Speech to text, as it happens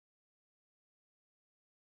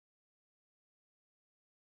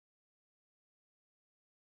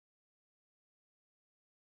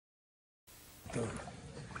So,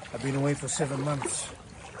 I've been away for 7 months.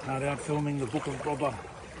 Now they're out filming the Book of Boba.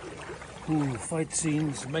 Ooh, fight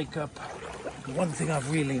scenes, makeup. The one thing I've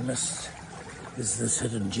really missed is this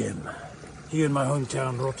hidden gem. Here in my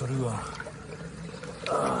hometown, Rotorua.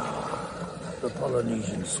 The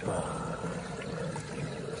Polynesian spa.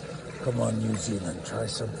 Come on, New Zealand, try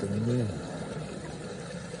something new.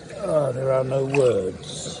 There are no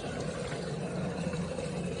words.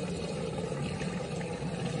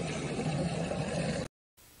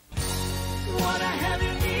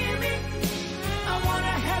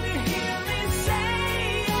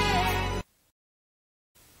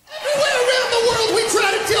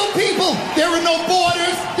 There are no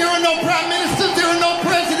borders, there are no prime ministers, there are no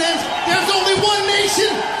presidents. There's only one nation,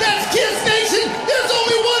 that's Kiss Nation. There's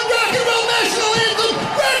only one rock and roll national anthem.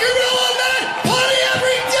 Rock and roll all night, party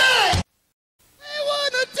every day. I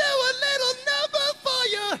wanna do a little number for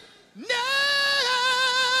you now.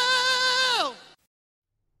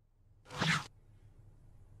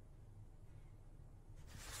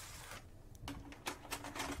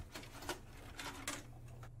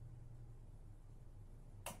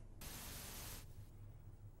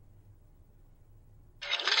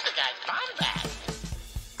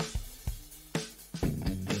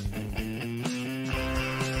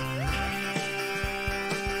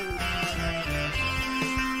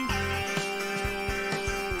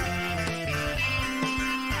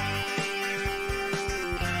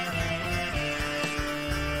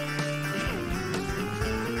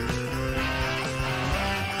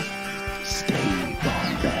 Stay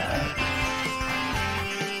Bombad.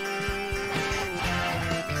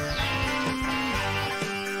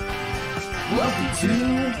 Welcome to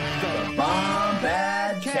the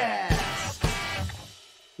Bombadcast.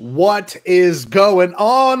 What is going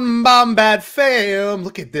on, Bombad fam?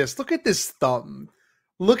 Look at this. Look at this thumb.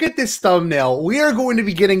 Look at this thumbnail. We are going to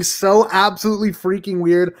be getting so absolutely freaking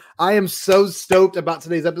weird. I am so stoked about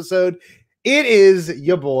today's episode. It is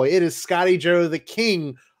your boy. It is Scotty Joe, the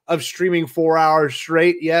king of streaming 4 hours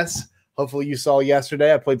straight. Yes. Hopefully you saw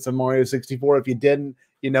yesterday. I played some Mario 64. If you didn't,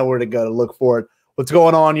 you know where to go to look for it. What's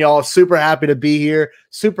going on, y'all? Super happy to be here.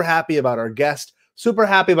 Super happy about our guest. Super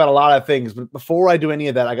happy about a lot of things. But before I do any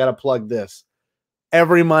of that, I got to plug this.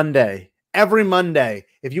 Every Monday,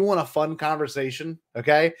 if you want a fun conversation,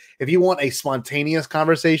 okay? If you want a spontaneous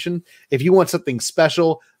conversation, if you want something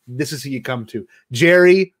special, this is who you come to.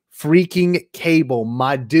 Jerry freaking Cable,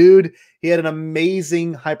 my dude. He had an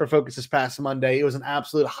amazing Hyperfocus this past Monday. It was an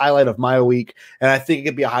absolute highlight of my week, and I think it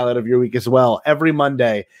could be a highlight of your week as well. Every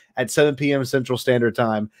Monday at 7 p.m. Central Standard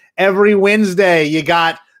Time. Every Wednesday, you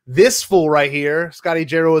got this fool right here, Scotty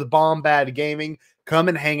Jarrow with Bombad Gaming. Come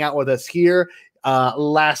and hang out with us here.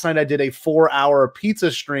 Last night, I did a 4-hour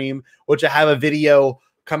pizza stream, which I have a video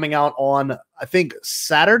coming out on, I think,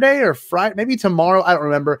 Saturday or Friday, maybe tomorrow. I don't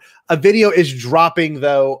remember. A video is dropping,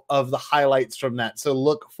 though, of the highlights from that. So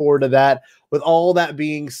look forward to that. With all that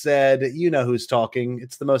being said, you know who's talking.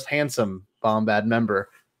 It's the most handsome Bombad member,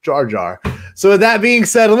 Jar Jar. So with that being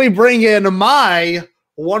said, let me bring in my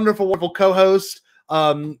wonderful, wonderful co-host,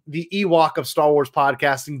 the Ewok of Star Wars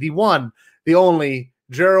podcasting, the one, the only,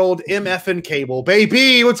 Gerald MF Cable.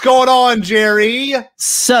 Baby, what's going on, Jerry?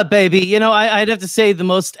 Sup, baby? You know, I'd have to say the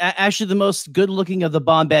most good-looking of the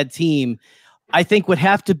Bombad team, I think, would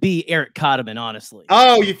have to be Eric Cotterman, honestly.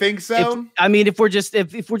 Oh, you think so? If we're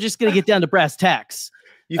just gonna get down to brass tacks,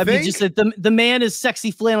 you think? Just that the man is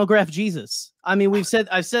sexy flannel graph Jesus. I mean,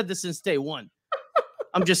 I've said this since day one.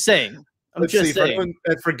 I'm just saying. Let's see. For anyone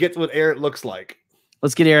that forgets what Eric looks like.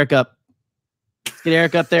 Let's get Eric up. Let's get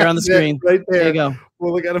Eric up there on the screen. Right there. There you go.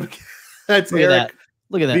 Well, look at him. That's Look Eric. at that.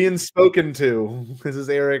 Look at that. Being spoken to. This is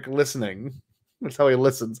Eric listening. That's how he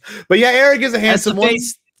listens. But yeah, Eric is a handsome one.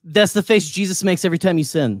 That's the face Jesus makes every time you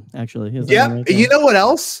sin, actually. Yeah. Right, you know what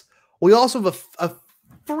else? We also have a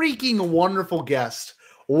freaking wonderful guest.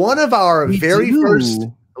 One of our very first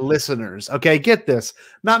listeners. Okay, get this.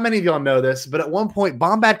 Not many of y'all know this, but at one point,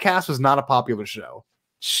 Bombadcast was not a popular show.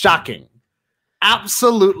 Shocking.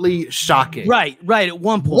 Absolutely shocking. Right. At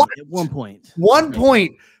one point,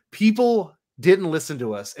 people didn't listen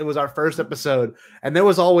to us. It was our first episode, and there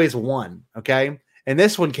was always one, okay? And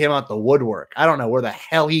this one came out the woodwork. I don't know where the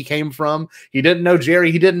hell he came from. He didn't know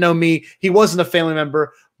Jerry. He didn't know me. He wasn't a family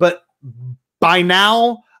member, but by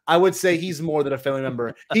now, I would say he's more than a family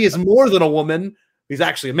member. He is more than a woman. He's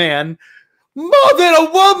actually a man. More than a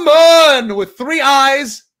woman with 3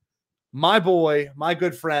 eyes. My boy, my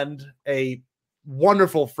good friend, a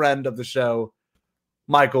wonderful friend of the show,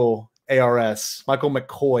 Michael ARS, Michael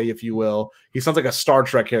McCoy, if you will. He sounds like a Star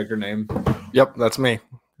Trek character name. Yep, that's me.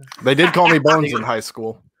 They did call me Bones in high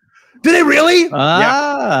school. Did they really?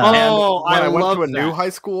 Ah. Oh, When I went love to a that. new high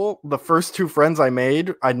school, the first two friends I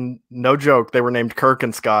made, no joke, they were named Kirk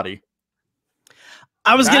and Scotty.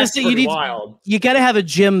 I was gonna That's say pretty wild. you gotta have a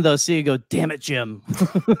gym though, so you go, damn it, Jim.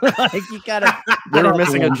 Like you gotta. They were have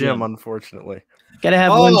missing a one gym, unfortunately. Gotta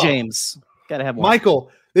have one James. Gotta have one. Michael,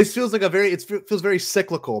 this feels like it feels very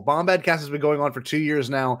cyclical. Bombadcast has been going on for 2 years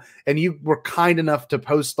now, and you were kind enough to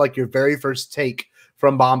post like your very first take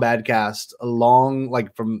from Bombadcast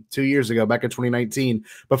from 2 years ago, back in 2019,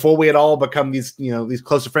 before we had all become these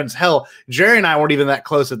closer friends. Hell, Jerry and I weren't even that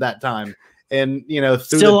close at that time. And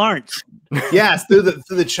aren't. Yes, through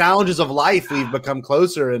the challenges of life, we've become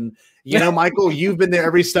closer. And Michael, you've been there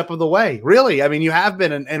every step of the way. Really, I mean, you have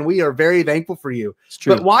been, and we are very thankful for you. It's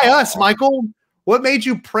true. But why us, Michael? What made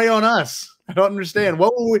you prey on us? I don't understand.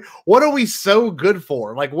 What are we so good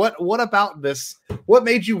for? Like, what about this? What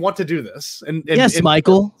made you want to do this? And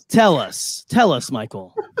Michael, tell us,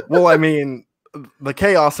 Michael. Well, I mean, the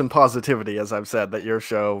chaos and positivity, as I've said, that your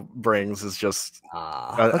show brings is just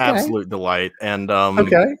an absolute delight. And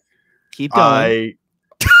okay, keep going.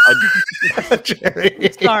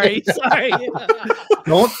 Jerry. Sorry.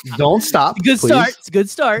 Don't stop. Good please. start. It's a good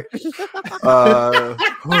start.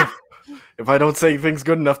 If I don't say things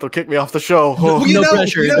good enough, they'll kick me off the show. No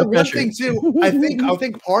pressure. No one pressure. thing too. I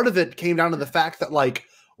think part of it came down to the fact that like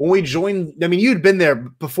when we joined, I mean, you'd been there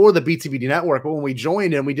before the BTBD network, but when we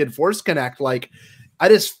joined and we did Force Connect, like I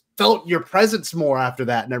just felt your presence more after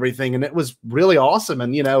that and everything, and it was really awesome.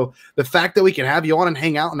 And the fact that we can have you on and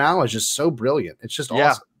hang out now is just so brilliant. It's just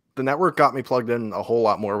awesome. The network got me plugged in a whole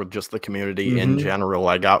lot more with just the community in general.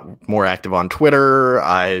 I got more active on Twitter.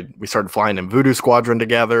 We started flying in Voodoo Squadron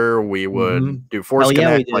together. We would do Force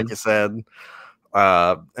Connect, like you said.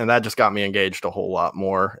 And that just got me engaged a whole lot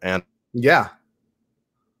more. And I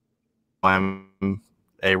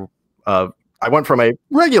went from a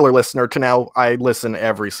regular listener to now I listen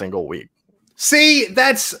every single week. See,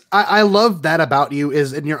 I love that about you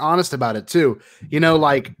and you're honest about it too.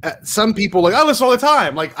 Some people I listen all the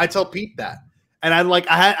time. Like I tell Pete that, and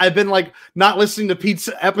I've been like not listening to Pete's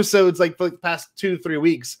episodes like for the past 2-3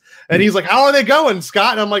 weeks, and he's like, "How are they going,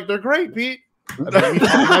 Scott?" And I'm like, "They're great, Pete." I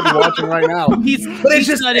might be watching right now, but it's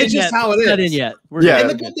just how it is. Not in yet. And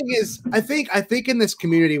the good thing is, I think in this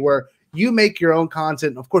community where you make your own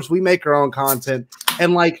content, of course, we make our own content,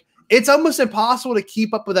 and like. It's almost impossible to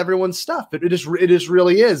keep up with everyone's stuff. It just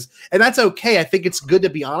really is. And that's okay. I think it's good to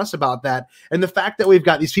be honest about that. And the fact that we've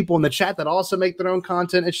got these people in the chat that also make their own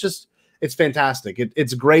content, it's fantastic.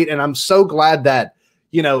 It's great. And I'm so glad that,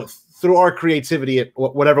 through our creativity,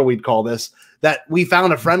 whatever we'd call this, that we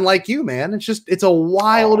found a friend like you, man. It's a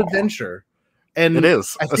wild adventure. And it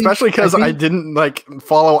is, especially because I didn't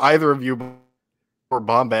follow either of you or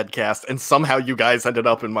Bombadcast, and somehow you guys ended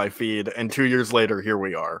up in my feed, and 2 years later, here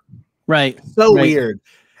we are. Right. So weird.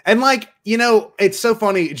 And it's so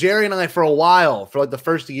funny. Jerry and I, for a while, for the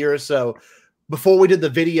first year or so, before we did the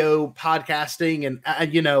video podcasting and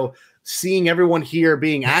seeing everyone here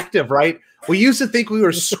being active, right? We used to think we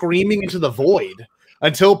were screaming into the void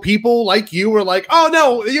until people like you were like, "Oh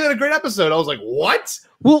no, you had a great episode." I was like, "What?"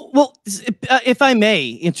 Well, if I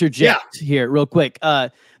may interject here real quick,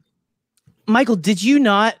 Michael, did you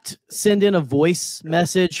not send in a voice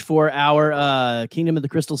message for our Kingdom of the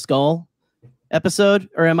Crystal Skull episode,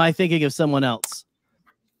 or am I thinking of someone else?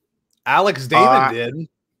 Alex David did.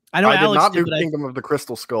 I know I did not do Kingdom of the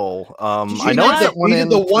Crystal Skull. I know that we did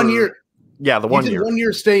the 1 year. Yeah, the 1 year. 1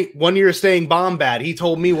 year staying Bombad. He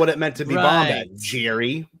told me what it meant to be Bombad.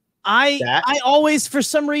 Jerry. I always, for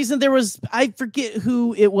some reason, I forget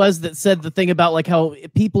who it was that said the thing about how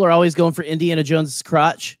people are always going for Indiana Jones'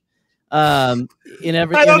 crotch. In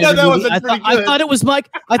every movie. I thought it was Mike.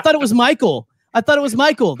 I thought it was Michael.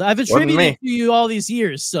 I've attributed it to you all these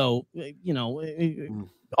years. So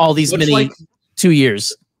all these 2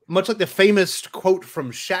 years. Much like the famous quote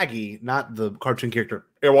from Shaggy, not the cartoon character.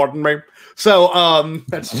 It wasn't me. So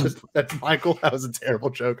that's Michael. That was a terrible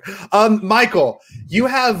joke. Michael, you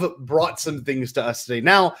have brought some things to us today.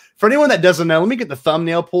 Now, for anyone that doesn't know, let me get the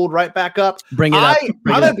thumbnail pulled right back up. Bring it up. I'm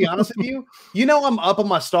gonna be honest with you. I'm up on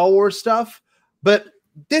my Star Wars stuff, but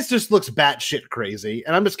this just looks batshit crazy.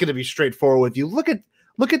 And I'm just gonna be straightforward with you. Look at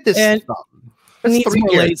this thumb.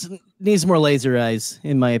 Needs more laser eyes,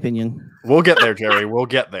 in my opinion. We'll get there, Jerry. We'll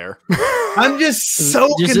get there. I'm just so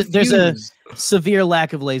confused. There's a severe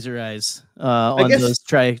lack of laser eyes on those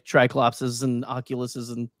Triclopses and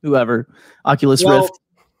Oculuses and whoever. Oculus Rift.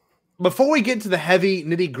 Before we get to the heavy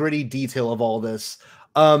nitty-gritty detail of all this,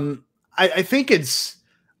 I think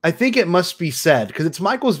it must be said, because it's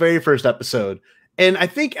Michael's very first episode, and I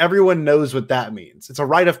think everyone knows what that means. It's a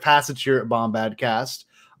rite of passage here at Bombadcast.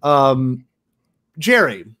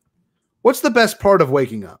 Jerry, what's the best part of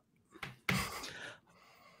waking up?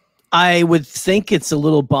 I would think it's a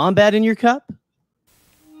little Bombad in your cup.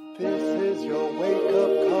 This is your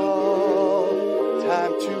wake-up call.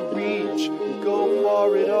 Time to reach, go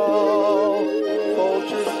for it all.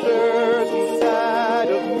 Vultures stir inside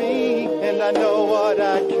of me, and I know what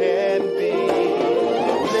I can be.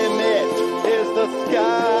 Limit is the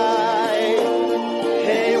sky.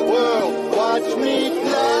 Hey world, watch me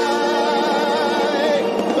fly.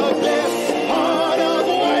 The best part of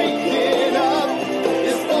waking up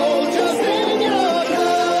is vultures in your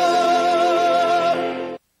cup.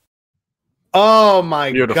 Oh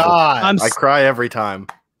my Beautiful. God. I cry every time.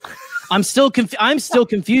 I'm still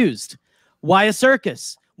confused. Why a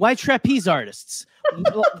circus? Why trapeze artists?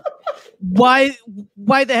 Why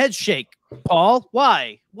the head shake? Paul,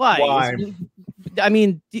 why? I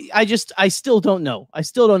mean, I still don't know. I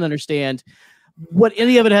still don't understand what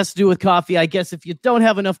any of it has to do with coffee. I guess if you don't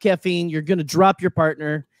have enough caffeine, you're going to drop your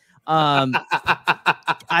partner. I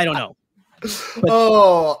don't know.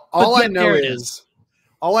 All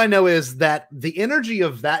I know is that the energy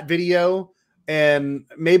of that video and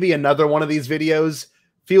maybe another one of these videos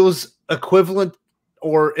feels equivalent,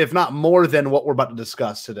 or if not more than what we're about to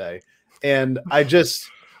discuss today. And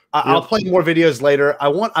I'll play more videos later. I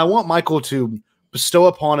want Michael to bestow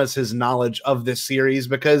upon us his knowledge of this series,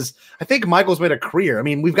 because I think Michael's made a career. I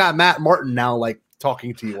mean, we've got Matt Martin now, like,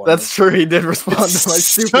 talking to you. That's true. He did respond to my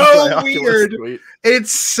stupid so weird. Tweet.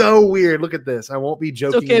 It's so weird. Look at this. I won't be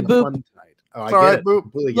joking. It's okay, Boop. Fun tonight. Oh, I Sorry, get it. Boop.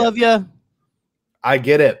 Completely Love you. I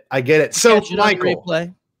get it. So, Michael,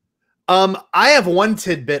 replay. I have one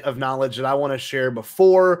tidbit of knowledge that I want to share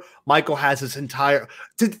before Michael has his entire.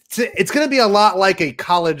 It's going to be a lot like a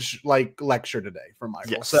college lecture today for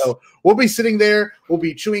Michael. Yes. So we'll be sitting there. We'll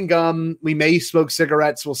be chewing gum. We may smoke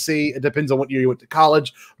cigarettes. We'll see. It depends on what year you went to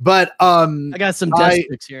college. But I got some death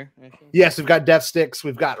sticks here. Yes, we've got death sticks.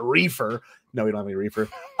 We've got reefer. No, we don't have any reefer.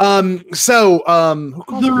 Who calls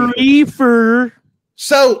The reefer.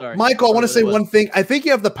 So, Sorry. Michael, I want to say one thing. I think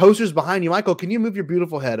you have the posters behind you. Michael, can you move your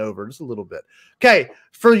beautiful head over just a little bit? Okay.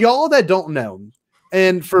 For y'all that don't know,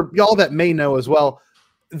 and for y'all that may know as well,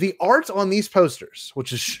 the art on these posters,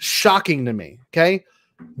 which is shocking to me, okay?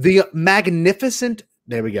 The magnificent,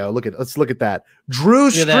 there we go. Let's look at that. Drew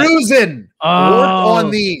Struzan worked on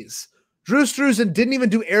these. Drew Struzan didn't even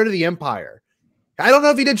do Heir to the Empire. I don't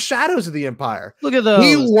know if he did Shadows of the Empire. Look at those.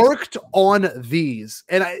 He worked on these.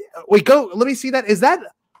 And let me see that. Is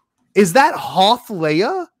that Hoth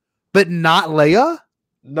Leia, but not Leia?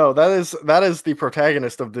 No, that is the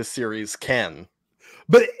protagonist of this series, Ken.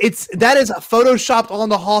 But that is photoshopped on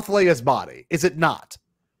the Hoth Leia's body, is it not?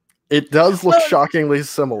 It does look shockingly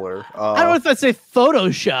similar. I don't know if I'd say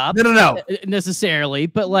Photoshop. No. Necessarily,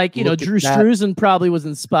 but Drew that. Struzan probably was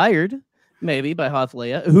inspired. Maybe by Hoth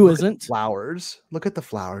Leia. Who isn't? Flowers. Look at the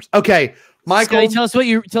flowers. Okay, Michael, Scotty, tell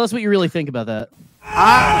us what you really think about that.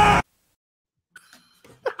 I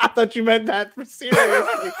thought you meant that for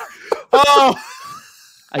seriously. Oh,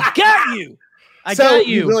 I got you. I got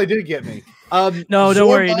you. You really did get me. No, don't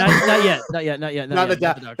worry. Not yet.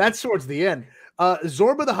 That's towards the end.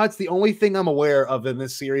 Zorba the Hutt's the only thing I'm aware of in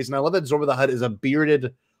this series, and I love that Zorba the Hutt is a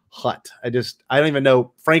bearded Hutt. I don't even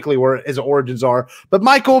know, frankly, where his origins are. But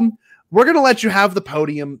Michael, we're going to let you have the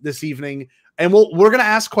podium this evening, and we're going to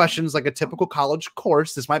ask questions like a typical college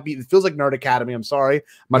course. It feels like Nerd Academy. I'm sorry.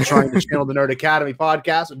 I'm not trying to channel the Nerd Academy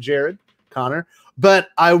podcast with Jared, Connor, but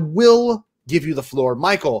I will give you the floor.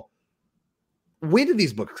 Michael, when did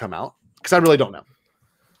these books come out? Because I really don't know.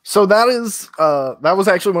 So that was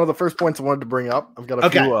actually one of the first points I wanted to bring up. I've got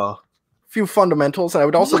a few fundamentals, and I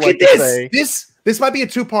would also like to say this might be a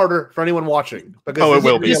two-parter for anyone watching, because it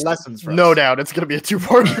will be lessons for us. No doubt it's going to be a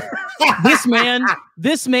two-parter.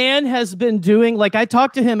 This man has been doing, I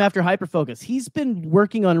talked to him after Hyperfocus. He's been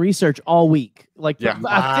working on research all week. I think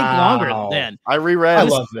longer than that. I reread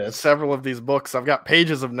several of these books. I've got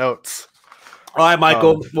pages of notes. All right,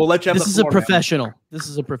 Michael, we'll let you have this is a professional. Man. This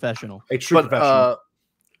is a professional. A true professional.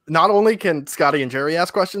 Not only can Scotty and Jerry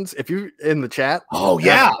ask questions, if you in the chat,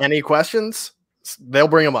 have any questions, they'll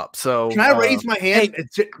bring them up. So can I raise my hand?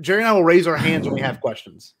 Hey, Jerry and I will raise our hands when we have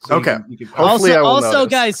questions. So okay. Hopefully also,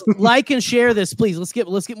 guys, like and share this, please. Let's get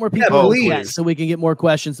more people so we can get more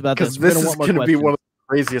questions about this. This is going to be one of the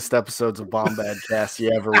craziest episodes of Bombadcast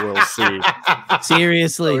you ever will see.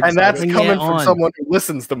 Seriously, and that's coming from someone who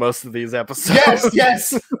listens to most of these episodes.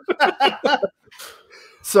 Yes.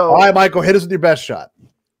 So, all right, Michael, hit us with your best shot.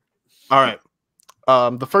 All right.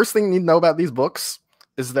 The first thing you need to know about these books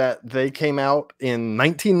is that they came out in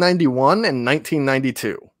 1991 and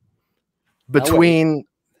 1992.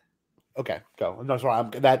 Okay, go. No, sorry,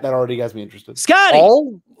 that already has me interested. Scotty,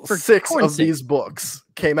 all 6 of these books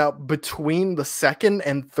came out between the second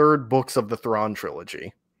and third books of the Thrawn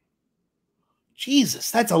trilogy.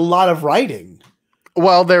 Jesus, that's a lot of writing.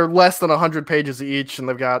 Well, they're less than 100 pages each, and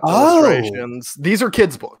they've got illustrations. These are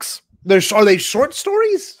kids' books. Are they short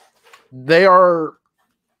stories? They're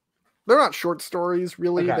not short stories,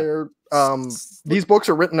 really. Okay. They're these books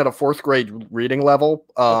are written at a 4th grade reading level,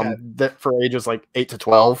 that for ages like 8 to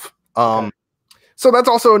 12. So that's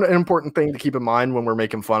also an important thing to keep in mind when we're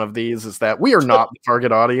making fun of these, is that we are not the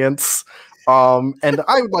target audience. And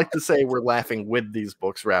I would like to say we're laughing with these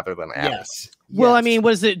books rather than at. Yes. Well, I mean,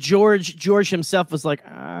 was it George himself was like,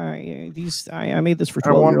 I made this for 12-year-olds.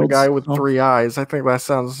 I want a guy with 3 eyes. I think that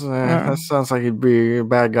sounds like he'd be a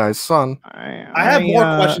bad guy's son. I have more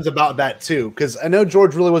questions about that too, because I know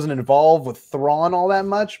George really wasn't involved with Thrawn all that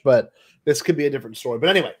much, but this could be a different story. But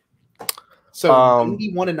anyway, so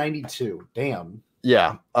 91 and 92. Damn.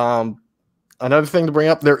 Yeah. Another thing to bring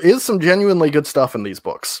up: there is some genuinely good stuff in these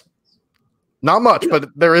books. Not much, but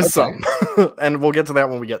there is some, and we'll get to that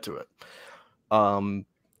when we get to it.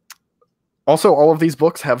 Also, all of these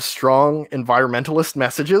books have strong environmentalist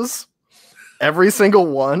messages. Every single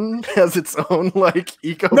one has its own like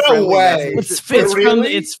eco-friendly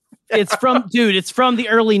message. It's from the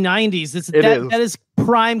early 90s. That is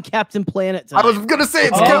prime Captain Planet time. I was gonna say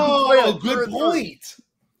it's Captain Planet. Good point.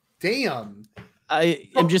 Damn.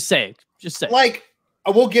 I'm just saying. Like,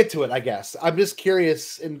 we'll get to it, I guess. I'm just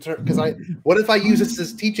curious because what if I use this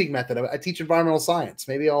as teaching method? I teach environmental science.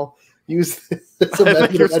 Maybe I'll use this. I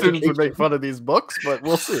think your students would make fun of these books, but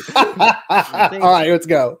we'll see. All right, let's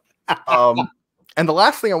go. And the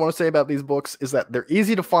last thing I want to say about these books is that they're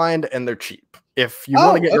easy to find and they're cheap. If you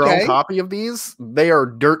want to get your own copy of these, they are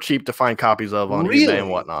dirt cheap to find copies of on eBay and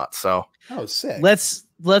whatnot. So, sick.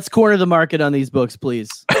 Let's corner the market on these books, please.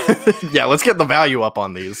 Yeah, let's get the value up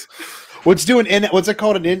on these. What's it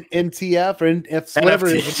called? An NTF or NF, whatever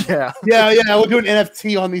it is. Yeah. Yeah. We'll do an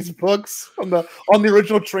NFT on these books on the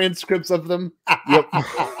original transcripts of them. Yep.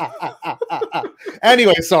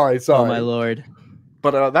 Anyway, sorry. Oh my lord.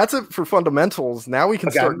 But that's it for fundamentals. Now we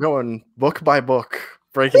can start going book by book,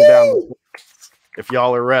 breaking down the books, if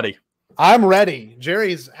y'all are ready. I'm ready.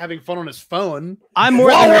 Jerry's having fun on his phone. I'm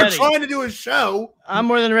more than ready. While we're trying to do a show. I'm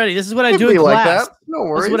more than ready. This is what I do in class. Like that. No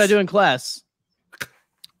worries. This is what I do in class.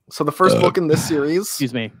 So the first book in this series,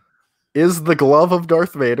 excuse me, is The Glove of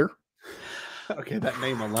Darth Vader. Okay, that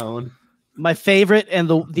name alone. My favorite and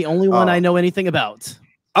the only one I know anything about.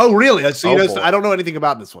 Oh, really? So I don't know anything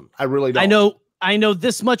about this one. I really don't. I know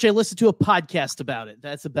this much. I listened to a podcast about it.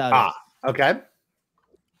 That's about it. Okay.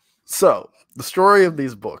 So the story of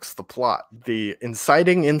these books, the plot, the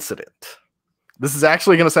inciting incident. This is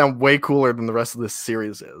actually going to sound way cooler than the rest of this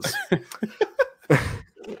series is.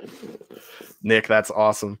 Nick, that's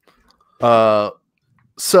awesome.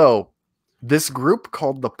 So this group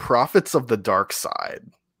called the Prophets of the Dark Side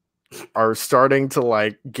are starting to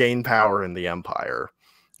like gain power in the Empire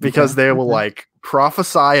because they will like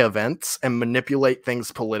prophesy events and manipulate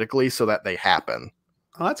things politically so that they happen.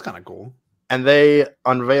 Oh, that's kind of cool. And they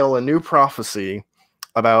unveil a new prophecy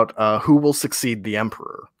about who will succeed the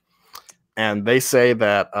Emperor. And they say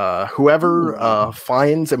that whoever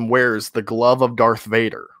finds and wears the glove of Darth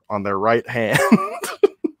Vader on their right hand.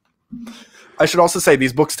 I should also say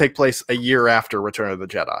these books take place a year after Return of the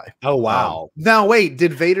Jedi. Oh, wow. Now, wait,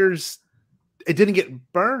 did Vader's... It didn't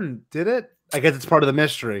get burned, did it? I guess it's part of the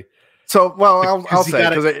mystery. So, well, I'll say,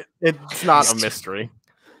 because it's not a mystery.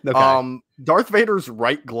 Okay. Darth Vader's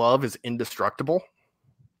right glove is indestructible.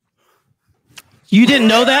 You didn't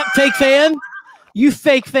know that, fake fan? You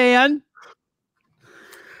fake fan?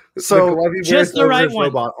 So just the right one.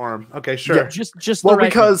 Robot arm. Okay, sure. Yeah, just the right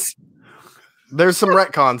because there's some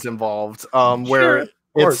retcons involved, where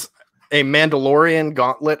it's a Mandalorian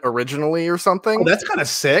gauntlet originally or something. Oh, that's kind of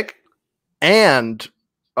sick. And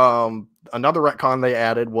another retcon they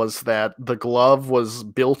added was that the glove was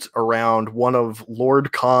built around one of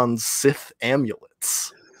Lord Khan's Sith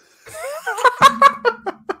amulets.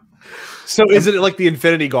 So is it like the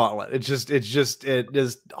Infinity Gauntlet? It just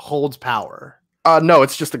holds power. No,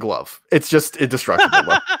 it's just a glove. It's just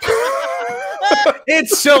indestructible.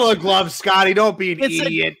 It's still a glove, Scotty. Don't be an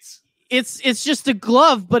idiot. It's just a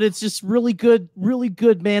glove, but it's just really good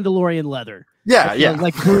Mandalorian leather. Yeah,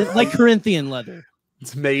 like Corinthian leather.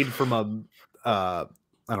 It's made from I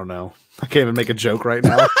don't know. I can't even make a joke right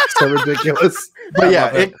now. It's so ridiculous. But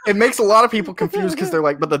yeah, it makes a lot of people confused because they're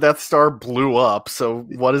like, but the Death Star blew up, so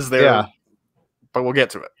what is there? Yeah. But we'll get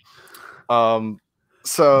to it.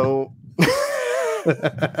 So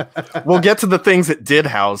We'll get to the things it did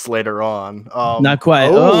house later on. Not quite.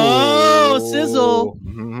 Oh, sizzle.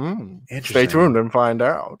 Mm-hmm. Stay tuned and find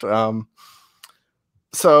out.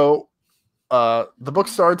 So the book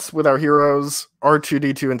starts with our heroes,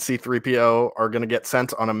 R2-D2 and C-3PO are going to get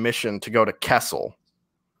sent on a mission to go to Kessel,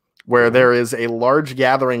 where there is a large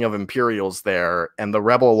gathering of Imperials there, and the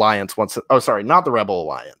Rebel Alliance wants to, not the Rebel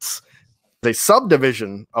Alliance. A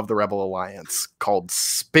subdivision of the Rebel Alliance called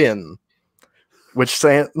SPIN, which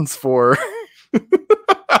stands for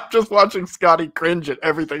I'm just watching Scotty cringe at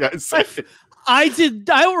everything I say. I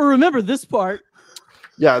don't remember this part.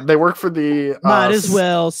 Yeah, they work for the might as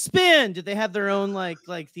well spin. Did they have their own like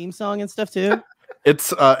theme song and stuff too? It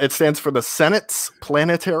stands for the Senate's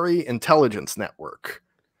Planetary Intelligence Network,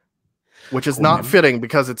 which is not fitting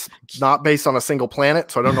because it's not based on a single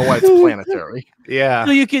planet, so I don't know why it's planetary. Yeah.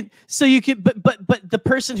 So you could but the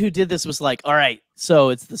person who did this was like, all right, so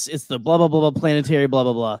it's the blah blah blah blah planetary blah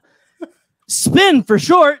blah blah. Spin for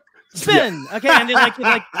short. Spin. Yeah. Okay, and then like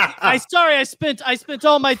I spent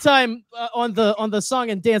all my time on the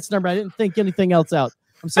song and dance number. I didn't think anything else out.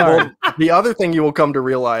 I'm sorry. Well, the other thing you will come to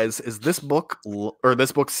realize is this book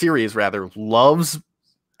series rather loves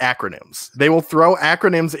acronyms. They will throw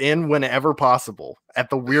acronyms in whenever possible at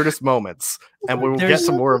the weirdest moments, and we will get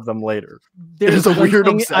some more of them later. It is a weird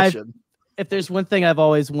obsession. If there's one thing I've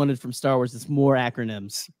always wanted from Star Wars, it's more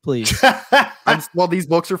acronyms, please. Well, these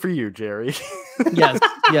books are for you, Jerry. Yes.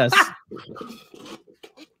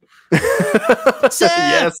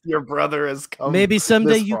 Yes, your brother has come. Maybe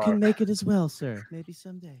someday you can make it as well, sir. Maybe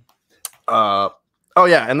someday. Oh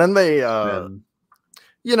yeah, and then they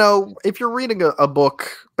you know, if you're reading a book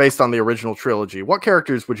based on the original trilogy, what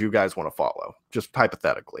characters would you guys want to follow? Just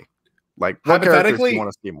hypothetically. Like, what characters do you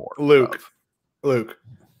want to see more? Luke.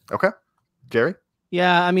 Okay. Jerry?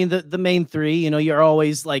 Yeah, I mean, the main three, you know, you're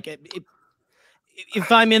always like,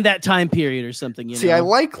 if I'm in that time period or something, you know. See, I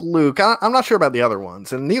like Luke. I'm not sure about the other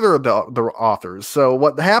ones, and neither of the authors. So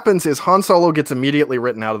what happens is Han Solo gets immediately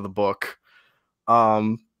written out of the book.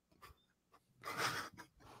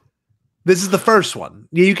 This is the first one.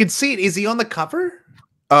 You can see it. Is he on the cover?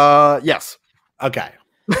 Yes. Okay.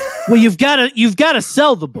 Well, you've got to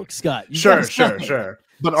sell the book, Scott. Sure.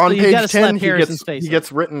 But on page 10, he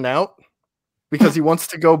gets written out because he wants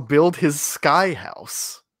to go build his sky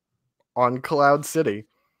house on Cloud City.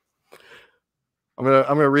 I'm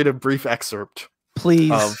gonna read a brief excerpt,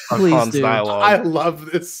 please, of please Han's do. dialogue. I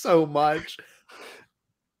love this so much.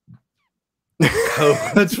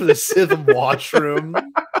 That's for the Sith washroom.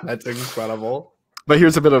 That's incredible. But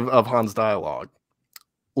here's a bit of Han's dialogue.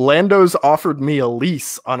 Lando's offered me a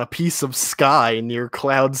lease on a piece of sky near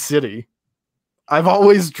Cloud City. I've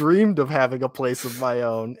always dreamed of having a place of my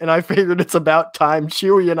own, and I figured it's about time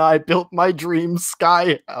Chewie and I built my dream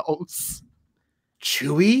sky house.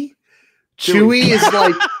 Chewie is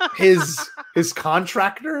like his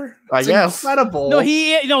contractor. I guess. Incredible. No,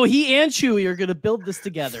 he and Chewie are gonna build this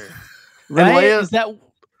together. Right?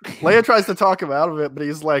 Leia tries to talk him out of it, but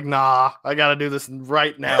he's like, "Nah, I gotta do this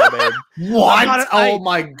right now, babe." What? Oh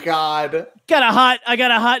my god! I got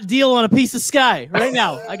a hot deal on a piece of sky right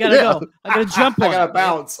now. I gotta go. I gotta jump on. I gotta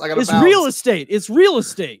bounce. It's real estate. It's real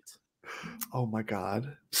estate. Oh my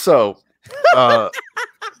god! So,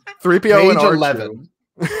 3PO Page and R2. 11.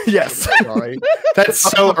 Yes, sorry, that's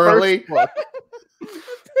so early. Page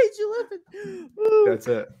 11. That's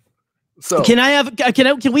it. So can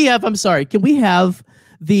we have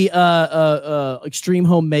the Extreme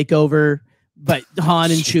Home Makeover, but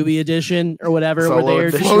Han and Chewie edition or whatever, Solo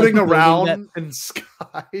where they're floating around in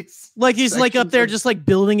skies. Like he's like up there just like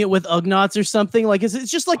building it with Ugnaughts or something. Like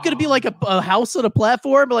it's just like going to be like a house on a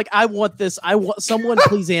platform. Like I want this. I want someone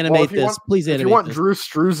please animate this. Please animate. If you want this. Drew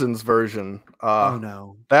Struzan's version, oh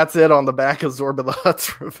no, that's it on the back of Zorba the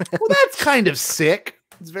Hutt's Revenge. Well, that's kind of sick.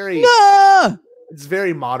 It's very it's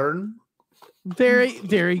very modern. Very,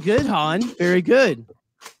 very good, Han. Very good.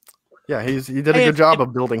 Yeah, he did a good job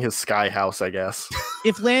of building his sky house, I guess.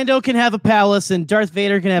 If Lando can have a palace and Darth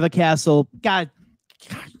Vader can have a castle, God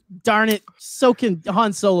darn it, so can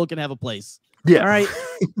Han Solo can have a place. Yeah. All right.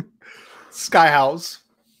 Sky house.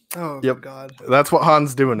 Oh yep. God. That's what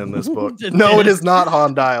Han's doing in this book. No, it is not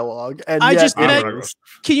Han dialogue. And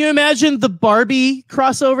can you imagine the Barbie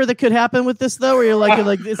crossover that could happen with this though? Where you're like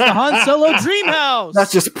it's the Han Solo dream house.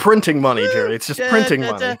 That's just printing money, Jerry. It's just printing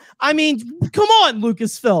money. I mean, come on,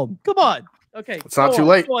 Lucasfilm. Come on. Okay. It's not too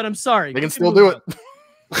late. Go on, I'm sorry. They can still do it.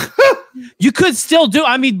 You could still do.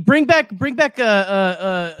 I mean, bring back what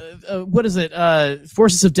is it?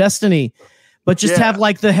 Forces of Destiny. But just have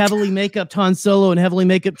like the heavily makeup Han Solo and heavily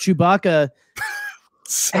makeup Chewbacca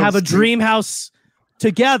have a dream house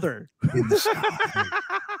together.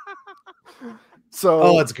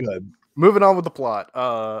 So, that's good. Moving on with the plot.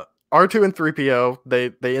 R2 and 3PO,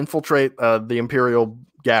 they infiltrate the Imperial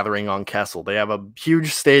gathering on Kessel. They have a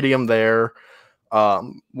huge stadium there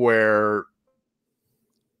where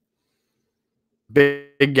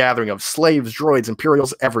big gathering of slaves, droids,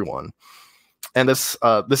 Imperials, everyone. And this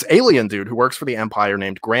alien dude who works for the Empire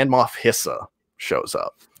named Grand Moff Hissa shows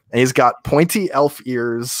up. And he's got pointy elf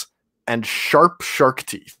ears and sharp shark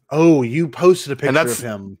teeth. Oh, you posted a picture of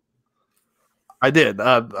him. I did.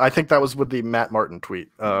 I think that was with the Matt Martin tweet.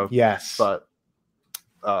 Yes. But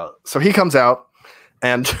so he comes out,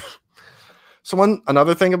 and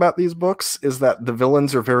another thing about these books is that the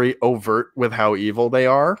villains are very overt with how evil they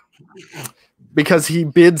are, because he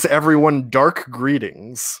bids everyone dark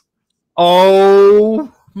greetings.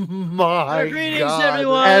 Oh my greetings, God.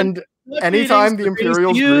 everyone. And anytime the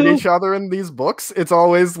Imperials greet each other in these books, it's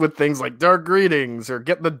always with things like dark greetings or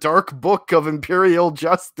get the dark book of Imperial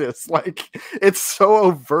justice. Like, it's so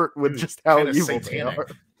overt with just how evil they are.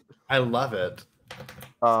 I love it.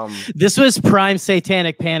 This was prime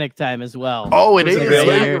satanic panic time as well. Oh, it is.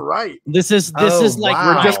 Yeah, you're right. This is like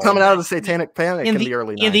we're just coming out of the satanic panic in the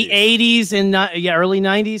early 90s. In the 80s and early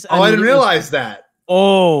 90s. I didn't realize that.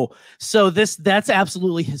 Oh, so that's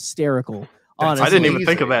absolutely hysterical. Honestly. I didn't even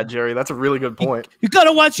think of that, Jerry. That's a really good point. You got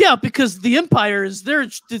to watch out because the Empire is there.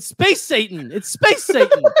 It's Space Satan. It's Space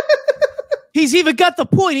Satan. He's even got the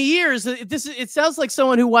pointy ears. It sounds like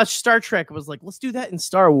someone who watched Star Trek was like, let's do that in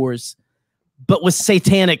Star Wars, but with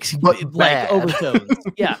satanic overtones.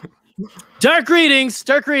 Yeah. Dark greetings,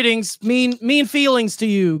 mean feelings to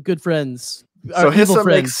you, good friends. So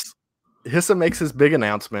Hissa makes his big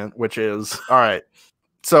announcement, which is, all right.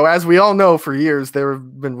 So as we all know, for years, there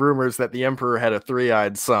have been rumors that the Emperor had a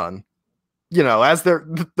three-eyed son. You know,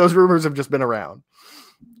 those rumors have just been around.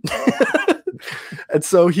 And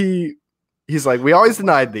so he's like, we always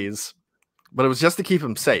denied these, but it was just to keep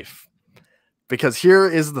him safe. Because here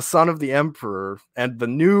is the son of the Emperor and the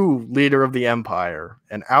new leader of the Empire.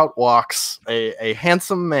 And out walks a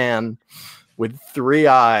handsome man with 3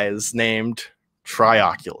 eyes named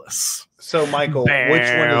Trioculus. So, Michael, which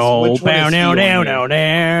one is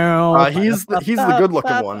he's the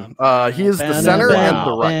good-looking one. He is the center and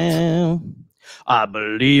the right. I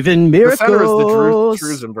believe in miracles. The center is the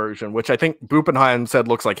Truzen version, which I think Bupenheim said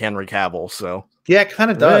looks like Henry Cavill. So yeah, it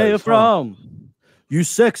kind of does. Where you from? You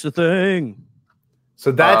sexy thing.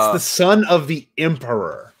 So that's the son of the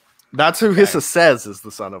Emperor. That's who Hissa says is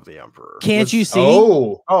the son of the Emperor. Can't you see?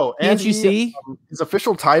 Oh, can't you see? His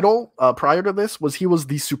official title prior to this was he was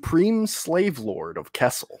the Supreme Slave Lord of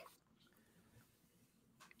Kessel.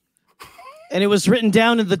 And it was written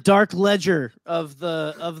down in the dark ledger of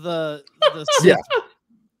the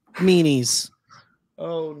meanies.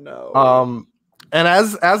 Oh no. And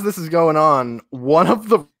as this is going on, one of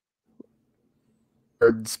the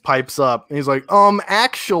pipes up and he's like,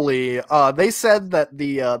 actually, they said that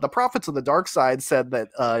the prophets of the dark side said that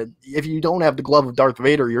if you don't have the glove of Darth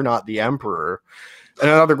Vader, you're not the Emperor. And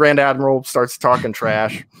another Grand Admiral starts talking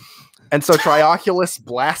trash. And so Trioculus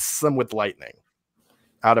blasts them with lightning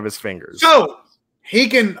out of his fingers. So he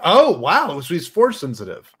can so he's force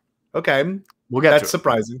sensitive. Okay. We'll get that's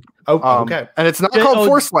surprising. Okay. And it's not called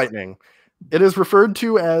force lightning. It is referred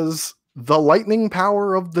to as the lightning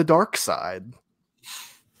power of the dark side.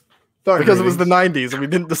 Because it was the 90s and we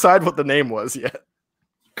didn't decide what the name was yet.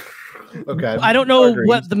 Okay. I don't know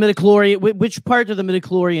what the midichlorian, which part of the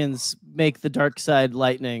midichlorians make the dark side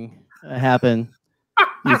lightning happen,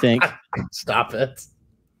 you think? Stop it.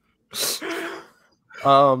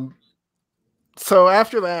 So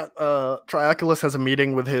after that, Trioculus has a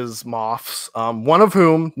meeting with his moffs, one of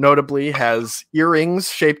whom notably has earrings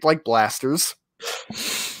shaped like blasters.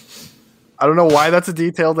 I don't know why that's a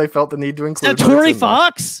detail they felt the need to include. Is that Tory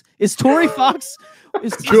Fox? Is Tory Fox?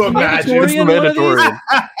 Is to imagine it's the Mandatorian.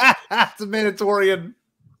 It's a Mandatorian.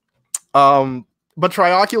 But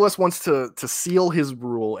Trioculus wants to seal his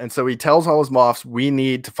rule, and so he tells all his moffs, we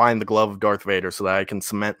need to find the glove of Darth Vader so that I can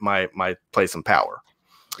cement my place in power.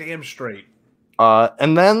 Damn straight.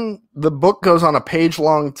 And then the book goes on a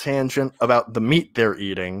page-long tangent about the meat they're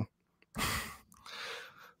eating.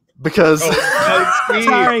 Because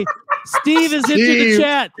sorry, Steve is into the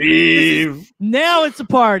chat. Steve. Now it's a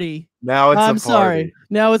party. I'm sorry.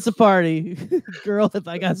 Now it's a party. Girl, if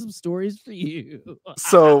I got some stories for you.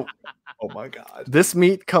 So, oh my God. This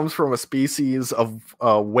meat comes from a species of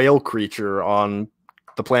whale creature on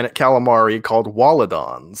the planet Calamari called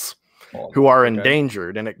Walladons, who are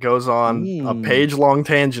endangered. And it goes on a page-long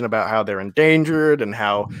tangent about how they're endangered and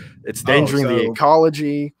how it's endangering the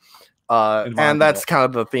ecology. And that's kind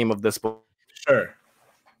of the theme of this book. Sure.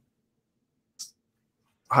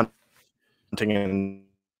 hunting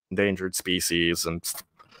endangered species, and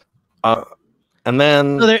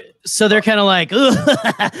then so they're kind of like,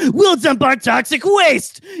 we'll dump our toxic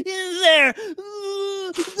waste in there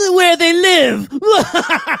where they live.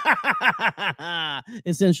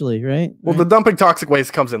 Essentially, right? Well, the dumping toxic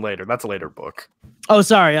waste comes in later. That's a later book. Oh,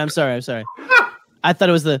 sorry. I'm sorry. I thought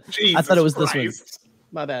it was this one.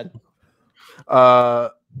 My bad. Yeah,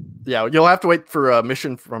 you'll have to wait for a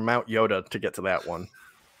mission from Mount Yoda to get to that one.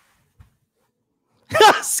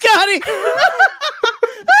 Scotty.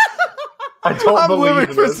 I'm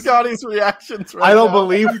living for Scotty's reactions. Right I don't now.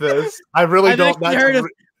 believe this. I really don't.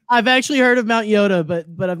 I've actually heard of Mount Yoda, but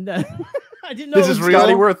I'm not. I didn't know this is real.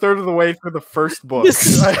 Scotty, we're a third of the way through the first book. This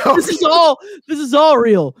is all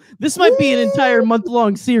real. This might be an entire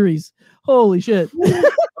month-long series. Holy shit!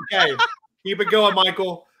 Okay, keep it going,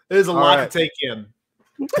 Michael. There's a lot to take in.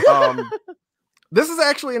 This is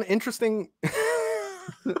actually an interesting.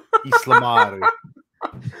 Islamari.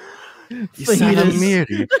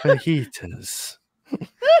 Fajitas.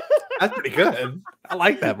 That's pretty good. I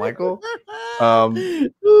like that, Michael. Okay.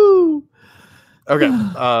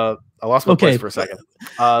 I lost my place for a second.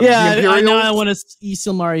 I know. I want to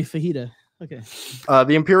Islamari fajita. Okay.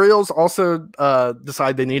 The Imperials also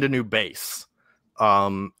decide they need a new base,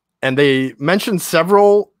 and they mentioned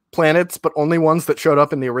several planets, but only ones that showed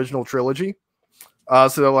up in the original trilogy.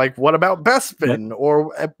 So they're like, what about Bespin?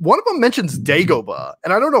 Or one of them mentions Dagobah,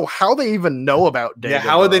 and I don't know how they even know about Dagobah. Yeah,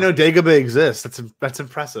 how would they know Dagobah exists? That's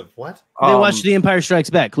impressive. What? They watched The Empire Strikes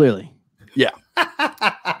Back, clearly. Yeah.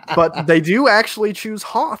 But they do actually choose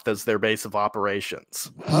Hoth as their base of operations.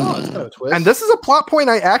 Oh, that's kind of a twist. And this is a plot point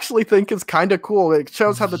I actually think is kind of cool. It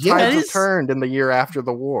shows how the tides have turned in the year after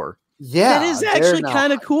the war. Yeah, that is actually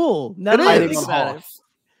kind of cool. Now that I think about it.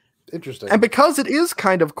 Interesting. And because it is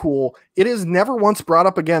kind of cool, it is never once brought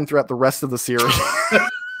up again throughout the rest of the series.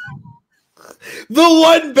 The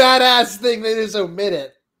one badass thing they just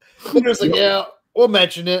omitted. They're just like, yeah, we'll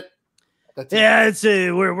mention it. It's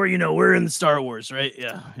we're in the Star Wars, right?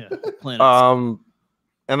 Yeah.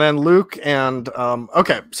 And then Luke and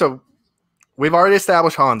okay, so we've already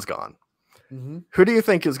established Han's gone. Mm-hmm. Who do you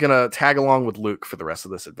think is going to tag along with Luke for the rest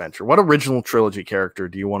of this adventure? What original trilogy character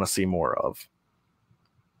do you want to see more of?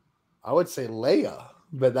 I would say Leia,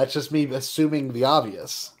 but that's just me assuming the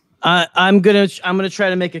obvious. I'm gonna try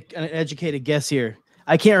to make an educated guess here.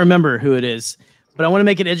 I can't remember who it is, but I want to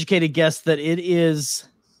make an educated guess that it is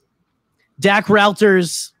Dak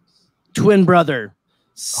Rauter's twin brother,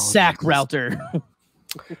 Sack Rauter.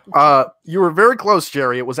 You were very close,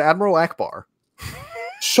 Jerry. It was Admiral Akbar.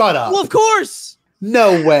 Shut up. Well, of course.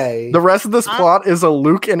 No way. The rest of this plot is a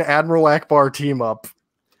Luke and Admiral Akbar team up.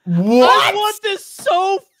 What? I want this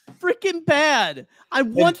so freaking bad. I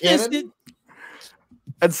want this.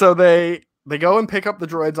 And so they go and pick up the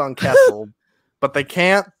droids on Kessel, but they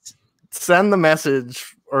can't send the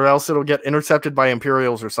message or else it'll get intercepted by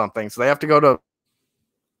Imperials or something. So they have to go to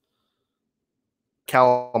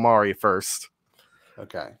Calamari first.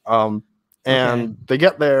 Okay. And they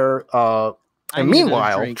get there. And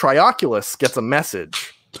meanwhile, Trioculus gets a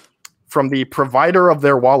message from the provider of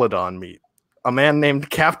their Waladon meat, a man named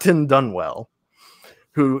Captain Dunwell,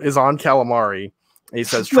 who is on Calamari. And he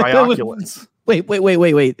says, Trioculus. Wait.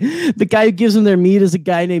 The guy who gives them their meat is a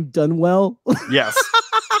guy named Dunwell? Yes.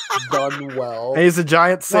 Dunwell. And he's a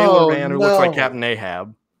giant sailor man who looks like Captain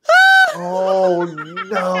Ahab. Oh,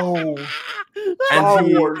 no.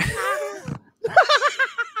 And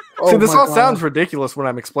See, this all sounds ridiculous when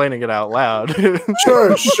I'm explaining it out loud.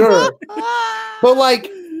 Sure. But,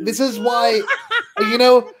 like, this is why,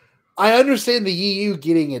 I understand the EU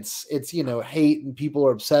getting its hate and people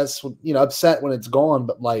are upset when it's gone,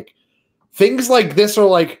 but, like, things like this are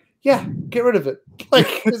like, yeah, get rid of it.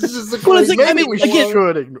 Like, this is just a maybe we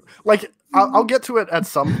should. Like, I'll get to it at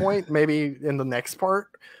some point, maybe in the next part.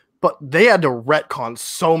 But they had to retcon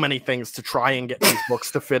so many things to try and get these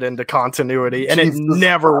books to fit into continuity, and it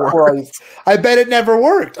never worked. I bet it never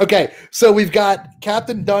worked. Okay, so we've got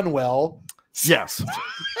Captain Dunwell. Yes.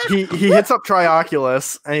 He hits up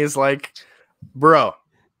Trioculus, and he's like, bro,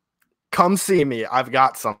 come see me. I've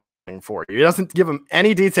got something for you. He doesn't give him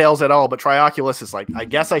any details at all, but Trioculus is like, I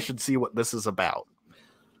guess I should see what this is about.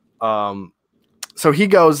 So he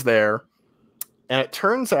goes there, and it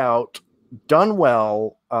turns out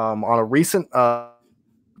Dunwell, on a recent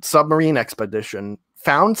submarine expedition,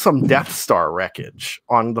 found some Death Star wreckage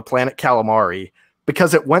on the planet Calamari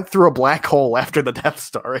because it went through a black hole after the Death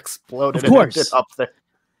Star exploded. Of course. And ended up there.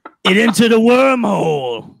 It entered a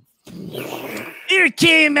wormhole. It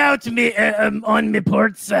came out to me on my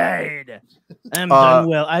port side. I'm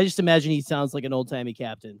Dunwell. I just imagine he sounds like an old-timey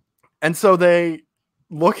captain. And so they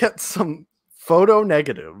look at some photo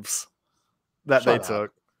negatives that they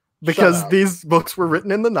took because these books were written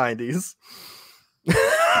in the 90s.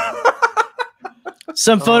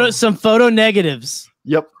 Some photo negatives.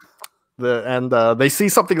 Yep. They see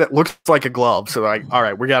something that looks like a glove, so they're like, all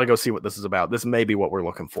right, we got to go see what this is about. This may be what we're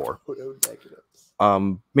looking for.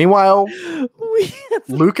 Meanwhile,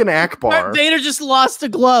 Luke and Akbar. Vader just lost a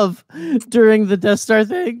glove during the Death Star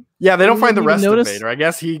thing. Yeah, they don't find the rest of Vader. I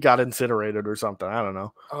guess he got incinerated or something. I don't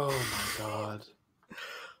know. Oh my god.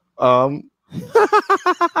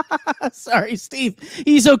 Sorry, Steve.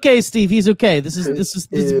 He's okay, Steve. He's okay.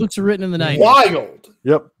 These books are written in the 90s. Wild.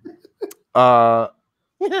 Yep.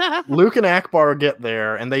 Luke and Akbar get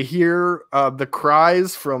there, and they hear the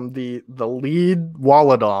cries from the lead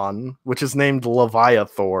Waladon, which is named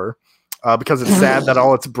Leviathor, because it's sad that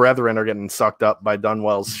all its brethren are getting sucked up by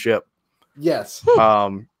Dunwell's ship. Yes.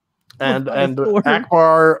 And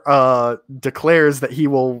Akbar declares that he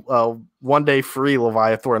will one day free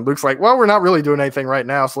Leviathor, and Luke's like, well, we're not really doing anything right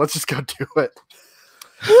now, so let's just go do it.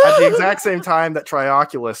 At the exact same time that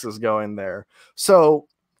Trioculus is going there. So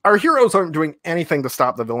our heroes aren't doing anything to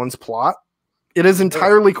stop the villain's plot. It is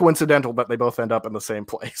entirely coincidental that they both end up in the same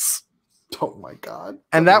place. Oh my god.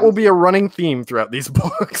 And that will be a running theme throughout these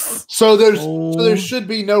books. So there should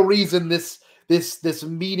be no reason this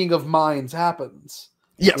meeting of minds happens.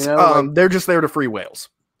 Yes, you know, they're just there to free whales.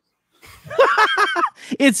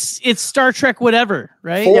 It's Star Trek whatever,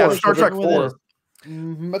 right? Yeah, Star Trek 4.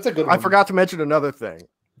 That's a good one. I forgot to mention another thing.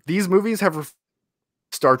 These movies have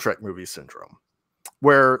Star Trek movie syndrome.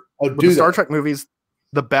 Where the Star Trek movies,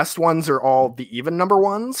 the best ones are all the even number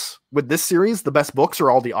ones. With this series, the best books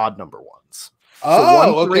are all the odd number ones.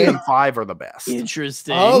 So 1, 3, and 5 are the best.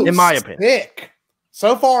 Interesting. In my opinion.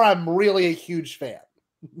 So far, I'm really a huge fan.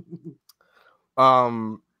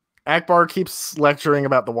 Akbar keeps lecturing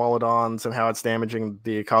about the Waladons and how it's damaging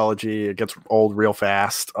the ecology. It gets old real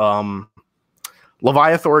fast.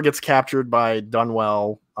 Leviathor gets captured by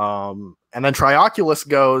Dunwell. And then Trioculus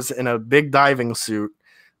goes in a big diving suit,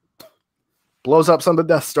 blows up some of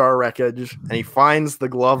the Death Star wreckage, and he finds the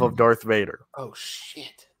glove of Darth Vader. Oh,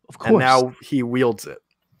 shit. Of course. And now he wields it.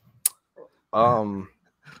 There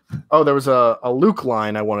was a Luke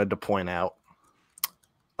line I wanted to point out.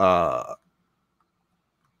 Or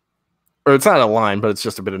it's not a line, but it's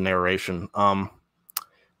just a bit of narration.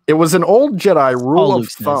 It was an old Jedi rule of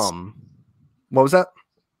thumb. What was that?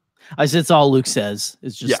 I said it's all Luke says.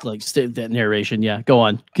 It's just like that narration. Yeah, go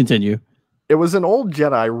on. Continue. It was an old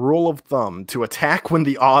Jedi rule of thumb to attack when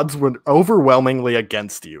the odds were overwhelmingly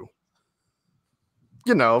against you.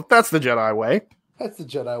 You know, that's the Jedi way. That's the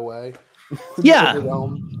Jedi way. Yeah.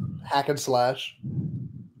 Hack and slash.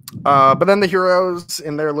 But then the heroes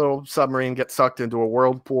in their little submarine get sucked into a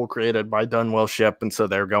whirlpool created by Dunwell's ship, and so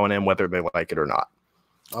they're going in whether they like it or not.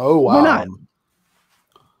 Oh, wow.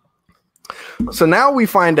 So now we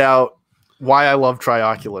find out why I love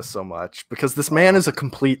Trioculus so much, because this man is a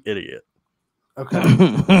complete idiot.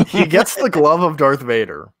 Okay. He gets the glove of Darth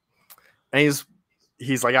Vader, and he's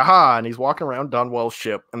like, aha, and he's walking around Dunwell's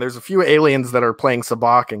ship, and there's a few aliens that are playing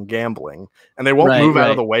sabacc and gambling, and they won't move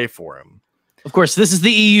out of the way for him. Of course, this is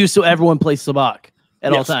the EU, so everyone plays sabacc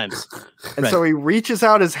at all times. And so he reaches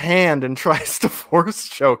out his hand and tries to force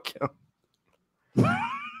choke him.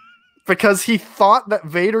 Because he thought that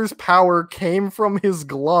Vader's power came from his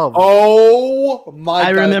glove. Oh my God. I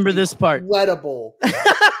remember this part. Incredible.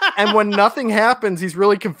 And when nothing happens, he's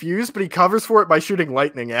really confused, but he covers for it by shooting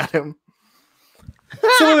lightning at him.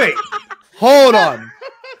 So wait, hold on.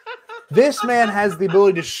 This man has the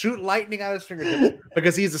ability to shoot lightning out of his fingertips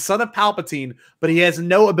because he's the son of Palpatine, but he has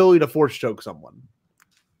no ability to force choke someone.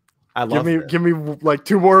 I love give me like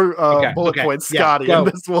 2 more bullet points, Scotty, and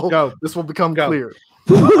this will become clear.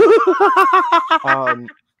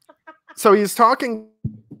 So he's talking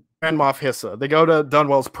to Grand Moff Hissa. They go to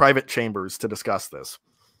Dunwell's private chambers to discuss this.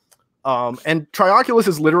 And Trioculus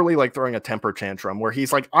is literally like throwing a temper tantrum where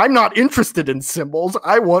he's like, I'm not interested in symbols.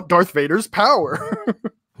 I want Darth Vader's power.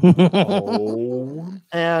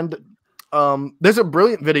 And there's a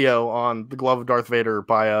brilliant video on the glove of Darth Vader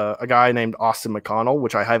by a guy named Austin McConnell,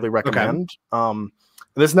 which I highly recommend.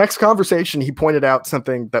 This next conversation, he pointed out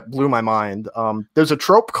something that blew my mind. There's a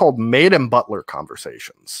trope called maid and butler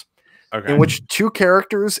conversations, in which 2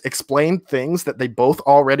 characters explain things that they both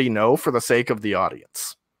already know for the sake of the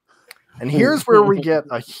audience. And here's where we get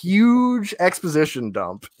a huge exposition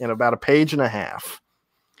dump in about a page and a half.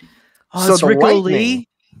 Oh, so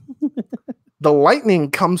the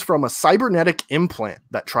lightning comes from a cybernetic implant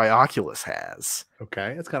that Trioculus has.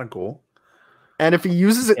 Okay, that's kind of cool. And if he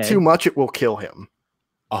uses it too much, it will kill him.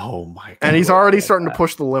 Oh my God. And he's already starting to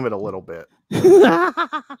push the limit a little bit.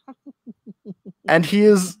 And he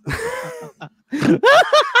is...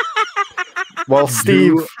 Well,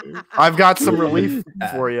 Steve, I've got some relief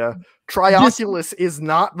for you. Trioculus is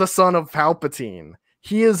not the son of Palpatine.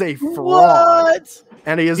 He is a fraud. What?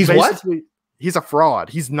 And he is He's basically... He's a fraud.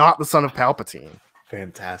 He's not the son of Palpatine.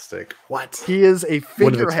 Fantastic. What? He is a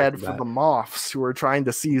figurehead for the Moffs who are trying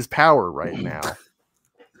to seize power right now.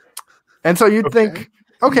 And so you'd think,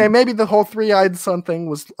 okay, maybe the whole three-eyed son thing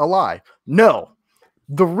was a lie. No.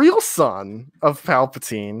 The real son of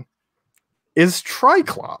Palpatine is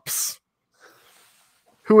Triclops,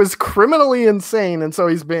 who is criminally insane, and so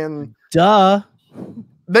he's been... Duh.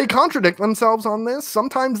 They contradict themselves on this.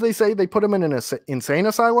 Sometimes they say they put him in an insane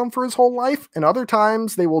asylum for his whole life, and other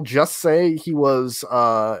times they will just say he was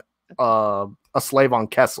a slave on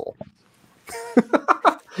Kessel.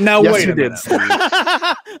 Now, yes, wait you a did, Steve.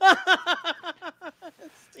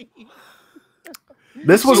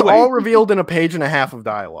 This was So wait. all revealed in a page and a half of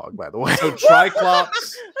dialogue, by the way. So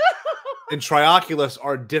Triclops and Trioculus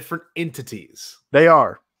are different entities. They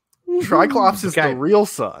are. Triclops is the real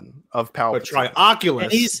son of Palpatine. But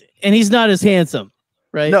Trioculus... And he's not as handsome,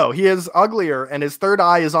 right? No, he is uglier, and his third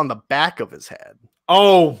eye is on the back of his head.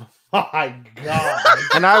 Oh my God.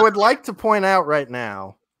 And I would like to point out right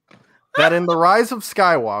now that in The Rise of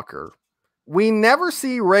Skywalker, we never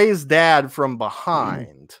see Rey's dad from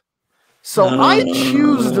behind. So I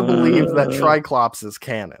choose to believe that Triclops is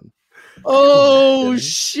canon. Oh,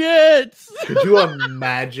 shit. Could you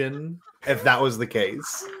imagine if that was the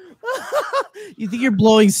case? You think you're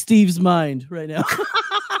blowing Steve's mind right now?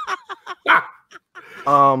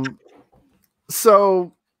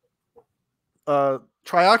 So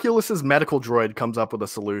Trioculus's medical droid comes up with a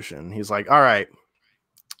solution. He's like, all right,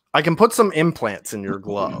 I can put some implants in your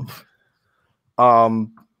glove.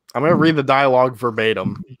 I'm going to read the dialogue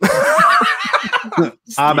verbatim.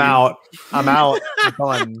 I'm out. I'm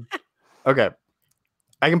done. Okay.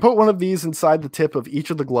 I can put one of these inside the tip of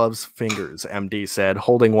each of the glove's fingers, MD said,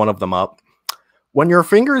 holding one of them up. When your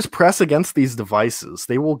fingers press against these devices,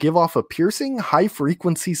 they will give off a piercing,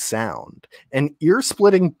 high-frequency sound, an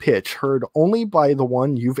ear-splitting pitch heard only by the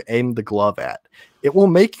one you've aimed the glove at. It will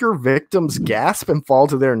make your victims gasp and fall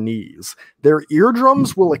to their knees. Their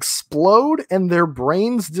eardrums will explode and their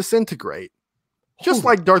brains disintegrate. Just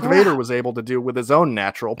like Darth Vader was able to do with his own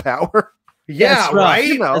natural power. Yeah, right.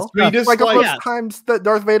 You know, just like a bunch of times that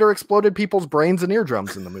Darth Vader exploded people's brains and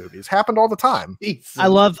eardrums in the movies. Happened all the time. I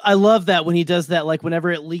love that when he does that, like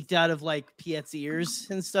whenever it leaked out of like Piet's ears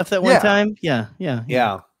and stuff that one time. Yeah.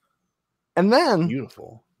 And then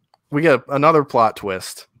beautiful. We get another plot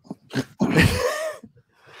twist.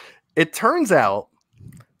 It turns out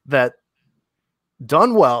that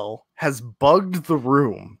Dunwell has bugged the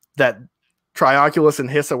room that Trioculus and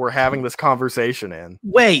Hissa were having this conversation in.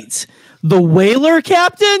 Wait, the whaler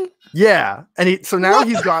captain? Yeah, and so now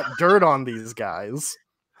he's got dirt on these guys.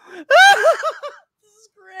 This is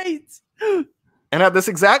great. And at this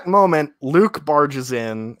exact moment, Luke barges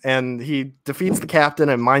in and he defeats the captain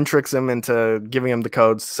and mind tricks him into giving him the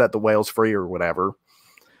codes to set the whales free or whatever.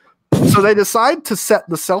 So they decide to set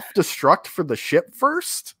the self-destruct for the ship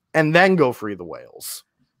first and then go free the whales.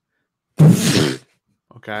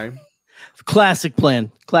 Okay. Classic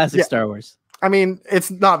plan. Classic Star Wars. I mean,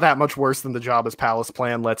 it's not that much worse than the Jabba's palace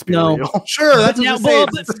plan. Let's be real. Sure, that's now,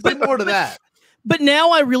 it's a bit more to that. But now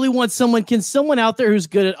I really want someone. Can someone out there who's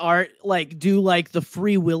good at art like do like the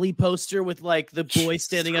Free Willy poster with like the boy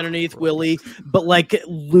standing underneath Willy, but like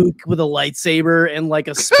Luke with a lightsaber and like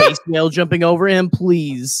a space whale jumping over him?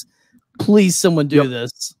 Please, someone do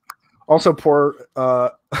this. Also, poor.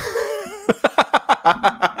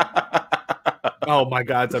 Oh my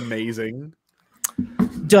God, it's amazing.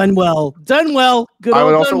 Done well. Good. I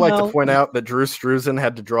would also like to point out that Drew Struzan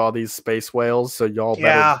had to draw these space whales, so y'all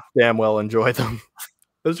better damn well enjoy them.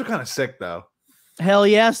 Those are kind of sick, though. Hell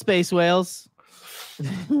yeah, space whales.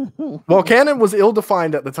 Well, canon was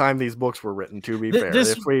ill-defined at the time these books were written, to be fair.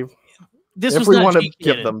 If we want to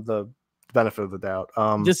give them the benefit of the doubt.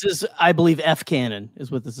 This is, I believe, F canon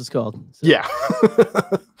is what this is called. So. Yeah.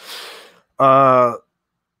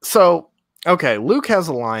 So, okay, Luke has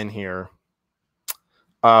a line here.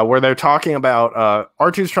 Where they're talking about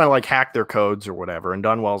R2's trying to like hack their codes or whatever, and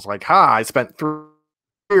Dunwell's like, I spent 3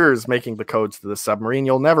 years making the codes to the submarine.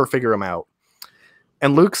 You'll never figure them out.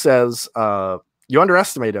 And Luke says, you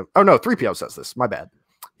underestimate him. Oh no, 3PO says this. My bad.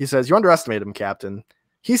 He says, you underestimate him, Captain.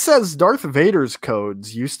 He says Darth Vader's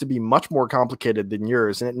codes used to be much more complicated than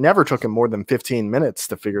yours, and it never took him more than 15 minutes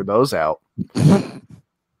to figure those out.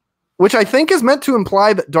 Which I think is meant to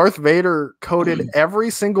imply that Darth Vader coded every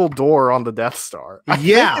single door on the Death Star. I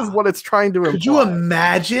think is what it's trying to imply. Could you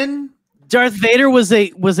imagine? Darth Vader was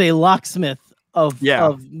a locksmith of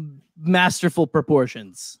masterful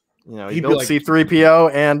proportions. You know, he built like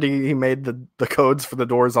C-3PO and he made the codes for the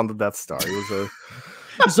doors on the Death Star. He was a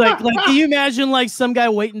it's like can you imagine like some guy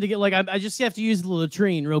waiting to get like I just have to use the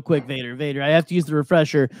latrine real quick, Vader. I have to use the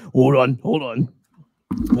refresher. Hold on.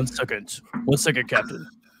 1 second. 1 second, Captain.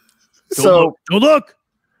 Don't look.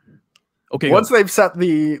 Okay. Once they've set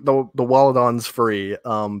the Walladons free,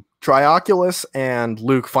 Trioculus and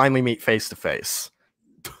Luke finally meet face to face.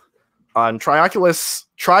 And Trioculus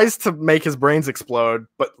tries to make his brains explode,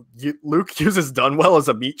 but Luke uses Dunwell as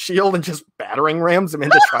a meat shield and just battering rams him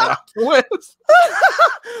into Trioculus.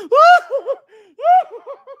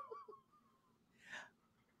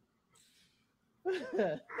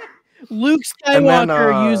 Luke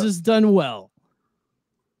Skywalker uses Dunwell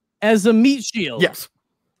as a meat shield.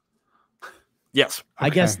 Yes. I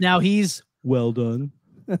guess now he's well done.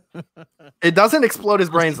 It doesn't explode his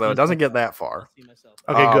brains, though. It doesn't get that far.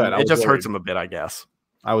 Okay, good. It just hurts him a bit, I guess.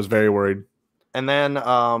 I was very worried. And then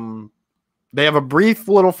they have a brief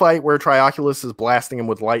little fight where Trioculus is blasting him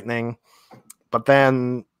with lightning. But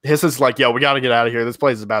then Hiss is like, yo, we got to get out of here. This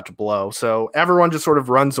place is about to blow. So everyone just sort of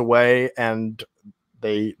runs away, and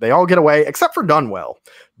they all get away, except for Dunwell.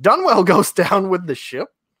 Dunwell goes down with the ship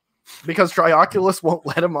because Trioculus won't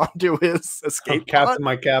let him onto his escape pod. Captain,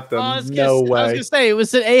 my captain. No way. I was going to say, it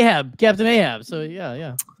was Ahab, Captain Ahab. So,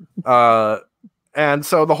 yeah. And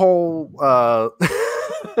so the whole...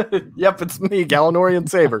 yep, it's me, Galanorian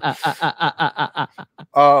Saber.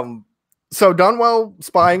 So Dunwell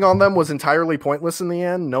spying on them was entirely pointless in the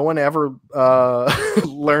end. No one ever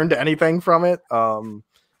learned anything from it.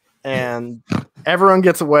 And everyone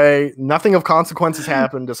gets away. Nothing of consequences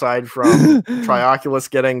happened aside from Trioculus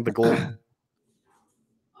getting the gold.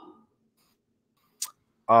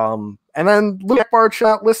 And then Luke Akbar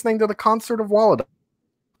shot listening to the concert of Walladon.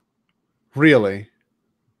 Really?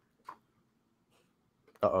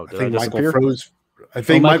 Uh-oh, I think Michael froze. I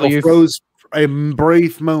think Michael froze a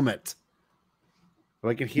brief moment.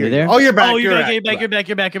 I can hear you. There? Oh, you're back. Oh, you're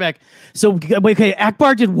back. So, okay,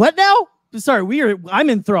 Akbar did what now? Sorry, I'm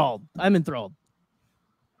enthralled. Am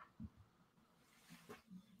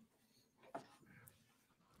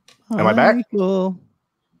I back? Cool.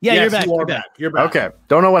 Yeah, yes, you're back. You're back. Okay.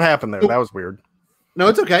 Don't know what happened there. That was weird. No,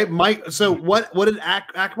 it's okay. Mike, so what did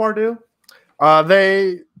Akbar do?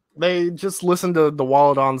 They just listened to the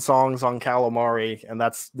Walladon songs on Calamari, and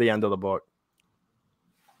that's the end of the book.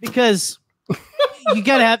 Because you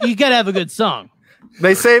gotta have a good song.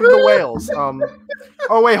 They saved the whales.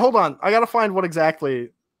 Oh wait, hold on. I gotta find what exactly.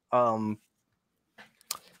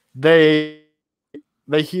 They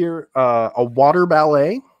hear a water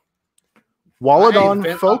ballet,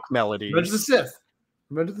 Walladon folk melodies, Revenge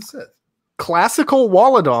of the Sith, classical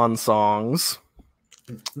Walladon songs,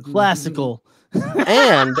 classical,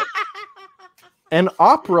 and an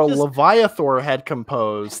opera Leviathor had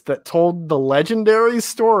composed that told the legendary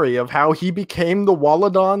story of how he became the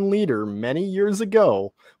Walladon leader many years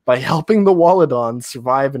ago by helping the Walladon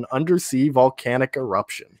survive an undersea volcanic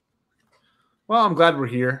eruption. Well, I'm glad we're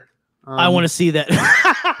here. I want to see that.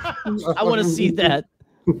 I want to see that.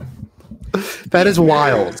 That is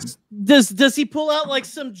wild. Does he pull out like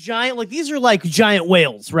some giant, like these are like giant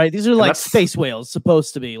whales, right? These are like space whales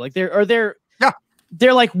supposed to be. Like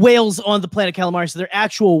they're like whales on the planet Calamari, so they're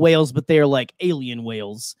actual whales, but they're like alien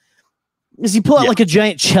whales. Does he pull out like a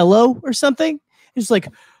giant cello or something? He's like,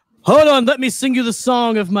 hold on, let me sing you the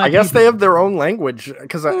song of my. I guess they have their own language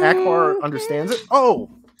because Akbar understands it. Oh,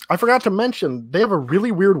 I forgot to mention they have a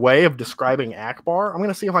really weird way of describing Akbar. I'm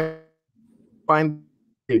gonna see if I find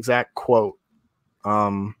the exact quote.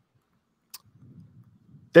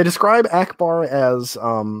 They describe Akbar as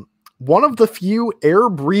one of the few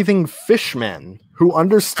air-breathing fishmen who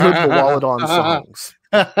understood the Walladon songs.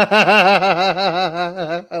 I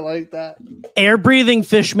like that. Air-breathing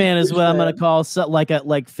fishman is what I'm going to call like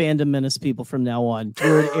fandom menace people from now on.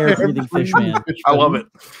 You're an air-breathing fishman. I love it.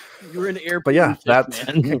 You're an air-breathing But yeah, that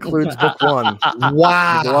concludes book 1.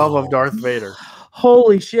 Wow. The Love of Darth Vader.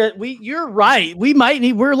 Holy shit. You're right.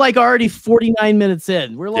 We're like already 49 minutes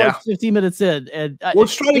in. We're like 50 minutes in. And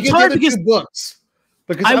let's try to get the other 2 books.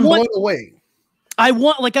 Because I'm blown away. I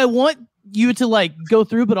want you to like go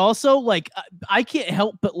through, but also like I can't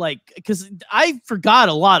help but like because I forgot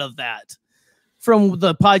a lot of that from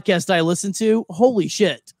the podcast I listened to. Holy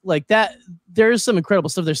shit. Like that, there's some incredible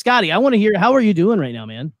stuff there. Scotty, I want to hear, how are you doing right now,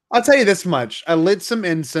 man? I'll tell you this much. I lit some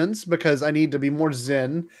incense because I need to be more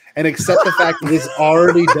zen and accept the fact that this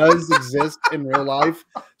already does exist in real life.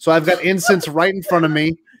 So I've got incense right in front of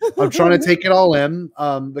me. I'm trying to take it all in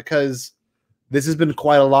because This has been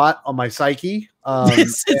quite a lot on my psyche.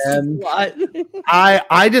 This is and a lot.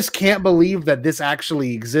 I just can't believe that this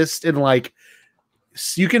actually exists and like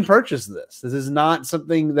you can purchase this. This is not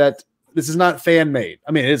something that this is not fan made.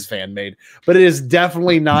 I mean, it is fan made, but it is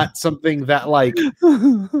definitely not something that like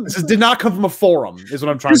did not come from a forum. Is what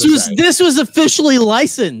I'm trying to say. This was officially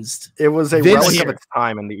licensed. It was a relic of its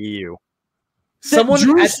time in the EU. Someone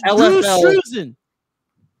at LFL Drew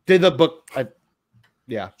did the book.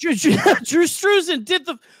 Yeah, Drew Struzan did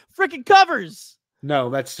the freaking covers. No,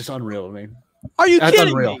 that's just unreal to me. Are you kidding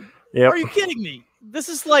unreal. me? Yep. Are you kidding me? This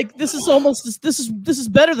is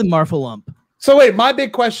better than Marfa. So wait, my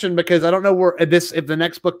big question, because I don't know where this if the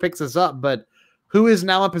next book picks us up, but who is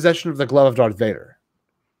now in possession of the glove of Darth Vader?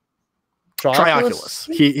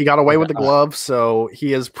 Trioculus. He got away with the glove, so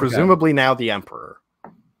he is presumably now the Emperor.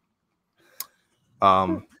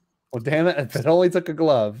 Well, damn it! If it only took a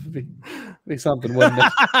glove, it'd be something, wouldn't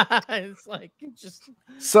it? It's like just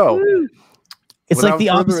so. It's like the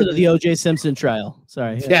opposite of the O.J. Simpson trial.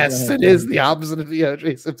 Sorry. Yes, it is the opposite of the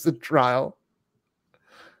O.J. Simpson trial.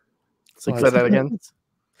 Say that again.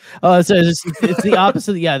 Oh, it's the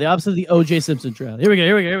opposite. Yeah, the opposite of the O.J. Simpson trial. Here we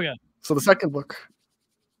go. So the second book.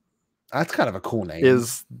 That's kind of a cool name.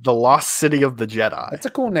 Is The Lost City of the Jedi. That's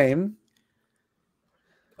a cool name.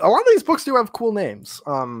 A lot of these books do have cool names.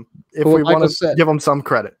 If we want to give them some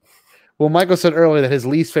credit. Well, Michael said earlier that his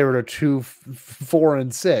least favorite are 2, 4,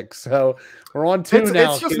 and 6. So we're on 2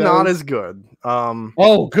 now. It's just not as good.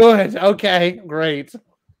 Oh, good. Okay, great.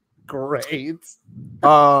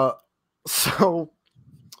 So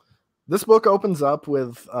this book opens up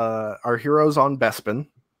with our heroes on Bespin.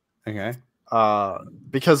 Okay.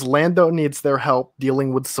 Because Lando needs their help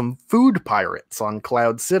dealing with some food pirates on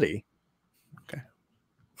Cloud City. Okay.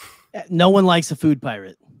 No one likes a food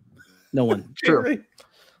pirate. No one. True.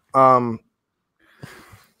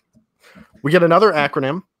 We get another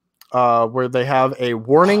acronym where they have a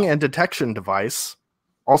warning and detection device,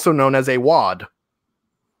 also known as a WAD.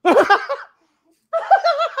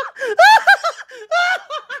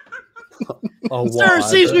 Sir,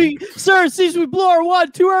 it seems we blew our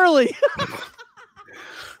WAD too early.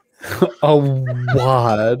 A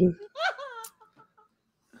WAD.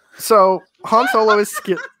 So Han Solo is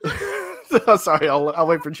Oh, sorry, I'll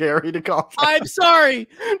wait for Jerry to call. I'm sorry.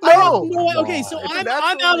 No. Okay, so I'm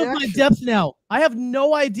out of my depth now. I have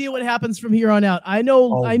no idea what happens from here on out. I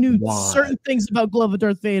knew certain things about Glove of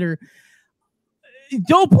Darth Vader.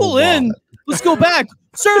 Don't pull in. Let's go back.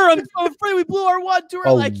 Sir, I'm afraid we blew our WAD too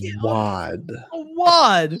early. WAD. A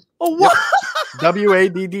WAD.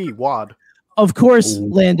 WADD. WAD. Of course,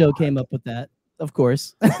 Lando came up with that. Of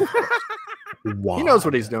course. He knows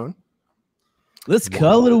what he's doing. Let's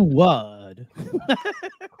call it a WAD.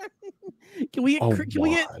 Can we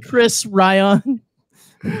get Chris Ryan?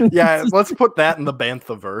 Yeah, let's put that in the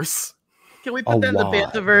Banthaverse. Can we put that in the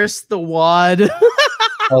Banthaverse? The WAD.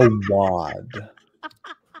 A WAD.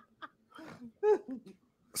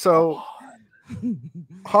 So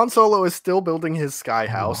Han Solo is still building his sky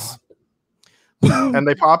house, and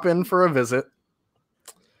they pop in for a visit.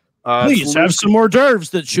 Please have some hors d'oeuvres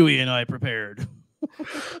that Chewie and I prepared.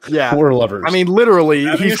 Yeah, we're lovers. I mean, literally,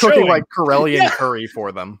 he's cooking like Corellian curry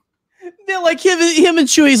for them. They're like him and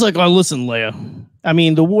Chewie's like, "Oh, listen, Leia. I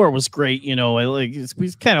mean, the war was great, you know. Like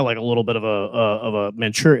he's kind of like a little bit of a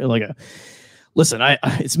Manchurian, like a. Listen,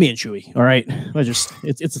 it's me and Chewie. All right,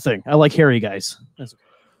 it's a thing. I like hairy guys.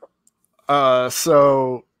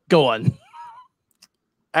 So go on.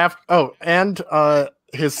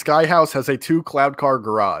 His sky house has a 2 cloud car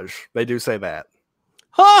garage. They do say that.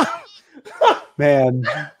 Huh? Man,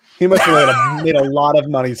 he must have made a lot of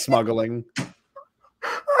money smuggling.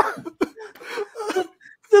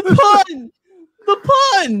 The pun.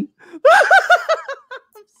 I'm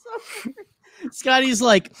sorry. Scotty's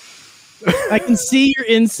like, I can see your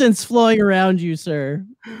incense flowing around you, sir.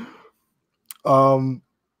 So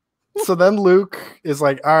then Luke is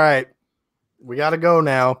like, all right, we got to go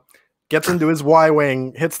now. Gets into his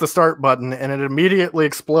Y-Wing, hits the start button, and it immediately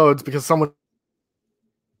explodes because someone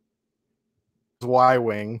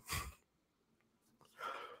Y-Wing.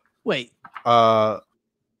 Wait.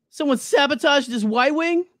 Someone sabotaged his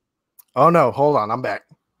Y-Wing? Oh no, hold on, I'm back.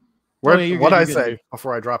 What did I say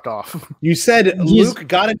before I dropped off? You said Luke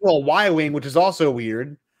got into a Y-Wing, which is also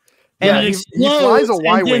weird. Yeah, he flies a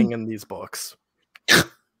Y-Wing in these books.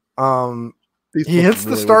 He hits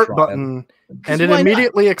the start button, and it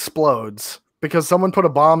immediately explodes because someone put a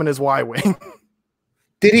bomb in his Y-Wing.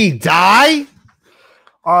 Did he die?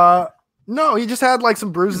 No, he just had like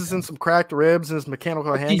some bruises and some cracked ribs, and his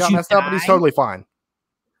mechanical hand got messed up, but he's totally fine.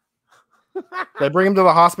 They bring him to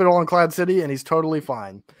the hospital in Cloud City, and he's totally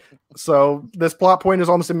fine. So this plot point is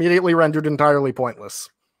almost immediately rendered entirely pointless.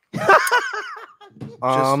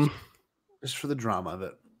 Just for the drama of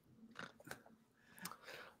it.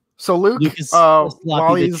 So Luke is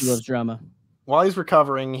while he's loves drama. While he's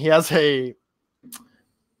recovering, he has a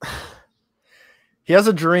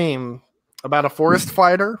dream about a forest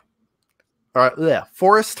fighter.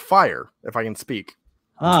 Forest fire, if I can speak.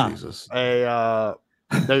 Jesus. Like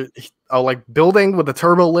building with a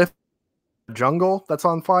turbo lift jungle that's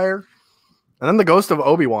on fire. And then the ghost of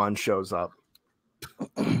Obi-Wan shows up.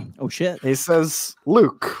 Oh shit. He says,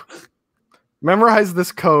 Luke, memorize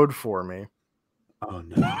this code for me. Oh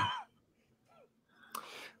no.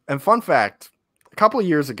 And fun fact, a couple of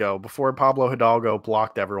years ago, before Pablo Hidalgo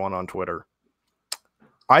blocked everyone on Twitter,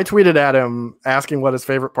 I tweeted at him asking what his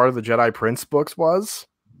favorite part of the Jedi Prince books was.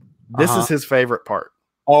 This is his favorite part.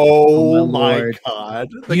 Oh my God.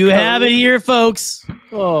 You have it here, folks.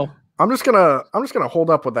 Oh. I'm just gonna hold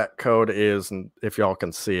up what that code is, and if y'all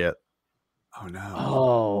can see it. Oh no.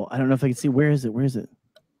 Oh, I don't know if I can see. Where is it?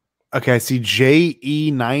 Okay, I see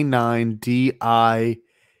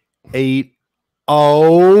JE99DI8.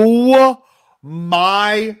 Oh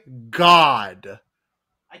my God.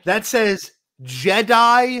 That says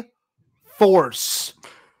Jedi Force.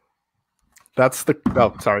 That's the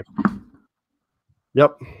sorry.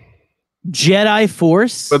 Yep. Jedi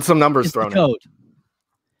Force. With some numbers thrown code. in.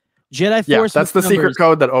 Jedi Force. Yeah, that's the secret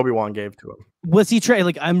code that Obi-Wan gave to him. Was he trying?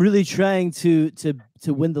 Like, I'm really trying to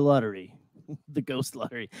win the lottery, the ghost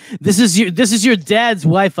lottery. This is your dad's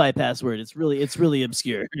Wi-Fi password. It's really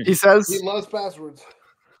obscure. He says he loves passwords.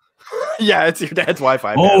 Yeah, it's your dad's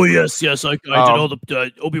Wi-Fi. Oh yes, I did all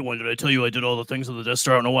the Obi-Wan. Did I tell you I did all the things on the Death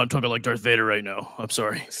Star? I don't know why I'm talking like Darth Vader right now. I'm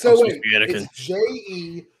sorry. So wait, it's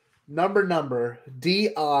JE number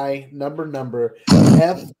DI number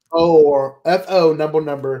FO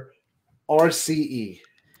number RCE.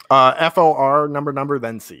 FOR number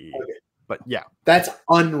then CE. Okay. But yeah, that's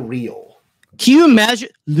unreal. Can you imagine,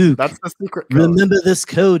 Luke? That's the secret code. Remember this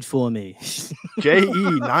code for me.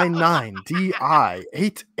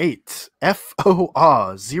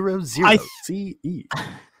 JE99DI88FOR00CE.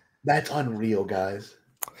 That's unreal, guys.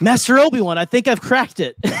 Master Obi-Wan, I think I've cracked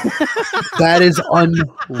it. That is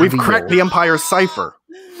unreal. We've cracked the Empire's cipher.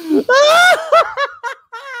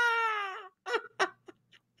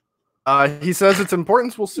 He says its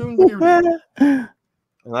importance will soon be revealed. And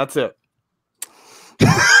that's it.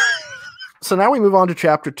 So now we move on to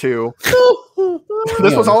chapter 2.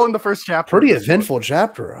 This was all in the first chapter. Pretty eventful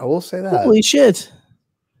chapter, I will say that. Holy shit.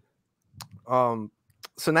 So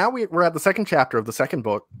now we're at the second chapter of the second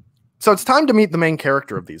book. So it's time to meet the main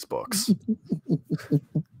character of these books.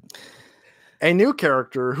 A new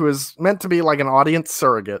character who is meant to be like an audience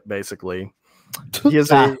surrogate, basically. He is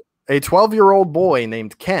a 12-year-old boy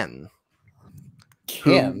named Ken.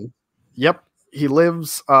 Ken? Yep. He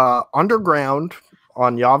lives underground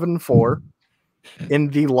on Yavin 4 in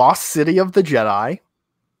the lost city of the Jedi.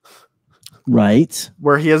 Right.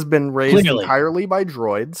 Where he has been raised entirely by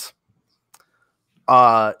droids.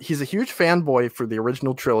 He's a huge fanboy for the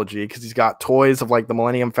original trilogy because he's got toys of like the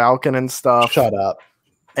Millennium Falcon and stuff. Shut up.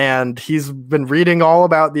 And he's been reading all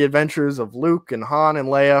about the adventures of Luke and Han and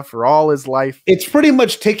Leia for all his life. It's pretty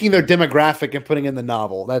much taking their demographic and putting in the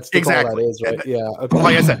novel. That's exactly all that is, right? Yeah. Okay.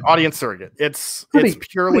 Like I said, audience surrogate. It's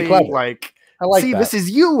purely like, I like see, that. This is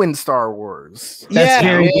you in Star Wars. That's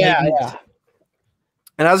yeah.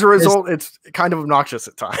 And as a result, it's kind of obnoxious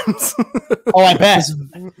at times. Oh, I bet.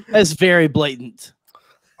 That's very blatant.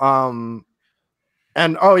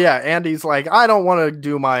 And oh yeah, Andy's like, I don't want to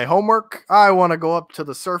do my homework. I want to go up to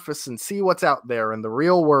the surface and see what's out there in the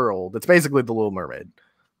real world. It's basically the Little Mermaid.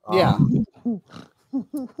 Yeah.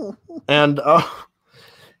 And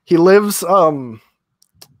he lives.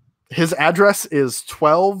 His address is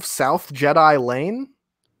 12 South Jedi Lane.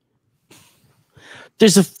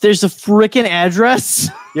 There's a freaking address.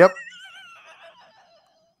 Yep.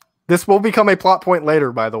 This will become a plot point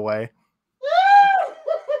later, by the way.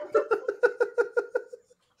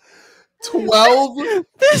 12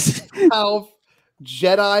 South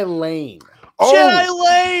Jedi Lane. Oh, Jedi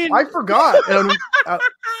Lane. I forgot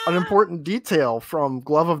an important detail from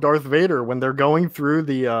Glove of Darth Vader when they're going through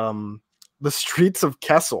the streets of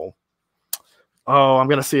Kessel. Oh, I'm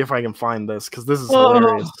gonna see if I can find this because this is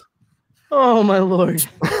hilarious. Oh my lord!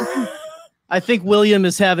 I think William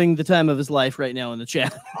is having the time of his life right now in the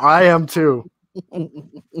chat. I am too.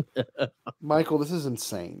 Michael, this is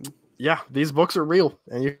insane. Yeah, these books are real,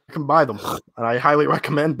 and you can buy them. And I highly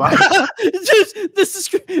recommend buying them. This is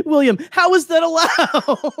William. How is that allowed?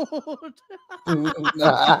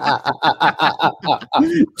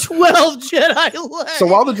 12 Jedi Lane. So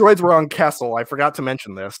while the droids were on Kessel, I forgot to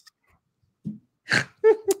mention this.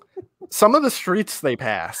 Some of the streets they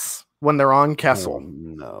pass when they're on Kessel. Oh,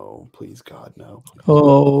 no, please, God, no.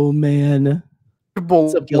 Oh man,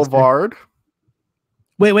 Boulevard.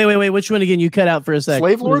 Wait. Which one again? You cut out for a second.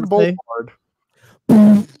 Slave Lord Boulevard.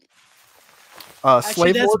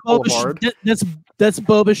 Slave Lord Boulevard. That's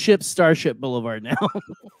Boba Ship Starship Boulevard now.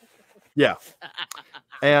 Yeah.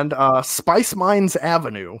 And Spice Mines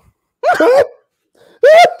Avenue.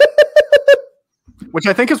 Which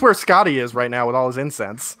I think is where Scotty is right now with all his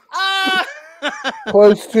incense.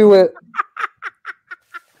 Close to it.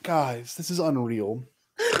 Guys, this is unreal.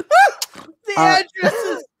 The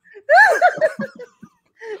addresses.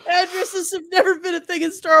 Addresses have never been a thing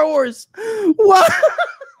in Star Wars. What?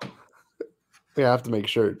 We have to make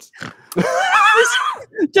shirts.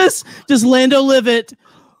 Does Lando live at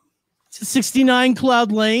 69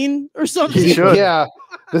 Cloud Lane or something? He should. Yeah.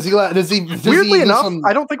 Does he? Weirdly enough,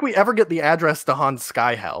 I don't think we ever get the address to Han's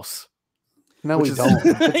Sky House. No, we don't.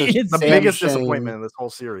 It's the biggest disappointment in this whole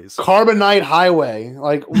series. Carbonite Highway,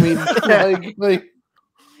 like we like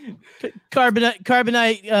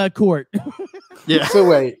Carbonite Court. Yeah. So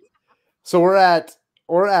wait. So we're at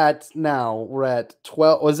 12.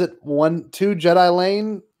 Was it 2 Jedi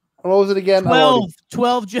Lane? What was it again? 12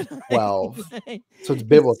 Jedi. 12. So it's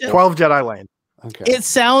biblical. 12 Jedi Lane. Okay. It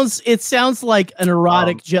sounds like an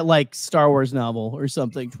erotic like Star Wars novel or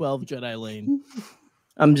something. 12 Jedi Lane.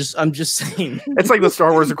 I'm just saying. It's like the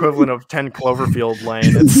Star Wars equivalent of 10 Cloverfield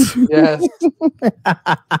Lane. It's yes.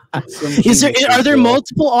 Are there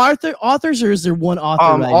multiple authors or is there one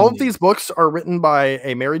author? All of these books are written by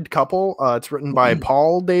a married couple. It's written by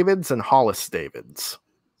Paul Davids and Hollis Davids.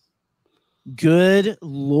 Good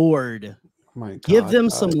Lord. My God, give them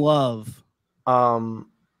some love. Ken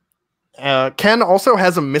also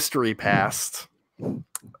has a mystery past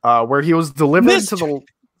where he was delivered to the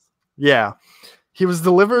he was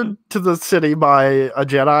delivered to the city by a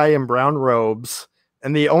Jedi in brown robes,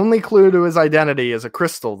 and the only clue to his identity is a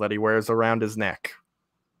crystal that he wears around his neck.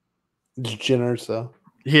 Jyn Erso.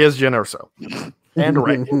 He is Jyn Erso. And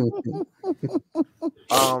Rey.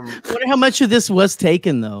 I wonder how much of this was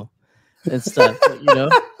taken though. And stuff, you know.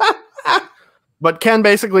 But Ken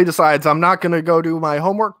basically decides, I'm not going to go do my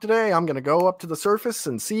homework today. I'm going to go up to the surface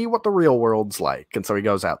and see what the real world's like. And so he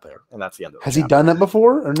goes out there, and that's the end of it. Has he done that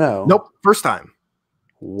before or no? Nope, first time.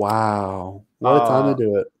 Wow, what a time to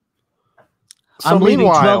do it! So I'm leaving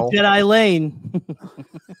 12 Jedi Lane.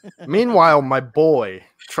 Meanwhile, my boy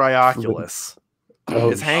Trioculus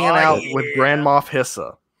is hanging out with Grand Moff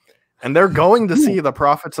Hissa, and they're going to see the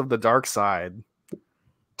prophets of the dark side.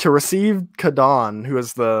 To receive Kadan, who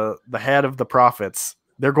is the head of the prophets,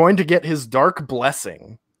 they're going to get his dark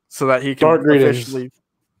blessing so that he can officially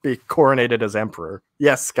be coronated as emperor.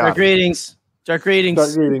 Yes, Scott. Dark greetings. Dark greetings.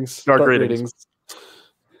 Dark greetings. Dark greetings.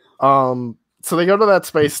 So they go to that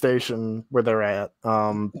space station where they're at.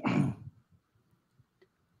 And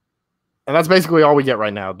that's basically all we get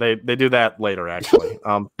right now. They do that later, actually.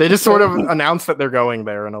 They just sort of announce that they're going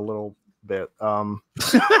there in a little bit.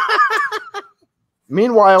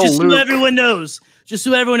 Meanwhile, just Luke, so everyone knows,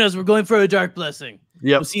 we're going for a dark blessing.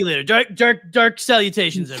 Yep. We'll see you later. Dark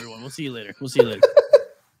salutations, everyone. We'll see you later.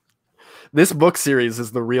 This book series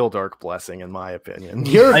is the real dark blessing, in my opinion.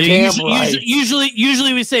 You're damn right.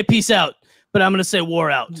 Usually we say peace out, but I'm gonna say war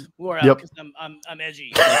out. War out. Because I'm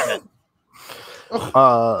edgy.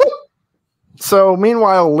 So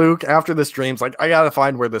meanwhile, Luke, after this dream's like, I gotta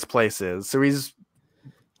find where this place is. So he's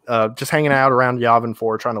just hanging out around Yavin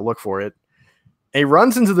 4 trying to look for it. And he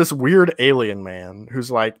runs into this weird alien man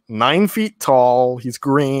who's like 9 feet tall. He's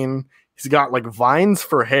green. He's got like vines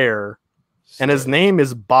for hair. And his name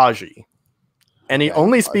is Baji. And he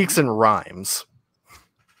only speaks in rhymes.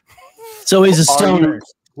 So he's a stoner. Are you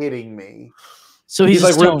kidding me? So he's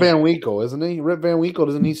like Rip Van Winkle, isn't he? Rip Van Winkle,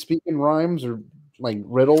 doesn't he speak in rhymes or like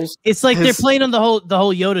riddles? It's like they're playing on the whole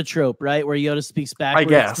Yoda trope, right? Where Yoda speaks backwards, I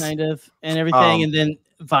guess. kind of, and everything, and then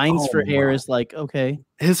vines for hair is like, okay.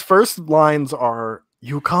 His first lines are,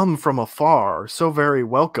 "You come from afar, so very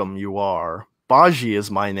welcome you are. Baji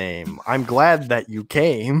is my name. I'm glad that you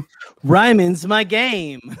came. Rhyming's my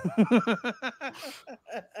game."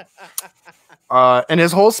 And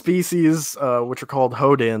his whole species, which are called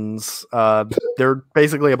Hodins, they're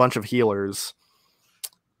basically a bunch of healers.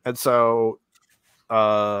 And so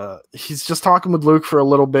he's just talking with Luke for a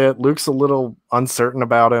little bit. Luke's a little uncertain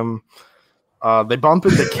about him. They bump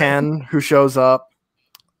into Ken, who shows up.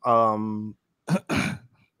 What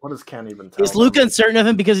does Ken even tell Is Luke uncertain of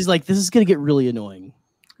him because he's like, this is going to get really annoying?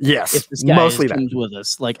 Yes, if this guy mostly comes with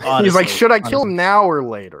us. Like, honestly, he's like, should I kill him now or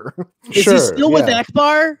later? Is he still with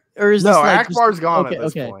Akbar? Or is no, this like Akbar's gone at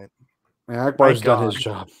this point. Yeah, Akbar's done his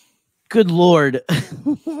job. Good Lord.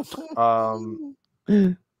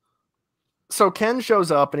 So Ken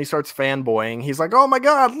shows up and he starts fanboying. He's like, "Oh my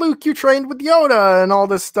God, Luke, you trained with Yoda and all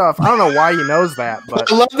this stuff." I don't know why he knows that,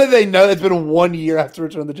 but I love that they know. It's been 1 year after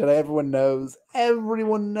Return of the Jedi. Everyone knows.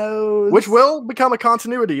 Everyone knows. Which will become a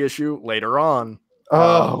continuity issue later on.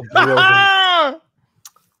 Oh, brilliant.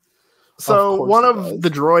 So one of the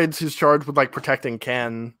droids who's charged with like protecting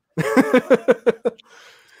Ken,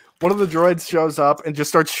 one of the droids shows up and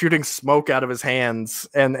just starts shooting smoke out of his hands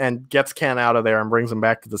and gets Ken out of there and brings him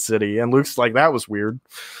back to the city. And Luke's like, "That was weird."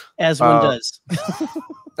 As one does.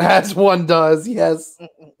 As one does, yes.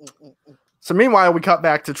 So meanwhile, we cut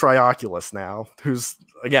back to Trioculus now, who's,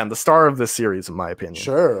 again, the star of this series, in my opinion.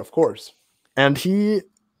 Sure, of course. And he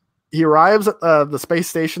arrives at the space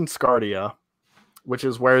station Scardia, which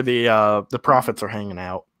is where the prophets are hanging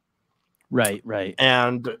out. Right.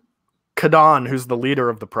 And Kadan, who's the leader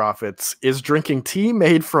of the prophets, is drinking tea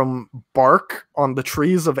made from bark on the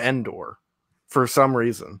trees of Endor for some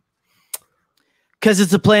reason. Because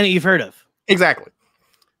it's a planet you've heard of. Exactly.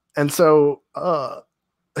 And so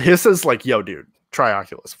Hiss is like, "Yo, dude,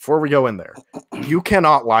 Trioculus, before we go in there, you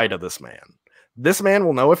cannot lie to this man. This man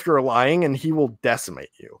will know if you're lying and he will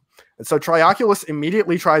decimate you." And so Trioculus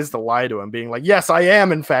immediately tries to lie to him, being like, "Yes, I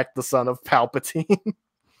am, in fact, the son of Palpatine."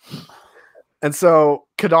 And so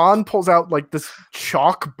Kadan pulls out like this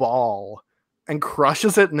chalk ball and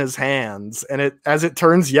crushes it in his hands. And as it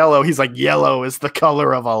turns yellow, he's like, "Yellow is the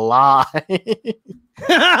color of a lie."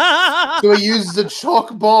 So he uses a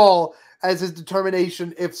chalk ball as his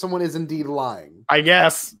determination if someone is indeed lying. I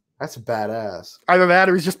guess. That's badass. Either that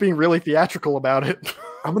or he's just being really theatrical about it.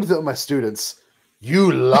 I'm going to do it with my students.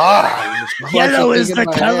 You lied. Yellow is the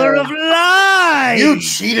color of lie. You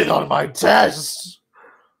cheated on my test.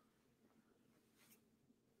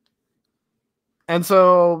 And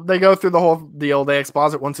so they go through the whole deal. They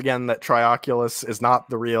exposit once again that Trioculus is not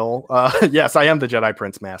the real. Yes, I am the Jedi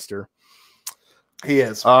Prince Master. He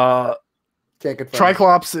is. Can't confirm.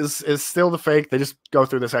 Triclops is still the fake. They just go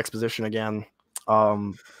through this exposition again.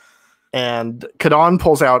 And Kadan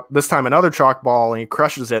pulls out this time another chalk ball and he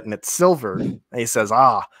crushes it and it's silver. And he says,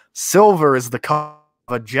 "Silver is the color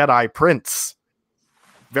of a Jedi Prince."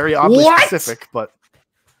 Very oddly specific, but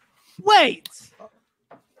wait.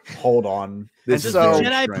 Hold on. Does the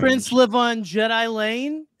Jedi Prince live on Jedi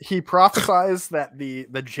Lane? He prophesies that the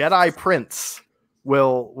Jedi Prince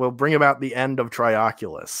will bring about the end of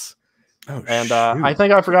Trioculus. Oh, and I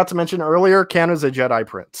think I forgot to mention earlier, Ken is a Jedi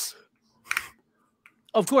Prince.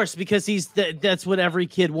 Of course, because that's what every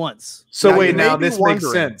kid wants. So now this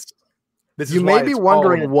makes sense. You may be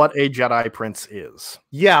wondering what a Jedi Prince is.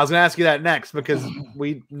 Yeah, I was going to ask you that next because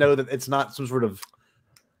we know that it's not some sort of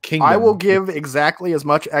kingdom. I will give exactly as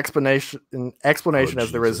much explanation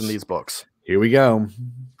as there is in these books. Here we go.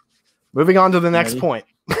 Moving on to the next point.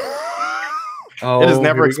 It is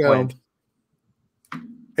never explained.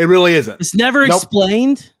 It really isn't. It's never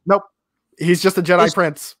explained? Nope. He's just a Jedi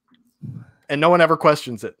Prince. And no one ever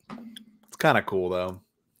questions it. It's kind of cool, though.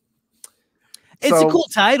 It's a cool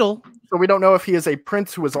title. So we don't know if he is a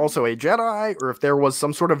prince who is also a Jedi, or if there was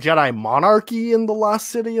some sort of Jedi monarchy in the lost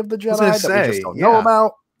city of the Jedi that we just don't know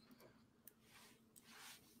about.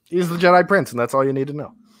 He's the Jedi Prince, and that's all you need to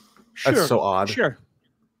know. Sure. That's so odd. Sure.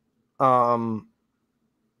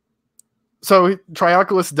 So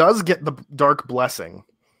Trioculus does get the Dark Blessing.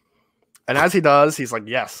 And as he does, he's like,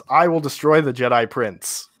 "Yes, I will destroy the Jedi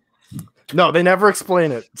Prince." No, they never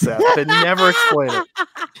explain it, Seth. They never explain it.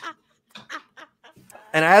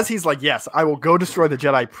 And as he's like, "Yes, I will go destroy the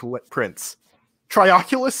Jedi Prince,"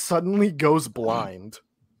 Trioculus suddenly goes blind.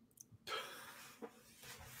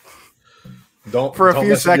 For a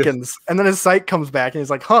few seconds, and then his sight comes back, and he's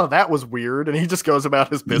like, "Huh, that was weird," and he just goes about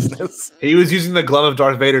his business. He was using the glove of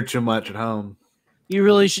Darth Vader too much at home. You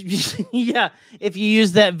really should. Yeah, if you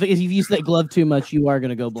use that glove too much, you are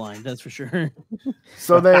going to go blind. That's for sure.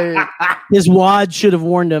 So his wad should have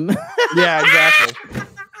warned him. Yeah, exactly.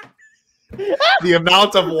 The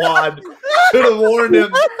amount of wad should have warned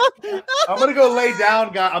him. I'm gonna go lay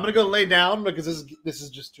down, guys. I'm gonna go lay down because this is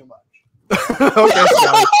just too much. Okay,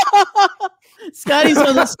 Scotty's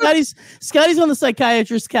on the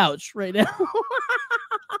psychiatrist's couch right now.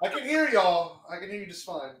 I can hear y'all. I can hear you just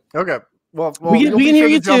fine. Okay. Well, we can hear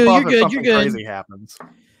you too. You're good. You're good. Crazy happens.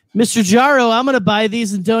 Mr. Jaro, I'm going to buy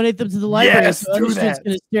these and donate them to the library. Yes, so do that. Going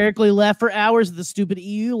to hysterically laugh for hours at the stupid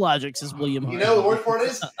EU logic, says William. You know, the worst part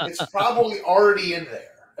is it's probably already in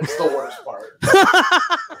there. That's the worst part.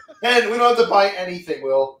 And we don't have to buy anything,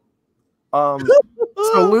 Will.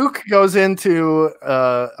 So Luke goes into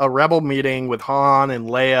a rebel meeting with Han and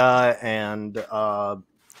Leia and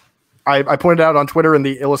I pointed out on Twitter in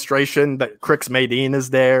the illustration that Crix Maydeen is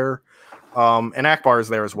there, and Akbar is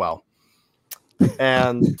there as well.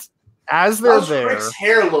 And as they're there, Crick's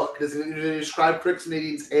hair look? Does it describe Crix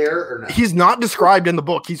Maydeen's hair or not? He's not described in the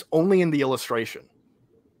book. He's only in the illustration.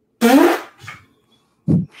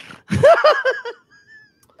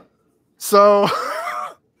 So,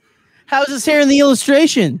 how's his hair in the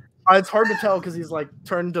illustration? It's hard to tell because he's like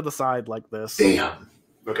turned to the side like this. Damn.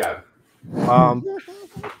 Okay.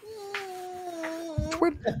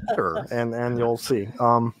 Twitter and you'll see.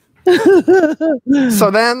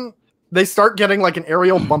 So then they start getting like an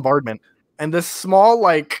aerial bombardment, and this small,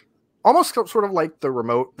 like almost sort of like the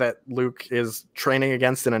remote that Luke is training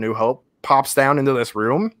against in A New Hope pops down into this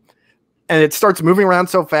room, and it starts moving around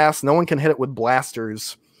so fast no one can hit it with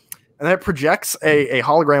blasters, and then it projects a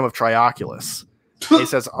hologram of Trioculus. He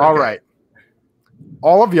says, all right,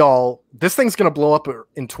 all of y'all, this thing's going to blow up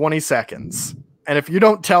in 20 seconds. And if you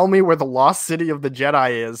don't tell me where the lost city of the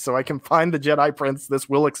Jedi is so I can find the Jedi Prince, this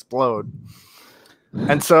will explode.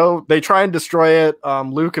 And so they try and destroy it.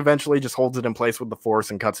 Luke eventually just holds it in place with the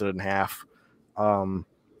Force and cuts it in half.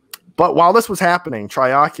 But while this was happening,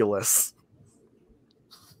 Trioculus...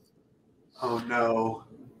 Oh, no.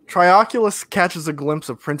 Trioculus catches a glimpse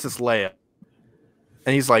of Princess Leia.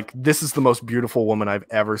 And he's like, this is the most beautiful woman I've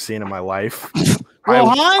ever seen in my life. Well,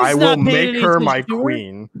 I will make her my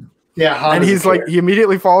queen. Yeah, and he's like, he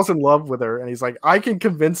immediately falls in love with her. And he's like, I can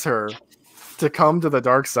convince her to come to the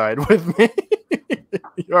dark side with me.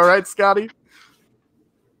 You all right, Scotty?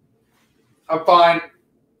 I'm fine.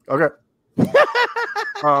 Okay.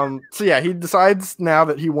 So yeah, he decides now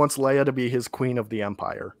that he wants Leia to be his queen of the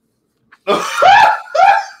Empire.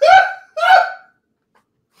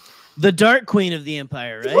 The Dark Queen of the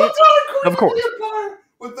Empire, right? Of course.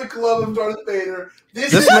 With the glove of Darth Vader.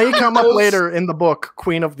 This may come up later in the book,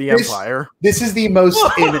 Queen of the Empire. This is the most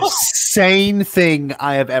insane thing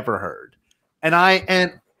I have ever heard.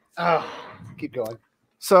 Keep going.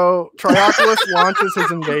 So Trioculus launches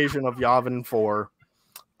his invasion of Yavin 4.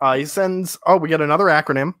 He sends, we get another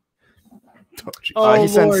acronym.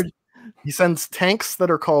 He sends tanks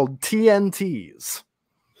that are called TNTs.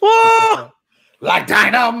 Whoa! Like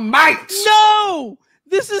dynamite! No!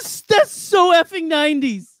 That's so effing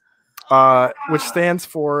 90s. Which stands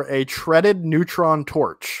for a treaded neutron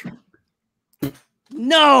torch.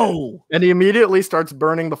 No! And he immediately starts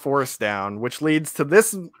burning the forest down, which leads to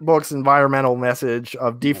this book's environmental message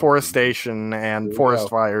of deforestation and forest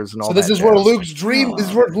fires and all that. So this is where Luke's dream. This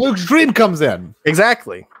is where Luke's dream comes in.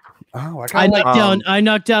 Exactly. Oh, I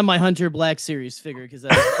knocked down my Hunter Black series figure because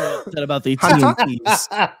I was upset about the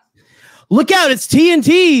TNTs. Look out! It's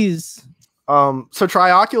TNTs. So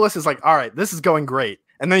Trioculus is like, all right, this is going great,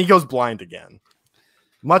 and then he goes blind again,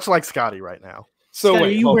 much like Scotty right now. So Scotty, are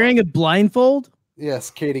you wearing a blindfold? Yes,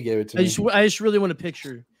 Katie gave it to me. I just really want to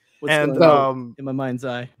picture what's going on in my mind's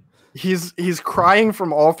eye. He's crying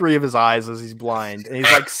from all three of his eyes as he's blind, and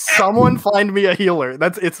he's like, "Someone find me a healer."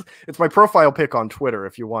 It's my profile pic on Twitter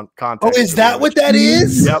if you want context. Oh, is that what that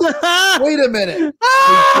is? Yep. Wait a minute.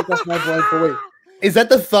 Wait. Is that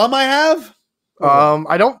the thumb I have?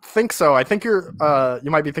 I don't think so. I think you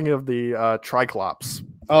might be thinking of the Triclops.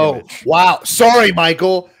 Oh, image. Wow. Sorry,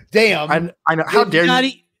 Michael. Damn. I know. How dare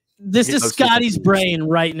you? This is Scotty's brain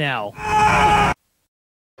right now. I'm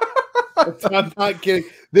not kidding.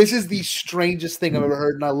 This is the strangest thing I've ever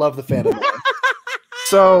heard, and I love the fan of it.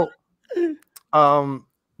 So,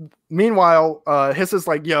 meanwhile, Hiss is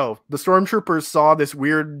like, yo, the stormtroopers saw this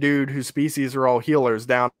weird dude whose species are all healers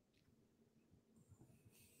down.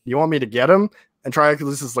 You want me to get him? And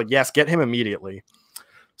Trioculus is like, yes, get him immediately.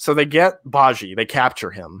 So they get Baji. They capture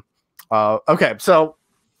him. Okay, so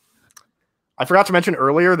I forgot to mention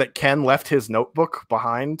earlier that Ken left his notebook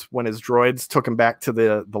behind when his droids took him back to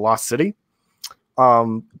the Lost City.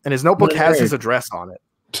 And his notebook has his address on it.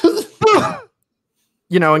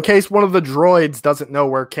 You know, in case one of the droids doesn't know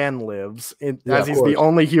where Ken lives, as he's the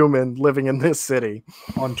only human living in this city.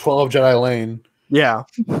 On 12 Jedi Lane. Yeah.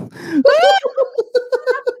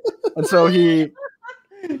 And so he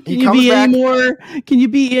Can you be any more? Can you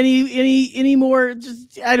be any more?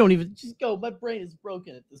 Just just go. My brain is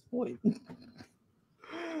broken at this point.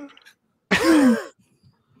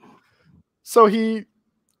 So he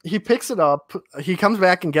picks it up. He comes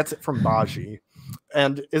back and gets it from Baji,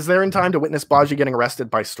 and is there in time to witness Baji getting arrested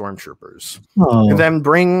by stormtroopers, and then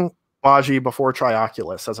bring Baji before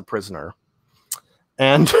Trioculus as a prisoner.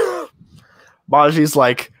 And Baji's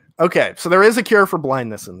like, okay, so there is a cure for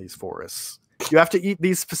blindness in these forests. You have to eat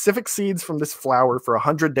these specific seeds from this flower for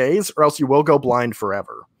 100 days, or else you will go blind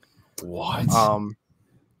forever. What?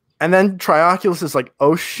 And then Trioculus is like,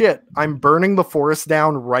 oh shit, I'm burning the forest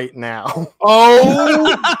down right now.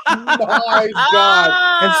 Oh my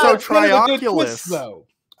god. And so That's kind of a good Trioculus, twist, though.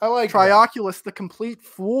 I like Trioculus, the complete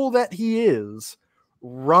fool that he is,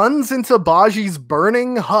 runs into Baji's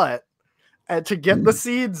burning hut to get the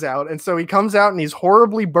seeds out. And so he comes out and he's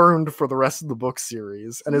horribly burned for the rest of the book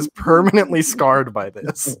series and is permanently scarred by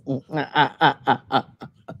this.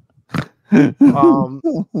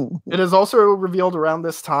 It is also revealed around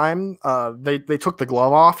this time they took the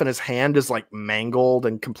glove off and his hand is like mangled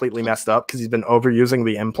and completely messed up because he's been overusing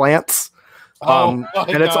the implants. And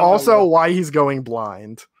it's also why he's going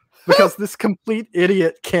blind, because this complete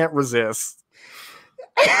idiot can't resist.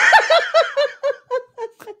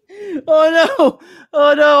 Oh no,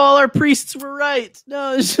 all our priests were right.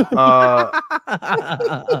 No.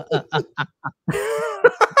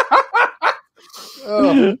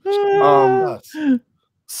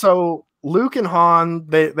 So Luke and Han,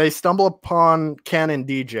 they stumble upon Ken and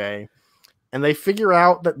DJ, and they figure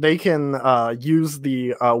out that they can use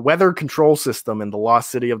the weather control system in the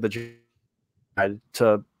lost city of the Jedi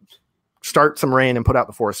to start some rain and put out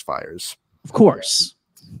the forest fires. Of course.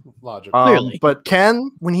 Logic. Clearly. But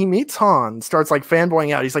Ken, when he meets Han, starts like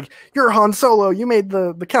fanboying out. He's like, "You're Han Solo. You made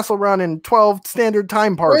the Kessel Run in 12 standard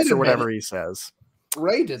time parts," or whatever he says.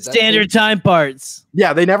 Rated standard time parts.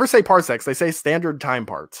 Yeah, they never say parsecs. They say standard time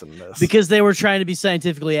parts in this. Because they were trying to be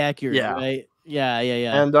scientifically accurate, Yeah. right? Yeah.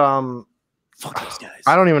 And fuck those guys.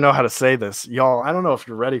 I don't even know how to say this. Y'all, I don't know if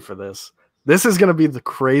you're ready for this. This is going to be the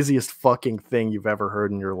craziest fucking thing you've ever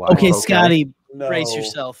heard in your life. Okay, Scotty, brace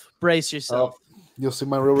yourself. Brace yourself. You'll see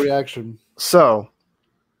my real reaction. So,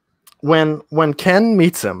 when Ken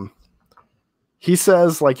meets him, he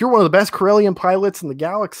says, like, "You're one of the best Corellian pilots in the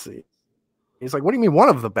galaxy." He's like, "What do you mean one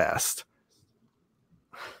of the best?"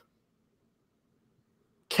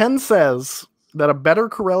 Ken says that a better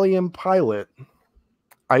Corellian pilot,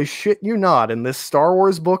 I shit you not, in this Star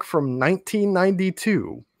Wars book from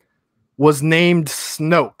 1992, was named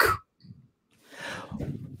Snoke.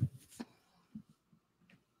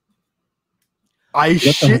 I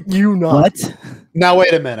shit you not. What? Now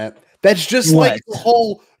wait a minute. That's just What? like the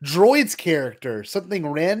whole droid's character. Something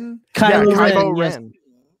Ren? Kylo Ren. Ren.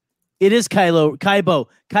 It is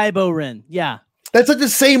Kybo Ren. Yeah. That's like the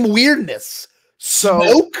same weirdness. So,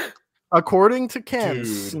 Snoke? according to Ken, Dude.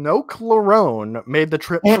 Snoke Larone made the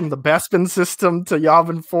trip from the Bespin system to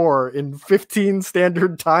Yavin 4 in 15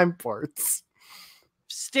 standard time parts.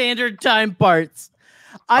 Standard time parts.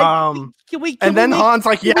 Then Han's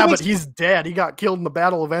like, "Yeah, but he's dead. He got killed in the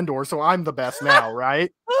Battle of Endor, so I'm the best now,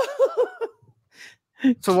 right?"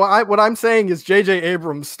 So what I'm saying is J.J.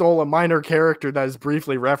 Abrams stole a minor character that is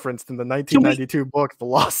briefly referenced in the 1992 book, The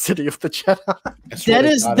Lost City of the Jedi.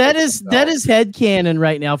 That is headcanon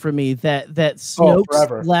right now for me. That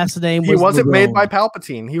Snoke's last name was He wasn't Larone. made by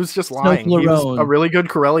Palpatine. He was just lying. He was Larone. a really good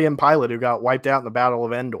Corellian pilot who got wiped out in the Battle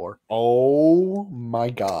of Endor. Oh my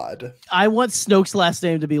god. I want Snoke's last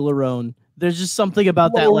name to be Larone. There's just something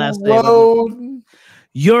about that last name. Larone.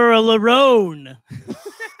 You're a Larone.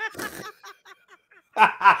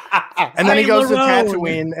 And then he goes to Larone.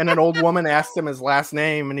 Tatooine, and an old woman asks him his last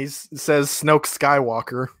name, and he says Snoke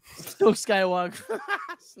Skywalker. Snoke Skywalker.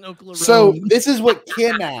 Snoke Larone. So this is what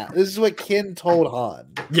Ken told Han.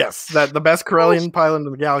 Yes, that the best Corellian pilot in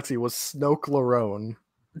the galaxy was Snoke Larone.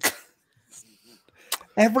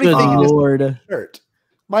 Everything Good in this Lord. shirt.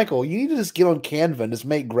 Michael, you need to just get on Canva and just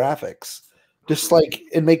make graphics. Just like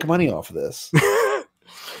and make money off of this.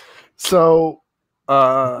 So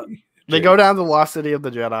they go down to the Lost City of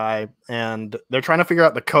the Jedi, and they're trying to figure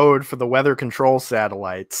out the code for the weather control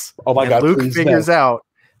satellites. Oh my god! Luke please figures no. out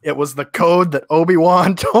it was the code that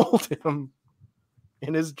Obi-Wan told him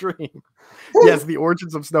in his dream. Yes, the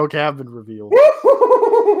origins of Snoke have been revealed.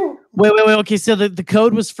 Wait. Okay, so the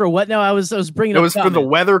code was for what now? I was bringing It up was for the comment.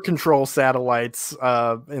 weather control satellites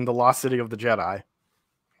in the Lost City of the Jedi.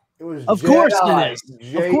 It was Of course it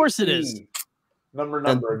is. Of course it is.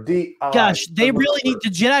 Number D. Gosh, the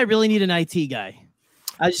Jedi really need an IT guy.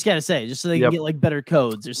 I just gotta say, just so they can get like better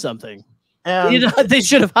codes or something. And, They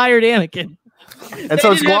should have hired Anakin. and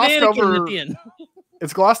so it's They didn't have glossed Anakin over. at the end.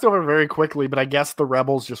 It's glossed over very quickly, but I guess the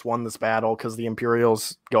rebels just won this battle because the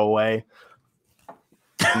Imperials go away.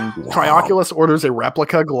 Trioculus orders a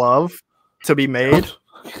replica glove to be made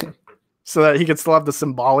so that he can still have the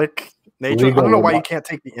symbolic nature. I don't know why you can't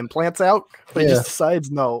take the implants out, but he just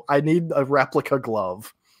decides, no, I need a replica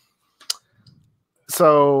glove.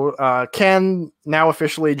 So Ken now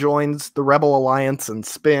officially joins the Rebel Alliance and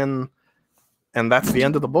Spin, and that's the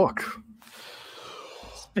end of the book.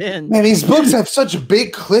 Spin. Man, these books have such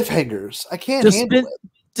big cliffhangers. I can't handle it.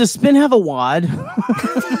 Does Spin have a wad?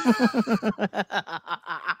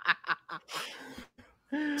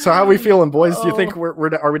 So how are we feeling, boys? Do you think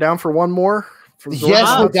are we down for one more?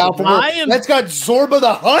 Yes, we're down for more. That's got Zorba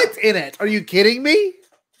the Hutt in it. Are you kidding me?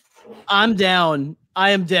 I'm down. I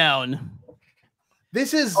am down.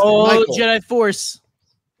 This is Michael. Jedi Force.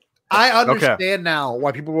 I understand now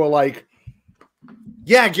why people were like,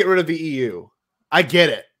 yeah, get rid of the EU. I get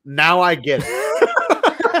it. Now I get it.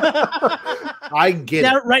 I get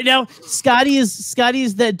it. Right now, Scotty is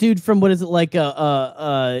that dude from what is it like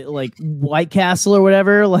like White Castle or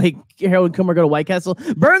whatever, like Harold Kumar go to White Castle,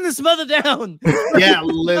 burn this mother down. Yeah,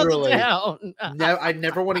 literally. I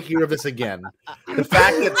never want to hear of this again. The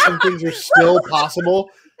fact that some things are still possible.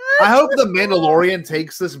 I hope the Mandalorian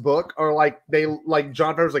takes this book, or like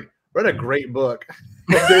John Favreau's like, read a great book.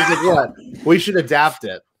 There's like, what? We should adapt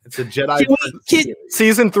it. It's a Jedi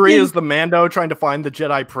Season 3 is the Mando trying to find the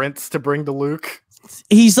Jedi Prince to bring to Luke.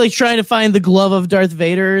 He's like trying to find the glove of Darth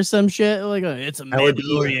Vader or some shit. Like, it's a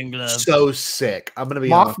Mandalorian glove. So sick. I'm gonna be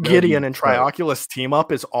Moff Gideon and Trioculus team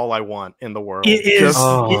up is all I want in the world. It is.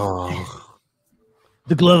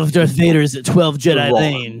 The glove of Darth Vader is at 12 Jedi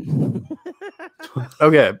Lane.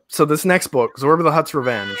 Okay, so this next book, Zorba the Hutt's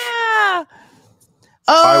Revenge.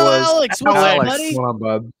 Alex, what's up, buddy? Come on,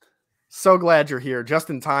 bud. So glad you're here, just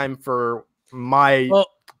in time for my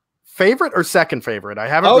favorite or second favorite. I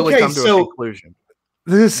haven't really come to a conclusion.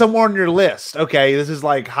 This is somewhere on your list. Okay, this is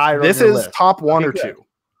like higher. This on your is list. top one or two.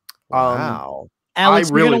 Wow, Alex,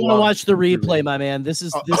 you're gonna want to watch the replay, my man. This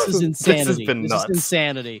is insanity. This has been nuts. This is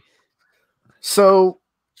insanity. So,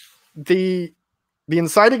 the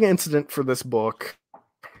inciting incident for this book,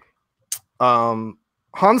 Han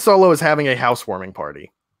Solo is having a housewarming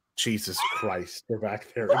party. Jesus Christ, we're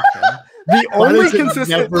back there again. The only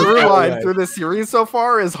consistent through line through this series so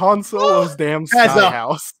far is Han Solo's damn sky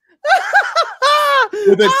house.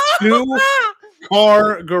 With a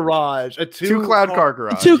 2-car garage. A two-cloud car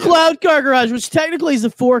garage. Two-cloud car garage, which technically is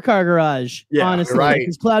a 4-car garage. Yeah, honestly. Right.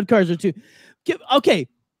 Because cloud cars are 2. Okay,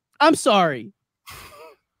 I'm sorry.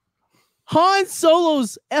 Han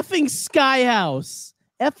Solo's effing sky house.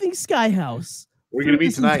 We're going to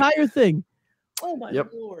be tonight. Entire thing. Oh my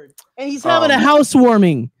Lord. And he's having a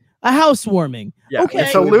housewarming. Yeah. Okay. And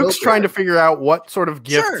so Luke's trying to figure out what sort of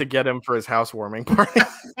gift to get him for his housewarming party.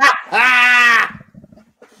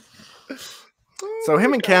 So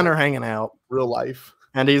him and Ken are hanging out. Real life.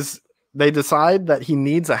 And they decide that he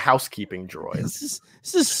needs a housekeeping droid. This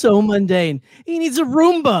is so mundane. He needs a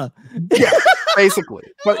Roomba. Yeah, basically.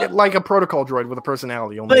 But like a protocol droid with a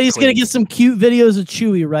personality. But he's going to get some cute videos of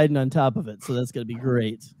Chewie riding on top of it. So that's going to be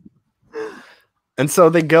great. And so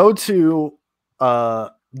they go to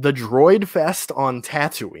the Droid Fest on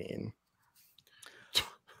Tatooine.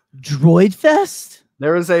 Droid Fest?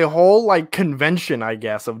 There is a whole like convention, I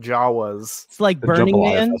guess, of Jawas. It's like Burning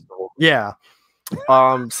Man. Yeah.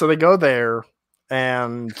 So they go there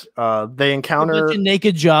and they encounter a bunch of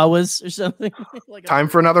naked Jawas or something. Time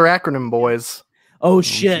for another acronym, boys. Oh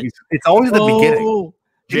shit! It's always the beginning.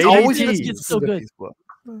 It's always gets so good.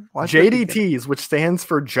 JDTs, which stands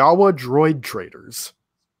for Jawa Droid Traders.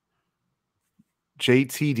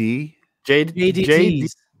 JTD?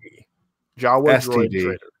 JDTs. Jawa Droid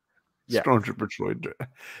Trader. Yeah. Stormtrooper Droid.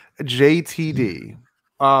 JTD.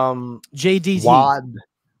 JDT.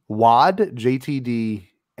 WAD, JTD,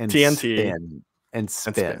 and TNT.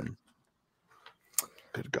 Spin.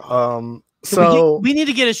 Good God. So we need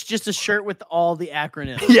to get just a shirt with all the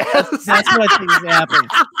acronyms. Yes. That's what I think is happening.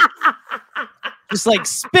 Just like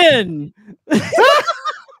spin.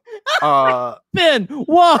 Spin.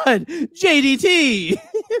 WAD. JDT.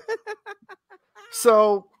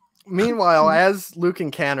 So meanwhile, as Luke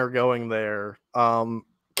and Ken are going there,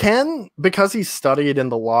 Ken, because he studied in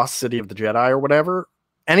the Lost City of the Jedi or whatever,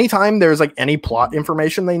 anytime there's like any plot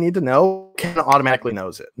information they need to know, Ken automatically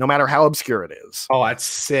knows it, no matter how obscure it is. Oh, that's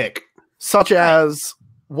sick. Such as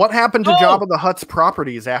what happened to Jabba the Hutt's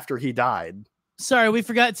properties after he died. Sorry, we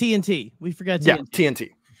forgot TNT. Yeah, TNT.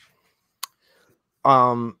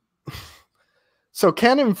 So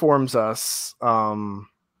Ken informs us,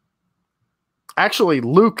 actually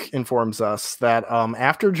Luke informs us that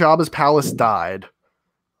after Jabba's palace died,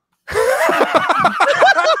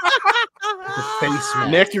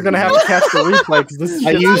 Nick, you're gonna have to catch the replay because this.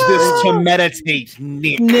 I use this to meditate,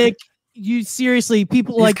 Nick. Nick, you seriously,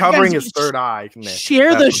 people He's like covering his third eye. Nick.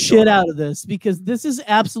 Share the shit out of this because this is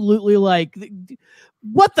absolutely like,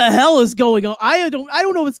 what the hell is going on? I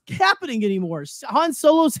don't know what's happening anymore. Han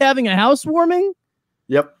Solo's having a housewarming.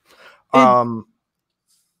 Yep.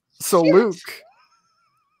 So Luke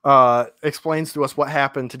explains to us what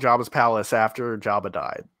happened to Jabba's palace after Jabba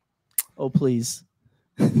died. Oh please.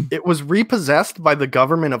 It was repossessed by the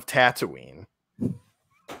government of Tatooine.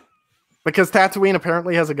 Because Tatooine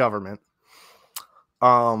apparently has a government.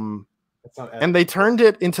 And they turned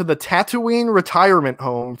it into the Tatooine retirement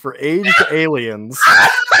home for aged aliens.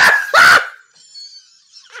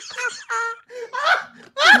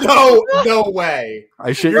 No way.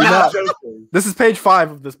 I shit you not. This is page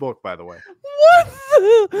 5 of this book, by the way. What?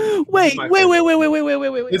 Wait.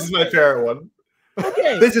 This is my favorite one.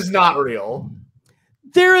 Okay. This is not real.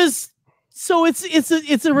 There is, so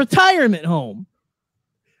it's a retirement home.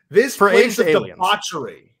 This for place aged is aliens.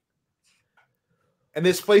 Debauchery. And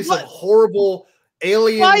this place is horrible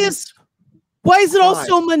alien. Why is it all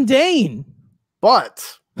so mundane?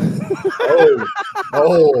 But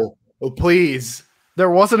oh, please. There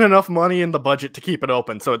wasn't enough money in the budget to keep it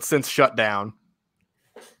open, so it's since shut down.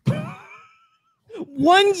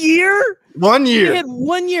 1 year? 1 year. They had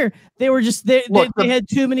 1 year. They were just they had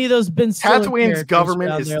too many of those Ben Stiller Tatooine's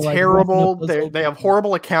government is there, terrible. They have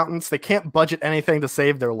horrible accountants. They can't budget anything to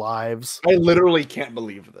save their lives. I literally can't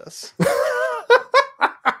believe this.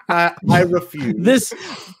 I refuse. This,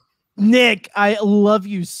 Nick, I love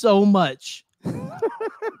you so much.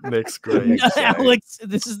 Nick's great. Alex,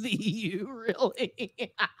 this is the EU, really?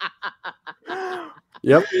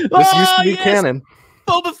 Yep. This used to be canon.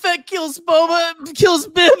 Boba Fett kills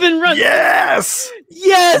Bib and runs. Yes!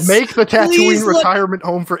 Yes! Make the Tatooine retirement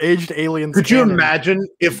home for aged aliens. Could you imagine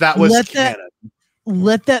if that was canon? Please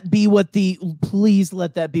let that be what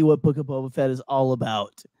Book of Boba Fett is all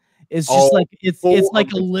about. It's just it's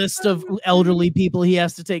like a list of elderly people he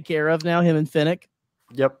has to take care of now, him and Finnick.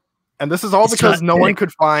 Yep. And this is all because no one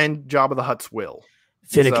could find Jabba the Hutt's will.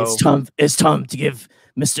 Finnick, it's time to give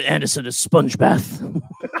Mr. Anderson a sponge bath.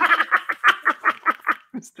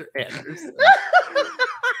 Mr. Anderson.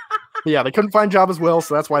 Yeah, they couldn't find Jabba's will,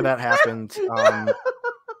 so that's why that happened.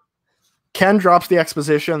 Ken drops the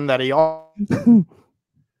exposition that he Jabba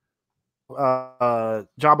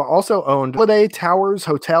also owned Holiday Towers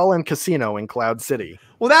Hotel and Casino in Cloud City.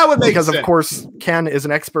 Well, that would make sense. Because, of course, Ken is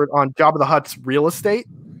an expert on Jabba the Hutt's real estate.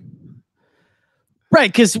 Right,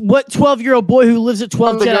 because what 12-year-old boy who lives at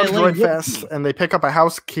 12 Jedi Droid Fest, and they pick up a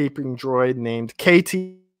housekeeping droid named KT.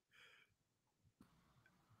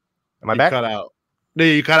 Am I back? Cut out. No,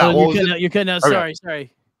 you cut out. You're cutting out. Sorry.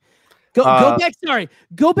 Go back. Sorry.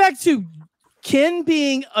 Go back to Ken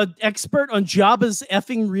being an expert on Jabba's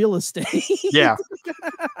effing real estate. Yeah,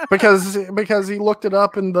 because he looked it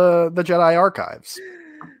up in the Jedi archives.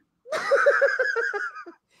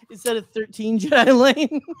 Is that a 13 Jedi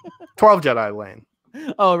lane? 12 Jedi lane.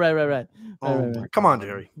 Oh, right. Come on,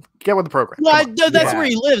 Jerry. Get with the program. Well, that's where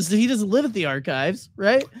he lives. He doesn't live at the archives,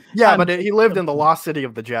 right? Yeah, but he lived in the lost city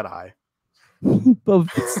of the Jedi. Both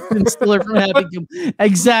Stiller from Happy.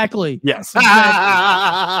 Exactly. Yes.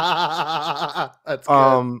 That's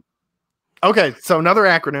good. Okay, so another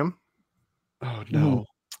acronym. Oh no.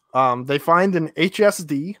 They find an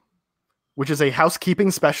HSD, which is a housekeeping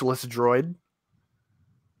specialist droid.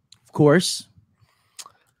 Of course.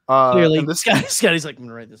 Clearly, Scotty's like, I'm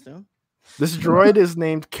gonna write this down. This droid is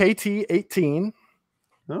named KT-18.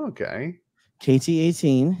 Okay.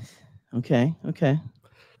 KT-18. Okay.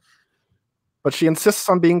 But she insists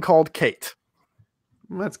on being called Kate.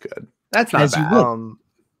 That's good. That's not bad.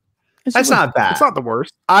 That's not bad. It's not the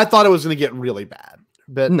worst. I thought it was going to get really bad,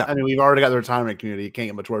 but no. I mean, we've already got the retirement community. It can't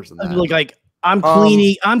get much worse than that. Like I'm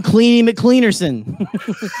cleaning McCleanerson.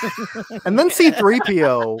 And then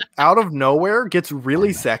C-3PO out of nowhere gets really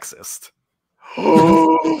sexist.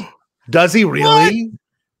 Does he really? What?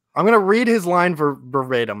 I'm going to read his line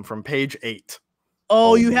verbatim from page 8.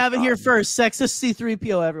 Oh, you have it here first. Sexist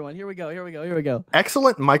C-3PO, everyone. Here we go.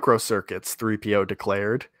 Excellent microcircuits, 3PO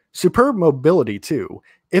declared. Superb mobility, too.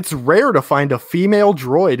 It's rare to find a female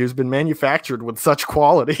droid who's been manufactured with such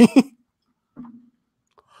quality.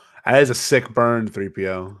 That is a sick burn,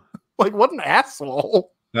 3PO. Like, what an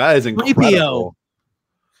asshole. That is incredible.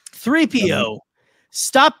 3PO.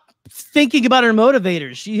 Stop thinking about her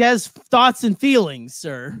motivators. She has thoughts and feelings,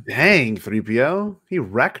 sir. Dang, 3PO. He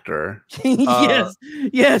wrecked her.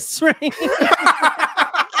 Yes, right.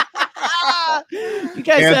 You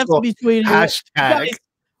guys have to be tweeting. Hashtag. Guys,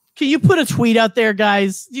 can you put a tweet out there,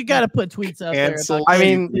 guys? You got to put tweets out there. I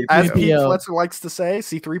mean, as Pete Fletcher likes to say,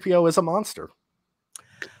 C-3PO is a monster.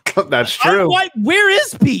 That's true. Where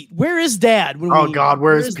is Pete? Where is Dad? God,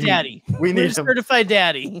 where is Pete? Daddy? We need certified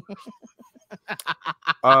daddy.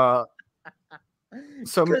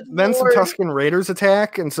 So then some Tusken Raiders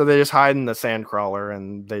attack, and so they just hide in the sandcrawler,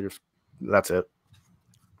 and that's it.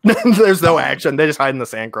 There's no action. They just hide in the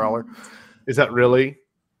sandcrawler. Is that really?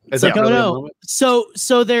 It's like, oh no.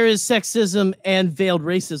 So there is sexism and veiled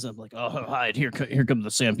racism. Like, oh, hide here come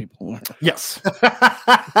the sand people. Yes.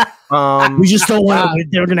 We just don't want to.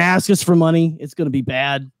 They're going to ask us for money. It's going to be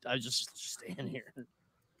bad. I just stand here.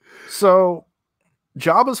 So,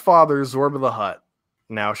 Jabba's father, Zorba the Hutt,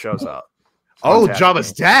 now shows up. Oh,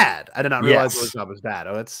 Jabba's dad. I did not realize it was Jabba's dad.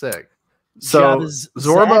 Oh, that's sick. So, Jabba's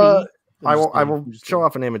Zorba, zaddy. I will show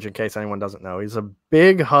off an image in case anyone doesn't know. He's a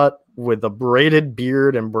big Hutt with a braided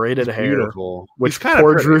beard and braided hair, beautiful. Which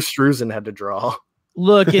poor Drew Struzan had to draw.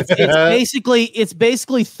 Look, it's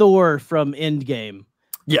basically Thor from Endgame.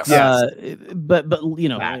 Yes. But you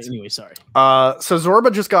know, anyway, sorry. So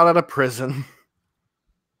Zorba just got out of prison.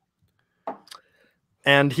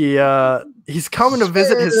 And he's coming to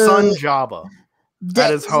visit his son Jabba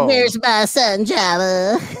at his home. Where's my son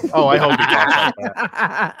Jabba? Oh, I hope he talks like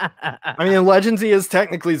that. I mean, in Legends, he is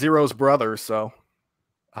technically Zero's brother, so.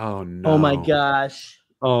 Oh no! Oh my gosh!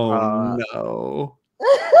 Oh no!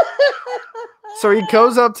 So he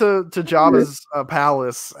goes up to Jabba's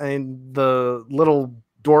palace, and the little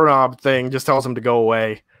doorknob thing just tells him to go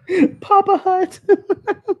away. Papa Hutt.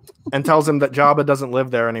 And tells him that Jabba doesn't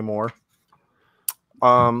live there anymore.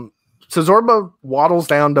 So Zorba waddles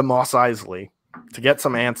down to Mos Eisley to get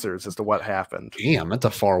some answers as to what happened. Damn, that's a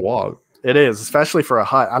far walk. It is, especially for a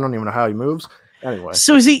Hutt. I don't even know how he moves. Anyway.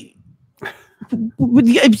 So is he... I'm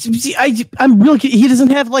real. He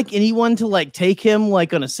doesn't have like anyone to like take him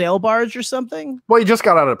like on a sail barge or something. Well, he just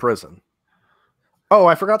got out of prison. Oh,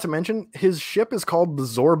 I forgot to mention his ship is called the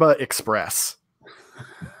Zorba Express.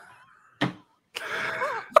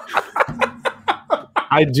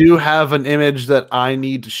 I do have an image that I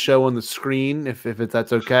need to show on the screen, if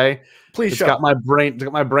that's okay. Please. It's got my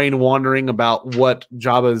brain wandering about what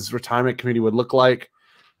Jabba's retirement community would look like,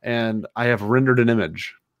 and I have rendered an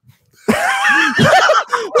image.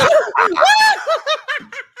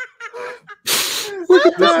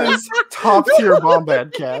 This is top tier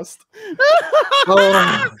Bombadcast.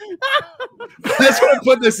 I just want to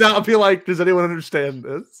put this out and be like, does anyone understand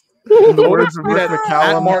this? In the words of Rick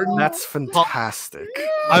McCallum, Martin, that's fantastic.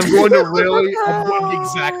 I'm going to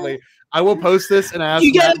exactly. I will post this and ask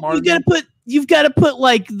you've got to put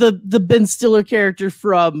like the Ben Stiller character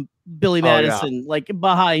from Billy Madison like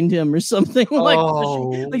behind him or something. Like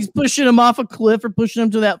he's pushing him off a cliff or pushing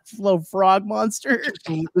him to that frog monster.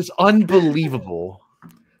 It's unbelievable.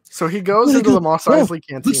 So he goes into the Mos Eisley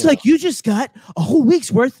cantina. Looks like you just got a whole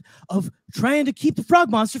week's worth of trying to keep the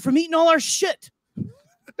frog monster from eating all our shit.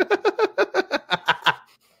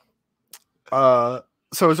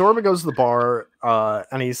 So Zorba goes to the bar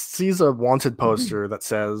and he sees a wanted poster that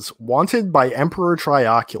says, "Wanted by Emperor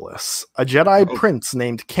Trioculus, a Jedi prince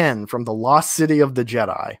named Ken from the lost city of the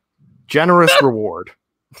Jedi. Generous reward."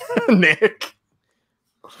 Nick.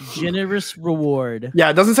 Generous reward. Yeah,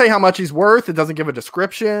 it doesn't say how much he's worth. It doesn't give a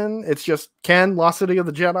description. It's just Ken, lost city of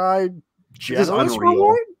the Jedi. Generous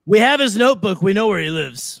reward. We have his notebook. We know where he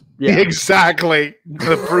lives. Yeah, exactly.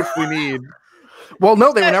 The proof we need. Well,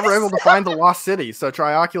 no, they were never able to find the lost city, so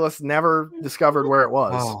Trioculus never discovered where it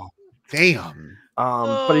was. Oh, damn.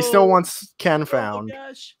 But he still wants Ken found.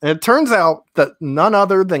 And it turns out that none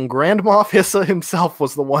other than Grand Moff Hissa himself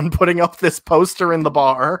was the one putting up this poster in the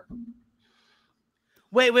bar.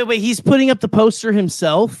 Wait. He's putting up the poster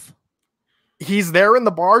himself? He's there in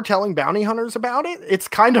the bar telling bounty hunters about it. It's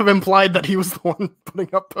kind of implied that he was the one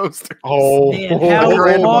putting up posters. Oh,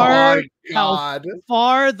 man, how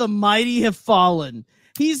far the mighty have fallen.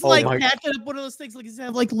 He's like packing up one of those things, like he's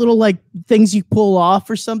have like little like things you pull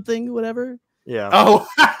off or something, whatever. Yeah. Oh,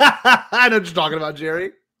 I know what you're talking about,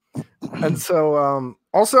 Jerry. And so,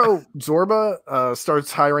 also Zorba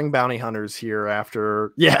starts hiring bounty hunters here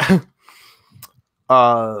after,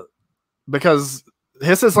 because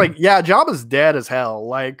Hissa's like, yeah, Jabba's dead as hell.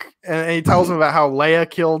 Like, and he tells him about how Leia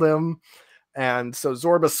killed him. And so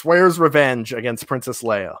Zorba swears revenge against Princess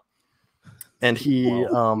Leia. And he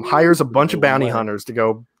hires a bunch of bounty hunters to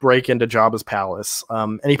go break into Jabba's palace.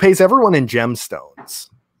 And he pays everyone in gemstones.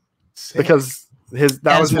 Because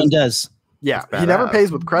one does. Yeah, he never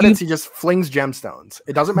pays with credits. He just flings gemstones.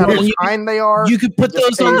 It doesn't matter what kind they are. You could put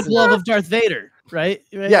those on the glove of Darth Vader, right?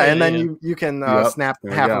 Yeah, and then you can snap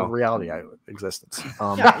half of reality out of existence.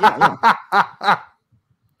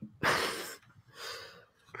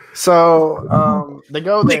 So they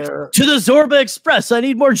go there to the Zorba Express. I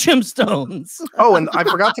need more gemstones. Oh, and I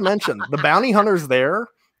forgot to mention the bounty hunters there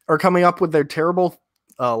are coming up with their terrible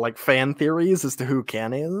like fan theories as to who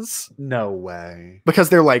Ken is. No way. Because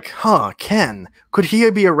they're like, Ken. Could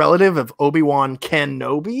he be a relative of Obi-Wan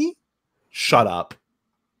Kenobi? Shut up.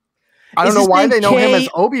 I don't know why they know him as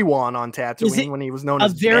Obi-Wan on Tatooine when he was known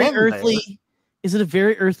as very Ben earthly. there. Is it a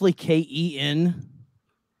very earthly Ken?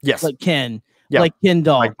 Yes. Like Ken. Yeah. Like Ken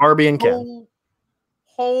doll. Like Barbie and Ken.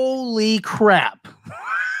 Holy crap.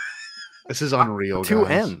 This is unreal. Two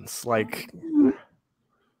guys. ends. Like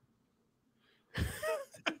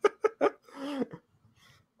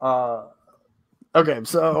okay,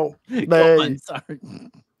 so they sorry.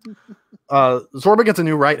 Zorba gets a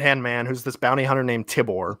new right-hand man who's this bounty hunter named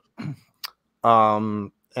Tibor.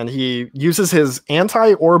 And he uses his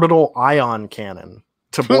anti-orbital ion cannon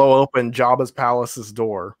to blow open Jabba's palace's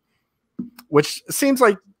door, which sounds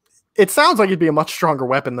like it'd be a much stronger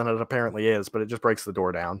weapon than it apparently is, but it just breaks the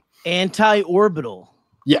door down. Anti-orbital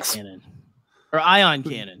cannon or ion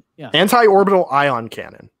cannon. Yeah, anti-orbital ion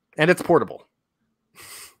cannon, and it's portable.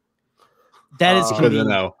 That is good to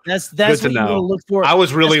know. That's good what to you know. look for. I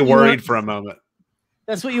was really worried for a moment.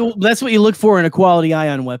 That's what you look for in a quality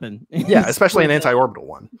ion weapon. Yeah, especially an anti-orbital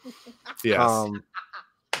one. Yes.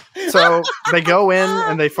 So they go in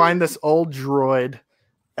and they find this old droid,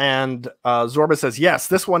 and Zorba says, "Yes,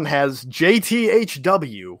 this one has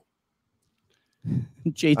JTHW."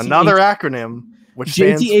 Another acronym, which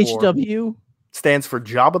JTHW stands for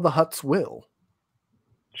Jabba the Hutt's will.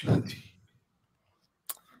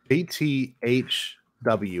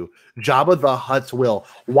 JTHW, Jabba the Hutt's will.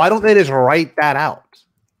 Why don't they just write that out?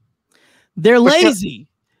 They're lazy.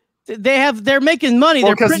 They're making money.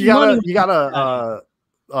 Well, they're because you gotta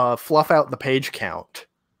fluff out the page count,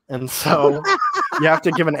 and so you have to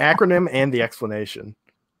give an acronym and the explanation.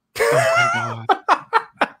 Oh my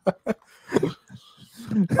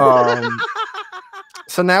God.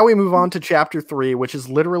 So now we move on to chapter 3, which is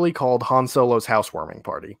literally called Han Solo's housewarming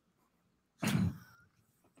party.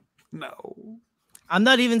 No, I'm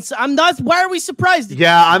not. Why are we surprised?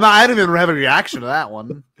 Yeah, I didn't even have a reaction to that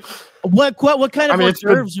one. What kind of hors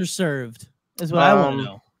d'oeuvres are served? Is what I want to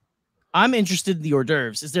know. I'm interested in the hors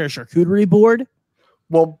d'oeuvres. Is there a charcuterie board?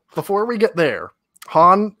 Well, before we get there,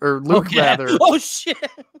 Luke rather. Oh shit!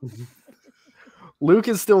 Luke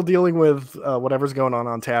is still dealing with whatever's going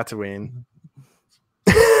on Tatooine.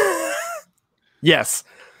 Yes.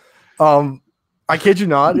 I kid you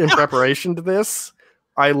not, in preparation to this,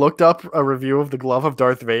 I looked up a review of the Glove of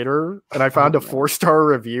Darth Vader, and I found a 4-star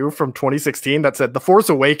review from 2016 that said The Force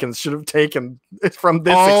Awakens should have taken it from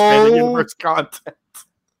this expanded universe content.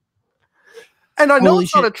 And I know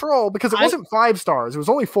it's not a troll because it wasn't 5 stars; it was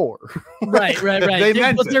only 4. Right.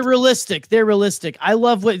 They're realistic. They're realistic. I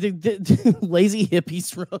love what the lazy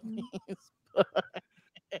hippies wrote.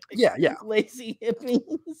 Yeah. Lazy hippies.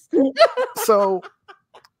 So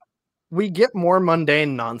we get more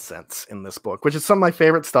mundane nonsense in this book, which is some of my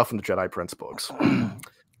favorite stuff in the Jedi Prince books.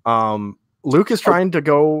 Luke is trying to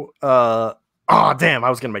go. Oh damn! I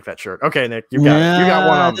was gonna make that shirt. Okay, Nick, you got it. You got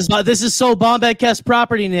one on. This is so Bombadcast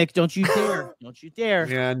property, Nick. Don't you dare! Don't you dare!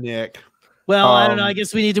 Yeah, Nick. Well, I don't know. I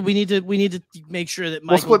guess we need to make sure that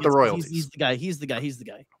Michael we'll split the royalties. He's the guy.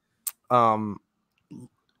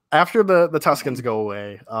 After the Tuskens go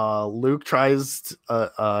away, Luke tries.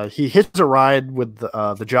 He hits a ride with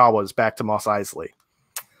the Jawas back to Mos Eisley,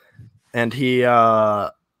 and he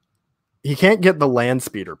can't get the land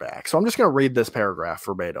speeder back. So I'm just going to read this paragraph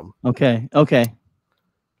verbatim. Okay.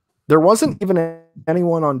 There wasn't even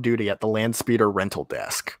anyone on duty at the land speeder rental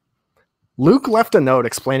desk. Luke left a note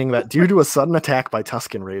explaining that due to a sudden attack by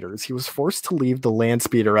Tusken Raiders, he was forced to leave the land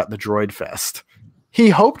speeder at the Droid Fest. He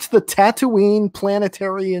hoped the Tatooine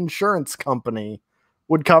Planetary Insurance Company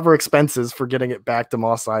would cover expenses for getting it back to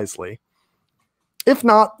Mos Eisley. If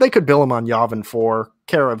not, they could bill him on Yavin 4,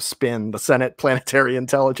 care of SPIN, the Senate Planetary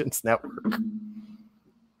Intelligence Network.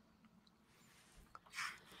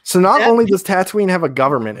 So not only does Tatooine have a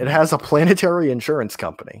government, it has a planetary insurance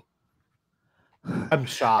company. I'm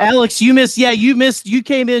shocked. Alex, you missed. Yeah, you missed. You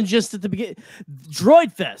came in just at the beginning.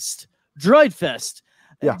 Droid Fest.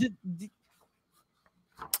 Yeah.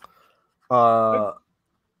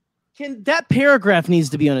 That paragraph needs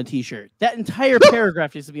to be on a t-shirt. That entire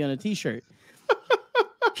paragraph needs to be on a t-shirt.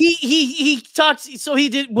 He talks. So he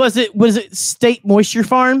did. Was it State Moisture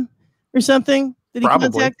Farm or something that he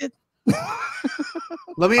contacted?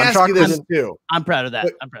 Let me ask you this too. I'm proud of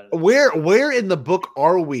that. Where in the book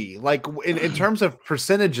are we? Like in terms of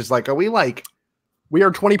percentages? Like, are we like? We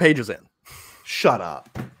are 20 pages in. Shut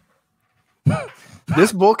up.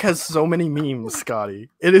 This book has so many memes, Scotty.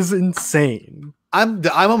 It is insane. I'm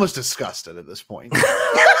almost disgusted at this point.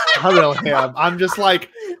 I really am. I'm just like,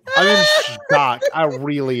 I'm in shock. I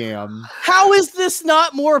really am. How is this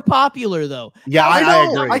not more popular though? Yeah, I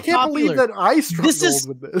agree. I can't believe that I struggled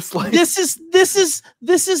with this. Like, this is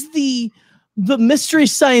the Mystery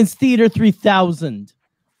Science Theater 3000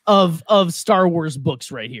 of Star Wars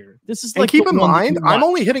books right here. This is like, and keep in mind, I'm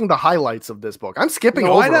only hitting the highlights of this book. I'm skipping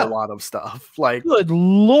over a lot of stuff. Like, good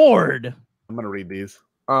Lord. I'm gonna read these.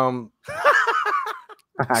 So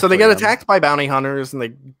they get attacked by bounty hunters and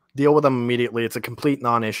they deal with them immediately. It's a complete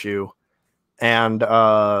non-issue. And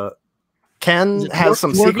Ken has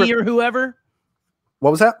some secret or whoever.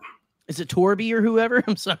 What was that? Is it Torby or whoever?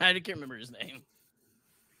 I'm sorry, I can't remember his name.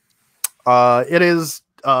 It is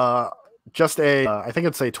just a I think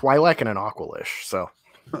it's a Twi'lek and an Aqualish. So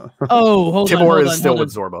hold on. Tibor is still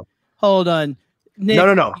with Zorba. Hold on. Nick,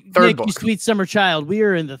 no. Third Nick, book. You sweet summer child. We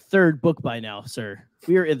are in the third book by now, sir.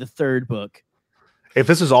 We are in the third book. If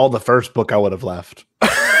this is all the first book, I would have left.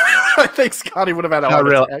 I think Scotty would have had I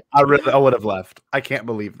would have left. I can't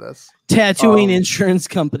believe this. Tattooing insurance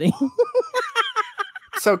company.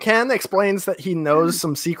 So Ken explains that he knows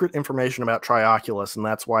some secret information about Trioculus, and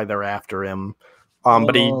that's why they're after him.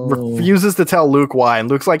 But he refuses to tell Luke why, and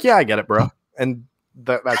Luke's like, "Yeah, I get it, bro." And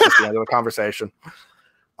that's just the end of the conversation.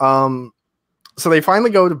 So they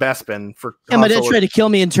finally go to Bespin for. Yeah, my dad tried to kill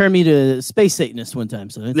me and turn me to space Satanist one time.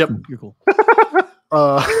 So you're cool.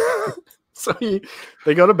 So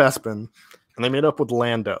they go to Bespin, and they meet up with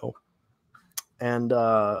Lando. And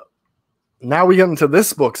now we get into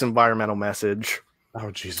this book's environmental message. Oh,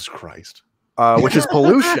 Jesus Christ. Which is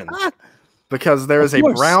pollution. Because there is a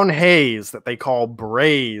brown haze that they call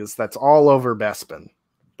Braze that's all over Bespin.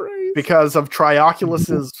 Because of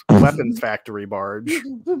Trioculus's weapons factory barge.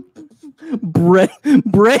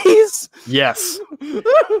 Braze? Yes.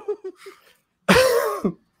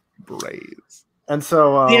 Braze. And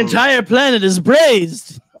so the entire planet is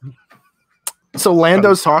brazed. So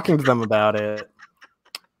Lando's talking to them about it.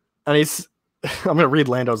 And he's I'm gonna read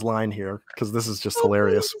Lando's line here because this is just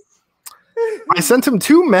hilarious. I sent him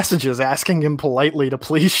 2 messages asking him politely to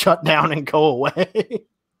please shut down and go away.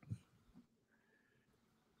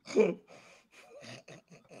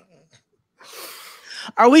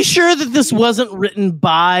 Are we sure that this wasn't written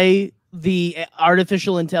by the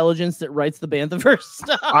artificial intelligence that writes the Banthaverse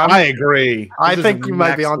stuff? I agree. I think you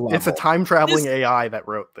might be on. Level. It's a time traveling AI that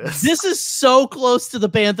wrote this. This is so close to the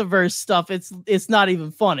Banthaverse stuff. It's not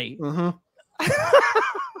even funny. Mm-hmm.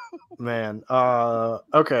 Man.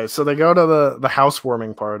 Okay, so they go to the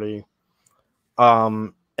housewarming party.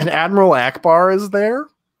 And Admiral Akbar is there.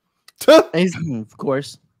 Of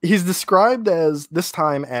course. He's described as this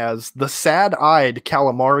time as the sad-eyed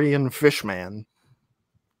Calamarian fishman.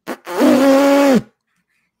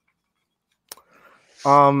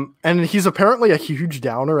 And he's apparently a huge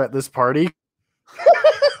downer at this party.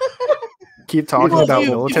 Keep talking about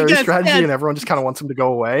military strategy, and everyone just kind of wants him to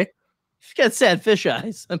go away. She's got sad fish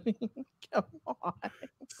eyes. I mean, come on.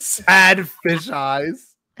 Sad fish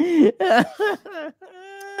eyes.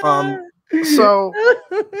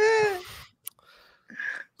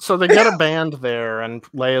 So they get a band there, and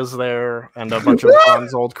Leia's there, and a bunch of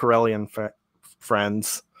Han's old Corellian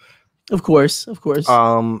friends. Of course.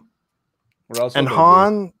 And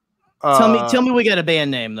Han. Tell me, we got a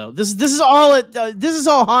band name though. This is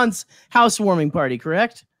all Han's housewarming party,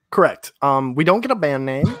 correct? Correct. We don't get a band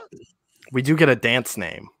name. We do get a dance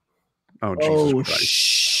name. Oh, Jesus Christ.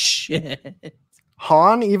 Shit.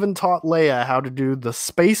 Han even taught Leia how to do the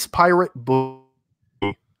space pirate boogie.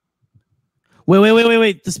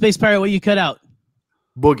 Wait. The space pirate, what you cut out?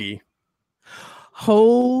 Boogie.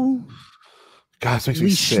 Oh, God, this makes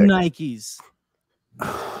me sick. Nikes.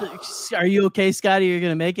 Are you okay, Scotty? You're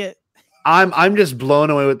gonna make it? I'm just blown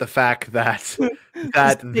away with the fact that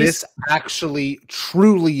this actually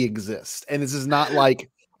truly exists, and this is not like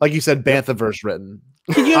you said, Banthaverse written.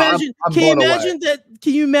 Can you imagine?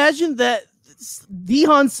 Can you imagine that the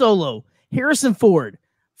Han Solo, Harrison Ford,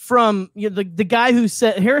 from the guy who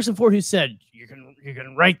said Harrison Ford, who said you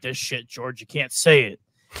can write this shit, George. You can't say it.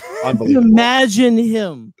 Unbelievable. Imagine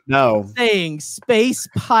him saying space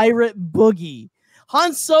pirate boogie.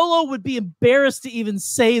 Han Solo would be embarrassed to even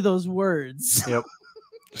say those words. Yep.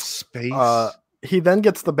 Space. He then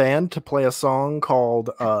gets the band to play a song called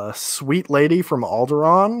Sweet Lady from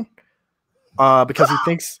Alderaan because he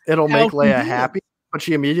thinks it'll make Leia happy. But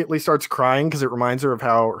she immediately starts crying because it reminds her of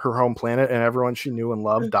how her home planet and everyone she knew and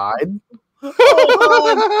loved died.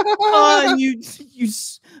 Han,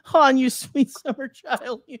 you sweet summer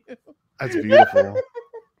child. You. That's beautiful.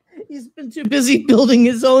 He's been too busy building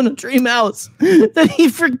his own dream house that he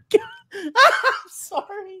forgot. I'm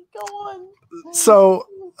sorry. Go on. So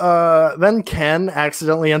then Ken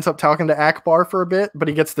accidentally ends up talking to Akbar for a bit, but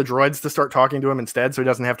he gets the droids to start talking to him instead, so he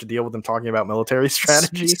doesn't have to deal with them talking about military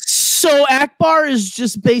strategy. So Akbar is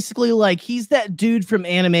just basically like he's that dude from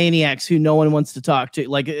Animaniacs who no one wants to talk to.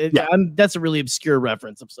 Like, that's a really obscure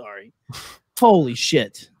reference. I'm sorry. Holy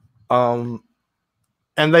shit.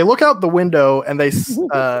 And they look out the window and they,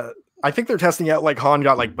 I think they're testing out, like Han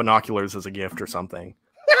got like binoculars as a gift or something.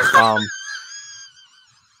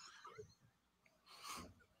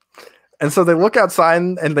 And so they look outside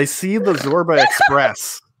and they see the Zorba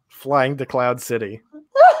Express flying to Cloud City.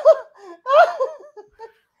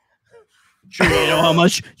 Chewie, you know how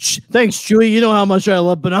much? Thanks, Chewie. You know how much I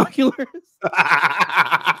love binoculars.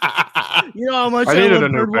 You know how much I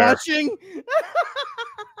love bird watching.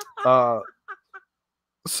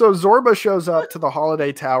 So Zorba shows up to the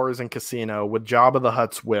Holiday Towers and Casino with Jabba the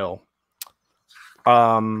Hutt's will.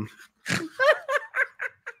 And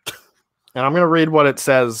I'm going to read what it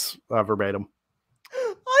says verbatim.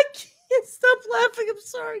 I can't stop laughing. I'm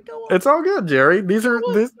sorry. Go on. It's all good, Jerry. This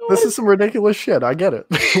is some ridiculous shit. I get it.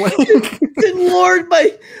 Good Lord,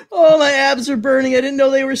 my abs are burning. I didn't know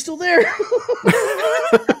they were still there.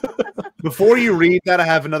 Before you read that, I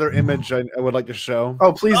have another image I would like to show.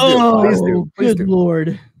 Oh, please do. Please do. Please good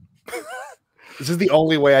Lord. This is the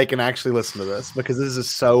only way I can actually listen to this because this is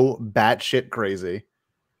so batshit crazy.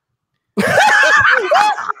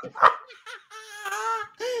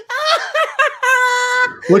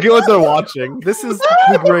 Look at what they're watching. This is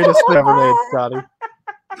the greatest thing ever made, Scotty.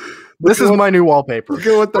 This is my new wallpaper. Look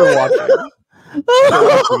at what they're watching.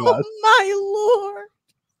 Oh, my Lord.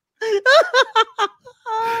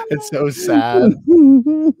 It's so sad.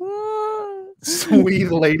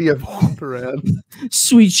 Sweet lady of Alderaan.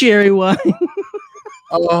 Sweet cherry wine.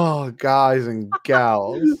 Oh, guys and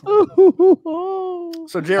gals.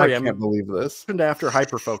 So, Jerry, I can't believe this. After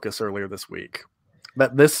Hyperfocus earlier this week,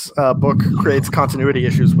 that this book creates continuity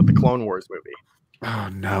issues with the Clone Wars movie. Oh,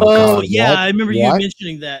 no. Oh, God. yeah. What? I remember you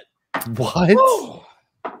mentioning that. What?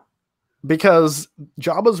 Because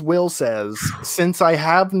Jabba's will says, since I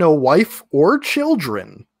have no wife or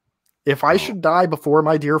children, if I should die before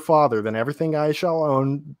my dear father, then everything I shall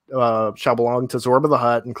own shall belong to Zorba the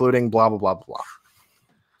Hutt, including blah, blah, blah, blah.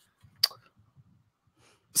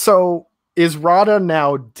 So is Rada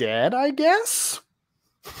now dead, I guess?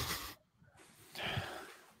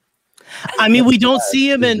 I mean, we don't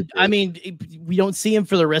see him we don't see him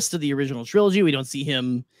for the rest of the original trilogy. We don't see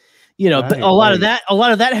him, but a lot of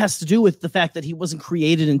that has to do with the fact that he wasn't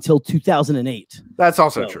created until 2008. That's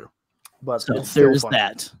also true. But there's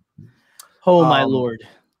that. Oh my Lord.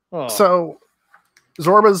 Oh. So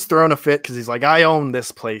Zorba's throwing a fit because he's like, I own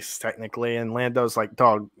this place technically, and Lando's like,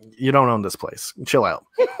 dog, you don't own this place. Chill out.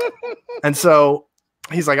 And so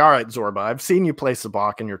he's like, all right, Zorba, I've seen you play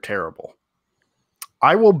Sabacc and you're terrible.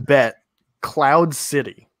 I will bet Cloud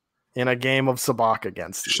City in a game of Sabacc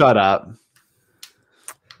against you. Shut up.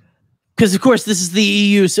 Because, of course, this is the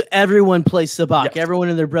EU, so everyone plays Sabacc. Yes. Everyone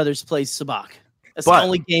and their brothers plays Sabacc. That's the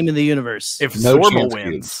only game in the universe. If Zorba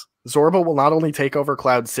wins, Zorba will not only take over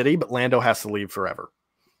Cloud City, but Lando has to leave forever.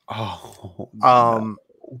 Oh. No.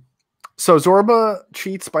 So Zorba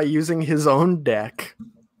cheats by using his own deck,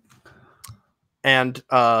 and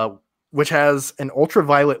which has an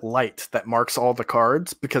ultraviolet light that marks all the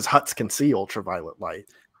cards because Hutts can see ultraviolet light.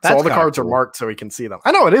 So all the cards are marked so he can see them.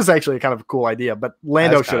 I know it is actually kind of a cool idea, but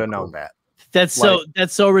Lando should have known that. That's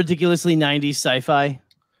so ridiculously 90s sci-fi.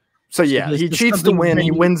 So yeah, he cheats to win.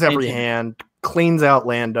 He wins every hand, cleans out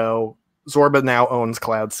Lando. Zorba now owns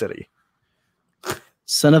Cloud City.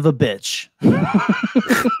 Son of a bitch.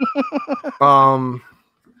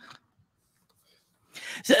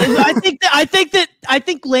 So I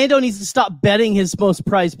think Lando needs to stop betting his most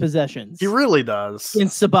prized possessions. He really does in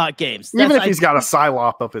Sabacc games. Even if he's got a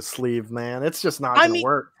Psylop up his sleeve, man, it's just not going to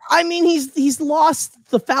work. I mean, he's lost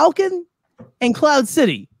the Falcon and Cloud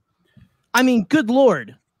City. I mean, good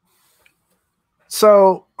Lord.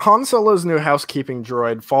 So Han Solo's new housekeeping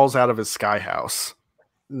droid falls out of his sky house.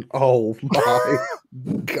 Oh my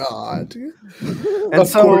God! And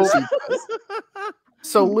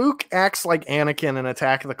so Luke acts like Anakin in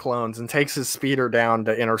Attack of the Clones and takes his speeder down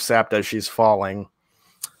to intercept as she's falling.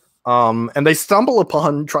 And they stumble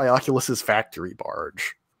upon Trioculus's factory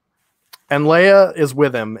barge. And Leia is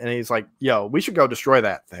with him, and he's like, yo, we should go destroy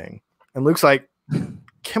that thing. And Luke's like,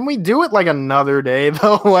 can we do it like another day,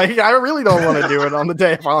 though? Like, I really don't want to do it on the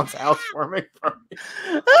day of Han's housewarming party.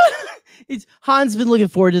 Han's been looking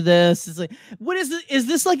forward to this. It's like, what is it? Is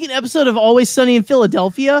this like an episode of Always Sunny in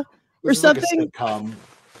Philadelphia or something?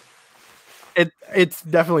 It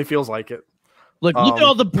definitely feels like it. Look at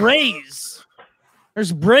all the brays.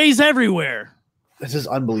 There's brays everywhere. This is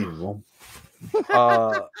unbelievable.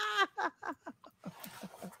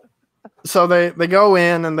 So they go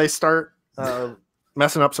in and they start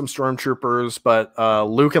messing up some stormtroopers, but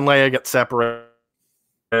Luke and Leia get separated,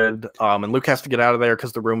 and Luke has to get out of there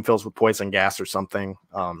because the room fills with poison gas or something.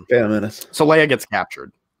 Damn it. So Leia gets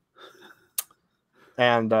captured.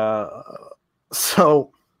 And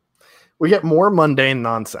so we get more mundane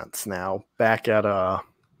nonsense now back at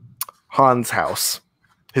Han's house,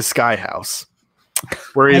 his sky house.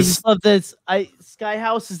 Where I just love this. Sky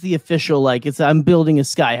house is the official, like, I'm building a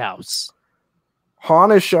sky house.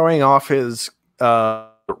 Han is showing off his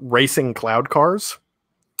racing cloud cars.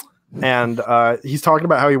 And he's talking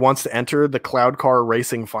about how he wants to enter the cloud car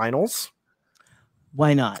racing finals.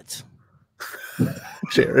 Why not?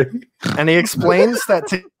 Jerry. And he explains that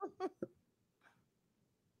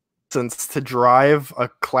to drive a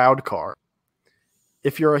cloud car,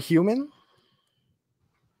 if you're a human.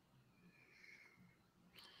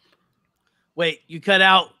 Wait, you cut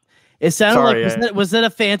out. It sounded like was that a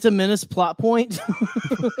Phantom Menace plot point?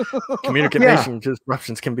 Communication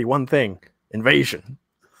disruptions can be one thing. Invasion.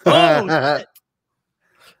 Oh, shit.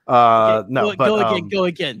 No, go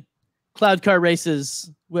again. Cloud car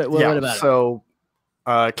races. What about it? So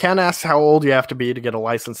Ken asks how old you have to be to get a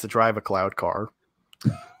license to drive a cloud car.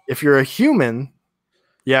 If you're a human,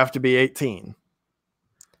 you have to be 18.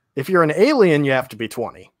 If you're an alien, you have to be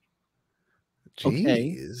 20.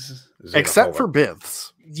 Jeez. Except for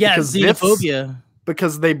Biths. Yeah, xenophobia.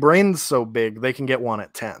 Because they brains so big, they can get one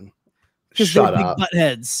at 10. Because they're big butt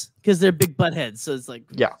heads. Because they're big butt heads. So it's like,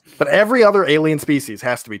 yeah. But every other alien species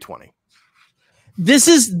has to be 20.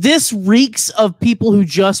 This reeks of people who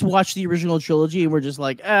just watched the original trilogy and we're just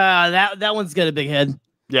like, that one's got a big head.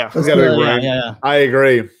 Yeah, that's gotta be right. Yeah. I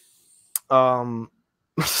agree.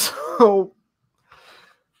 So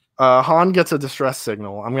Han gets a distress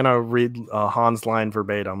signal. I'm gonna read Han's line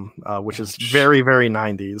verbatim, which is very, very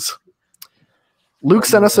 90s. Luke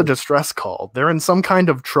sent us a distress call. They're in some kind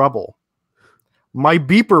of trouble. My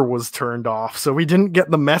beeper was turned off, so we didn't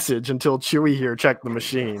get the message until Chewie here checked the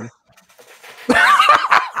machine.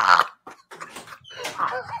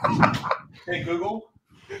 Hey Google,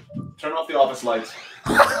 turn off the office lights.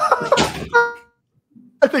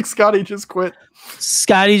 I think Scotty just quit.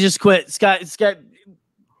 Scott.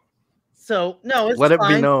 So no, it's Let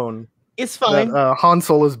fine. it be known. It's fine. That, Han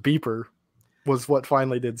Solo's beeper was what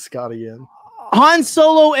finally did Scotty in. Han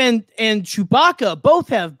Solo and Chewbacca both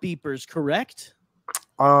have beepers, correct?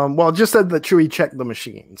 Well, it just said that Chewie checked the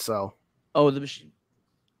machine. So. Oh, the machine.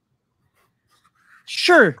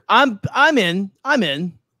 Sure, I'm in.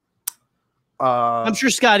 I'm sure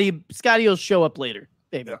Scotty will show up later.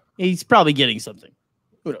 Maybe he's probably getting something.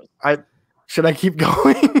 Who knows? Should I keep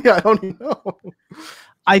going? I don't even know.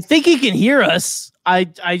 I think he can hear us. I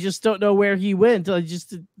just don't know where he went. I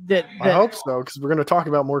hope so, because we're going to talk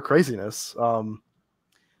about more craziness.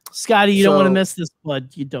 Scotty, you don't want to miss this,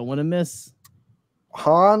 bud. You don't want to miss.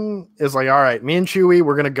 Han is like, all right, me and Chewie,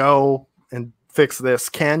 we're going to go and fix this.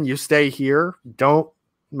 Ken, you stay here. Don't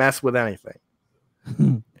mess with anything.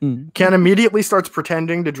 Ken immediately starts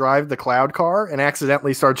pretending to drive the cloud car and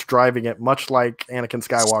accidentally starts driving it, much like Anakin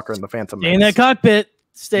Skywalker in the Phantom Menace. Stay in that cockpit.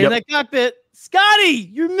 Stay in that cockpit. Scotty,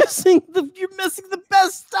 you're missing the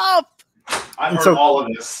best stuff. I've heard all of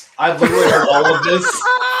this. I've literally heard all of this.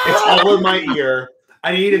 It's all in my ear.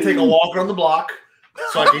 I need to take a walk around the block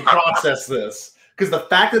so I can process this. Because the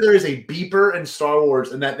fact that there is a beeper in Star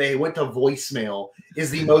Wars and that they went to voicemail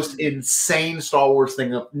is the most insane Star Wars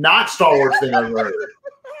thing, not Star Wars thing I've heard.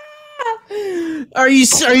 Are you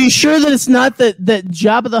sure that it's not that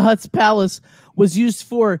Jabba the Hutt's palace was used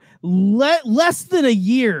for less than a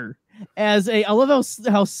year as a? I love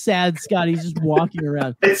how sad Scotty's just walking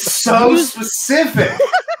around. It's so specific.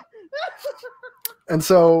 And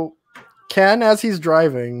so Ken, as he's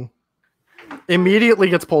driving, immediately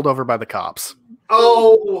gets pulled over by the cops.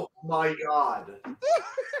 Oh my god.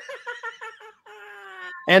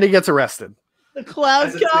 And he gets arrested. The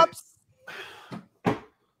Cloud Cops?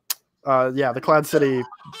 Yeah, the Cloud City.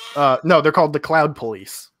 No, they're called the Cloud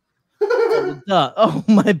Police. Oh,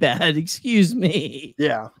 my bad. Excuse me.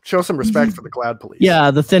 Yeah, show some respect for the Cloud Police.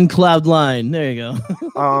 Yeah, the thin cloud line. There you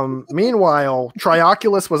go. Meanwhile,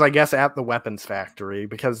 Trioculus was, I guess, at the weapons factory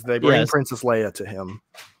because they bring Princess Leia to him.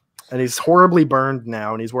 And he's horribly burned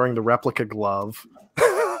now, and he's wearing the replica glove.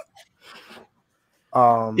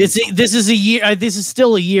 This is a year. This is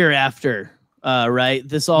still a year after, right?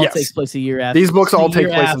 This all takes place a year after. These books all take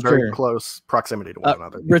place in very close proximity to one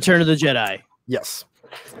another. Return of the Jedi. Yes.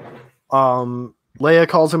 Leia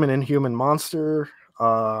calls him an inhuman monster.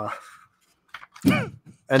 And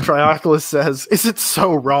Trioculus says, "Is it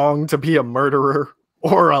so wrong to be a murderer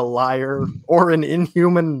or a liar or an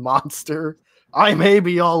inhuman monster? I may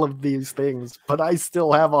be all of these things, but I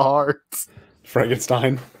still have a heart."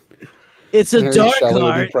 Frankenstein. It's a dark Shelley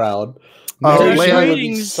heart. would be proud. Leia would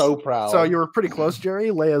be so proud. So you were pretty close, Jerry.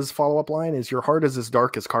 Leia's follow-up line is, "Your heart is as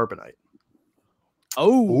dark as carbonite."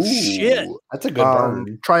 Oh, shit. That's a good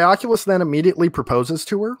burn. Trioculus then immediately proposes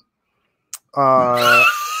to her.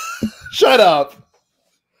 Shut up.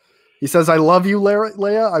 He says, I love you,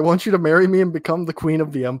 Leia. I want you to marry me and become the queen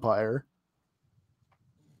of the Empire.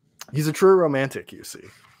 He's a true romantic, you see.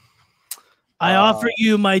 I offer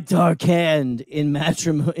you my dark hand in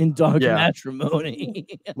matrimony.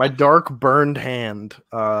 My dark burned hand.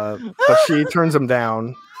 But she turns him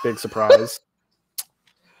down. Big surprise.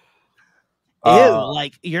 Ew,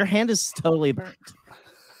 like your hand is totally burnt.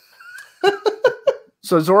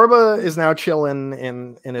 So Zorba is now chilling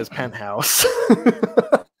in his penthouse.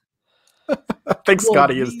 I think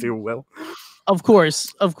Scotty is too, Will. Of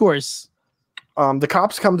course. The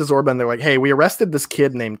cops come to Zorba and they're like, hey, we arrested this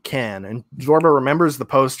kid named Ken. And Zorba remembers the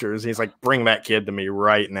posters. He's like, bring that kid to me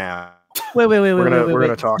right now. Wait. We're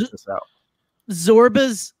gonna talk this out.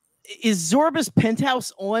 Is Zorba's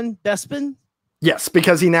penthouse on Bespin? Yes,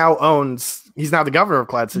 because he's now the governor of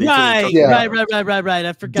Cloud City. Right.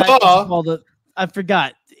 I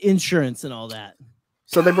forgot insurance and all that.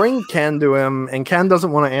 So they bring Ken to him, and Ken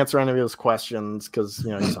doesn't want to answer any of his questions because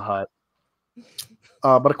he's a hut.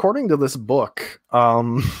 But according to this book,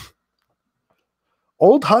 old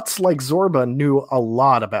huts like Zorba knew a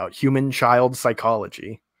lot about human-child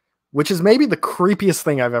psychology, which is maybe the creepiest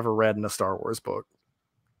thing I've ever read in a Star Wars book.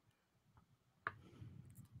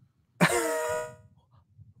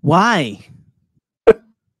 Why?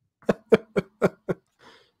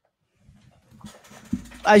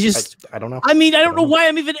 I don't know. I mean, I don't know why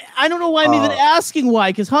I'm even asking why,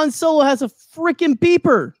 because Han Solo has a freaking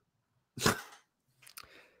beeper.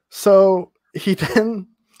 So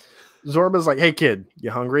Zorba's like, hey kid, you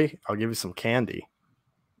hungry? I'll give you some candy.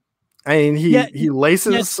 And he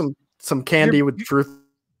laces some candy with truth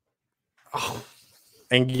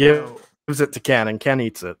and gives it to Ken, and Ken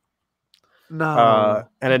eats it. No.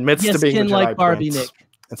 And admits to being Ken the Jedi like Barbie, Prince. Nick.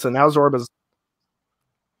 And so now Zorba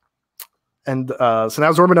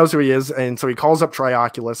knows who he is, and so he calls up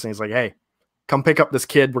Trioculus and he's like, hey, come pick up this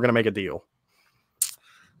kid, we're gonna make a deal.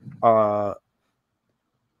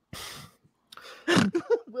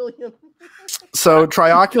 William. So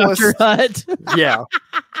Trioculus, yeah.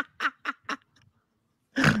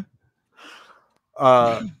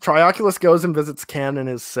 Trioculus goes and visits Ken in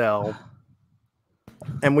his cell.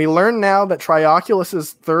 And we learn now that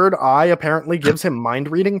Trioculus's third eye apparently gives him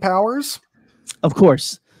mind-reading powers. Of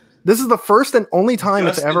course. This is the first and only time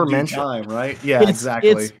it's ever mentioned. Right? Yeah,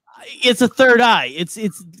 exactly. It's a third eye.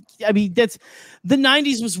 I mean, that's the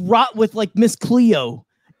 90s was wrought with like Miss Cleo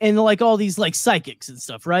and like all these like psychics and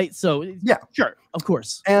stuff, right? So yeah, sure, of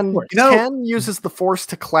course. And Ken uses the Force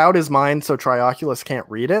to cloud his mind so Trioculus can't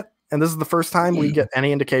read it. And this is the first time we get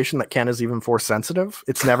any indication that Ken is even Force sensitive.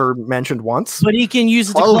 It's never mentioned once. But he can use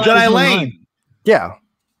it to cloud Jedi his Lane. mind. Yeah.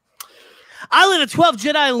 I live at 12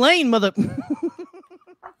 Jedi Lane, mother.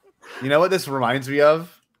 You know what this reminds me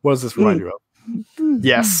of? What does this remind you of?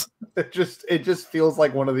 Yes. It just feels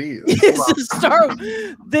like one of these.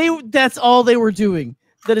 That's all they were doing.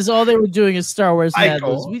 That is all they were doing is Star Wars Mad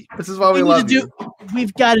Libs. This is why we love you.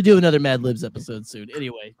 We've got to do another Mad Libs episode soon.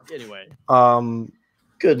 Anyway.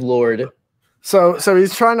 Good Lord. So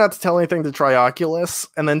he's trying not to tell anything to Trioculus,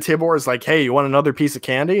 and then Tibor is like, hey, you want another piece of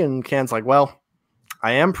candy? And Ken's like, well,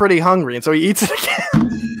 I am pretty hungry. And so he eats it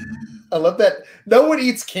again. I love that. No one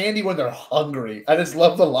eats candy when they're hungry. I just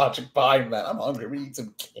love the logic behind that. I'm hungry. We eat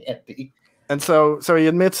some candy. And so he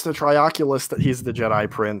admits to Trioculus that he's the Jedi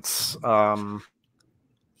Prince.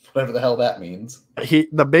 Whatever the hell that means.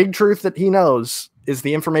 The big truth that he knows is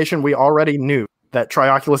the information we already knew, that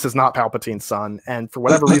Trioculus is not Palpatine's son, and for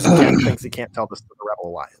whatever reason, Ken thinks he can't tell this to the Rebel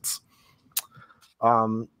Alliance.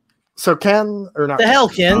 So Ken, or not the hell,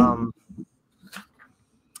 Ken?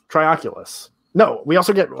 Trioculus. No, we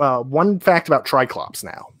also get one fact about Triclops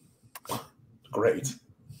now. Great.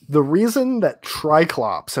 The reason that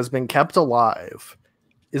Triclops has been kept alive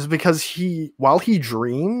is because while he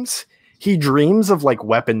dreams of like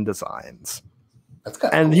weapon designs. That's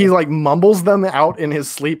kind of cool. He like mumbles them out in his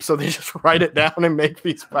sleep, so they just write it down and make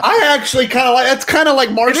these. I actually kind of like. That's kind of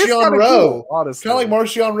like Marcion Rowe. Cool, honestly, kind of like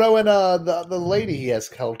Marcion Rowe and the lady he has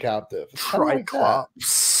held captive.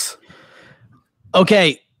 Triclops.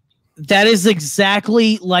 Okay, that is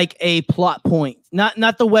exactly like a plot point.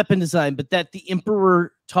 Not the weapon design, but that the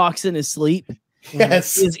Emperor talks in his sleep.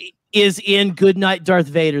 Yes, is in Goodnight Darth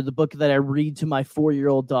Vader, the book that I read to my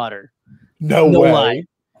 4-year-old daughter. No way. Lie.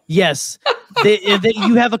 Yes.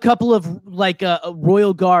 You have a couple of like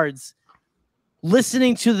royal guards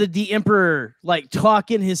listening to the Emperor like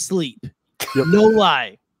talk in his sleep. Yep. No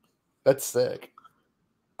lie. That's sick.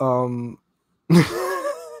 Oh,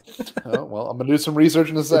 well, I'm gonna do some research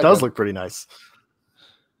in a second. It does look pretty nice.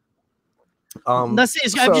 That's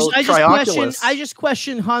it. I just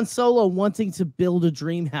question Han Solo wanting to build a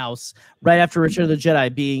dream house right after Return of the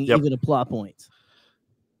Jedi being even a plot point.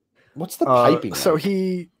 What's the piping? So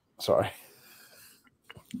like? Sorry.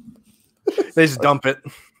 They just dump it.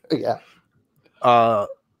 Yeah. I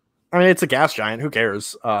mean, it's a gas giant. Who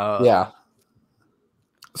cares? Yeah.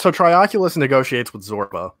 So Trioculus negotiates with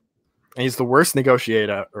Zorba, and he's the worst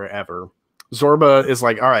negotiator ever. Zorba is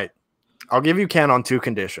like, all right, I'll give you Ken on 2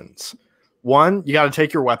 conditions. 1, you got to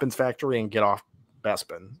take your weapons factory and get off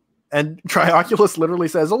Bespin. And Trioculus literally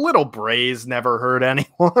says, a little braise never hurt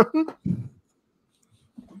anyone.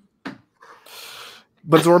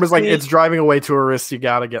 But Zorba's like, it's driving away tourists. You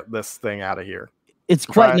got to get this thing out of here. It's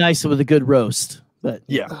quite nice with a good roast. But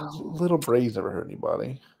yeah, little braise never hurt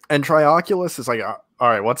anybody. And Trioculus is like, all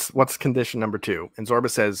right, what's condition number 2? And Zorba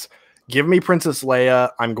says, give me Princess Leia.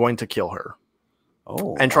 I'm going to kill her.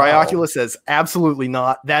 Oh, and Trioculus says, absolutely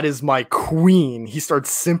not. That is my queen. He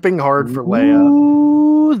starts simping hard for Leia.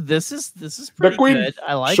 Ooh, this is pretty good.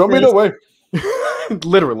 I like. Show me the way.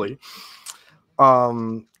 Literally.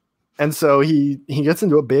 And so he gets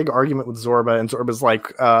into a big argument with Zorba, and Zorba's like,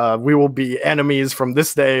 we will be enemies from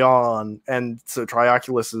this day on. And so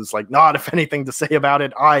Trioculus is like, not if anything to say about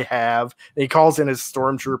it, I have. And he calls in his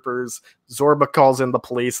stormtroopers. Zorba calls in the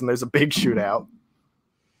police, and there's a big shootout.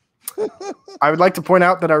 I would like to point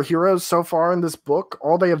out that our heroes so far in this book,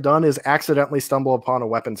 all they have done is accidentally stumble upon a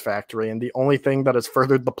weapons factory, and the only thing that has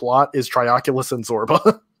furthered the plot is Trioculus and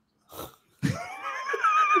Zorba.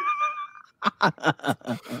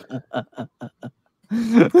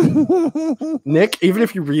 Nick, even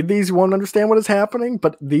if you read these, you won't understand what is happening,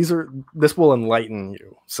 but this will enlighten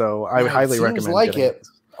you. So I would highly recommend like it.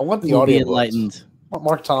 I want the audio enlightened.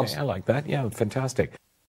 Mark Thompson. Okay, I like that. Yeah, fantastic.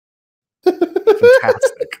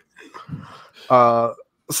 Fantastic. So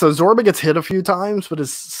Zorba gets hit a few times, but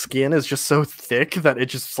his skin is just so thick that it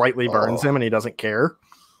just slightly burns him, and he doesn't care.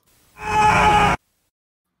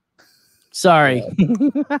 Sorry.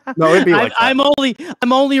 No, it'd be like I'm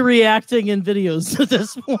only reacting in videos at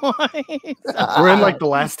this point. We're in like the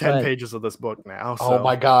last 10 pages of this book now. So. Oh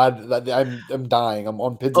my god, I'm dying. I'm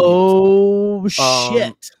on pins. Oh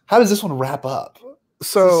shit! How does this one wrap up?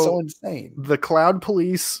 So insane. The Cloud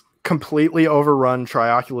Police completely overrun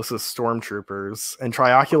Trioculus's stormtroopers, and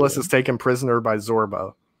Trioculus is taken prisoner by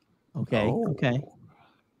Zorba. Okay. Okay.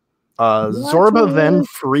 Zorba then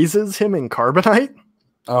freezes him in carbonite.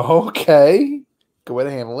 Okay. Good way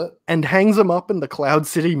to handle it. And hangs him up in the Cloud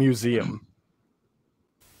City Museum.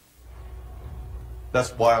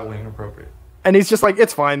 That's wildly inappropriate. And he's just like,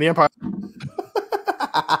 it's fine. The Empire.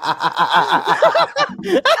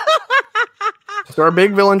 So our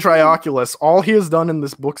big villain Trioculus, all he has done in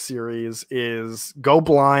this book series is go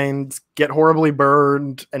blind, get horribly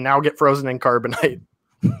burned, and now get frozen in carbonite.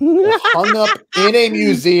 Hung up in a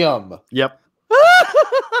museum. Yep.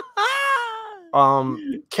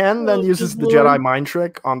 Ken then uses the Jedi mind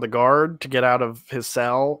trick on the guard to get out of his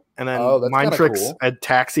cell, and then mind tricks a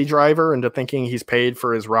taxi driver into thinking he's paid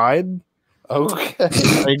for his ride. Okay.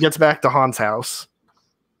 And he gets back to Han's house.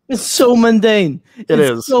 It's so mundane.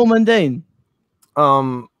 It's so mundane.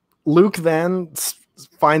 Luke then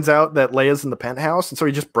finds out that Leia's in the penthouse, and so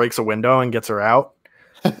he just breaks a window and gets her out.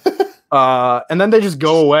 And then they just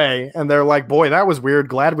go away, and they're like, boy, that was weird.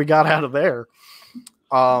 Glad we got out of there.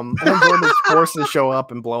 And then Zorba's forces show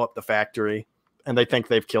up and blow up the factory, and they think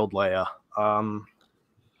they've killed Leia.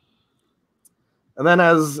 And then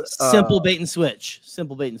as simple bait and switch.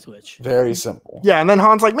 Very simple. Yeah, and then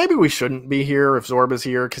Han's like, maybe we shouldn't be here if Zorba's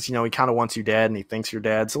here, because he kind of wants you dead and he thinks you're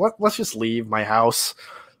dead. So let's just leave my house.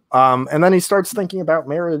 And then he starts thinking about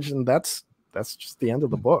marriage, and that's just the end of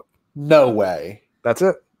the book. No way. That's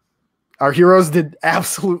it. Our heroes did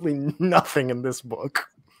absolutely nothing in this book.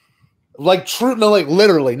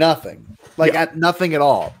 Literally nothing. Nothing at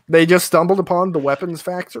all. They just stumbled upon the weapons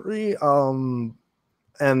factory, and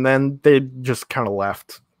then they just kind of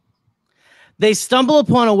left. They stumble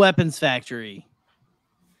upon a weapons factory,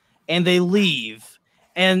 and they leave.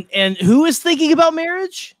 And who is thinking about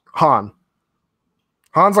marriage? Han.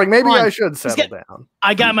 Han's like, maybe I should settle down.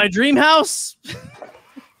 I got my dream house.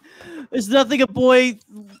 There's nothing a boy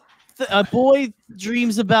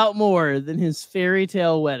dreams about more than his fairy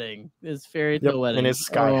tale wedding. His fairy tale wedding in his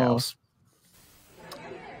sky house.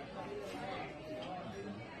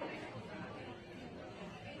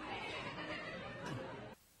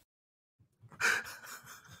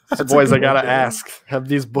 So boys, I gotta ask: have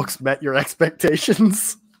these books met your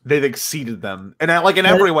expectations? They've exceeded them, and in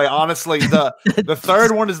every way. Honestly, the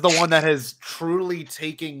third one is the one that has truly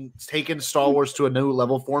taken Star Wars to a new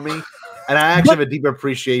level for me. And I actually have a deep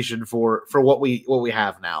appreciation for what we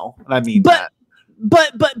have now. And I mean that.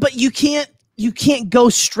 But you can't go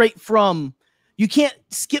straight from, you can't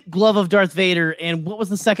skip Glove of Darth Vader and what was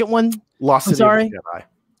the second one? Lost City of the Jedi.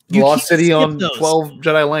 Lost City on 12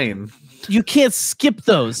 Jedi Lane. You can't skip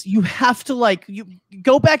those. You have to you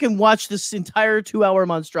go back and watch this entire 2-hour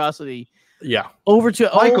monstrosity. Yeah. Over to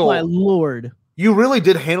Michael, oh my lord. You really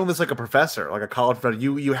did handle this like a professor, like a college professor.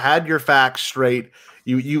 You had your facts straight.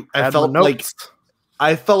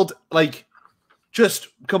 I felt like just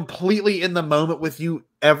completely in the moment with you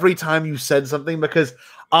every time you said something, because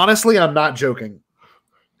honestly, I'm not joking.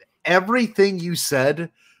 Everything you said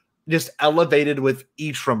just elevated with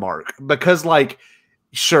each remark, because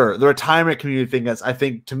sure, the retirement community thing is, I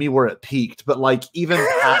think, to me, where it peaked, but even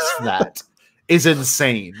past that is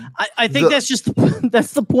insane. I think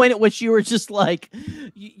that's the point at which you were just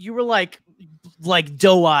you were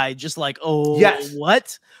doe-eyed, just oh, yes.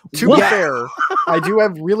 What? To be fair, I do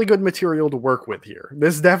have really good material to work with here.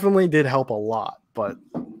 This definitely did help a lot, but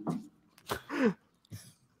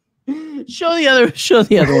show the other one. Please show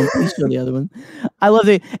the other one. I love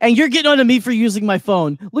it. And you're getting on to me for using my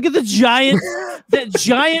phone. Look at the that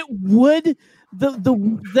giant wood,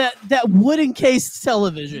 that wood encased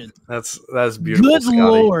television. That's beautiful. Good Scotty.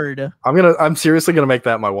 Lord. I'm seriously gonna make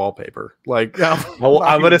that my wallpaper. I'm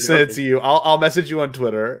gonna send it to you. I'll message you on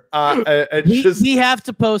Twitter. We have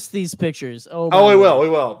to post these pictures. We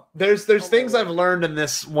will. There's things I've learned in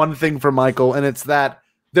this one thing from Michael, and it's that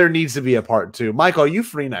there needs to be a part 2. Michael, are you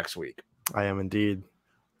free next week? I am indeed.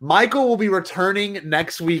 Michael will be returning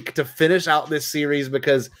next week to finish out this series,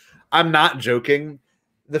 because I'm not joking.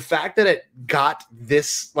 The fact that it got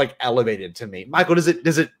this elevated to me, Michael, does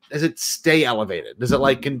it stay elevated? Does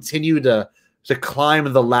it continue to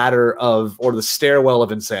climb the ladder or the stairwell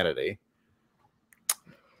of insanity?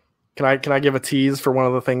 Can I give a tease for one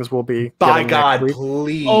of the things we'll be? By God,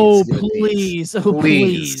 please! Oh please!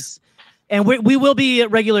 And we will be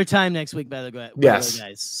at regular time next week, by the way. Yes,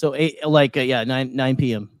 guys. So 9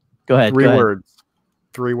 p.m. Go ahead.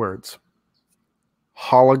 Three words.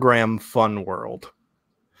 Hologram fun world.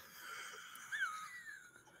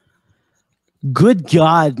 Good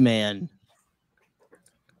God, man.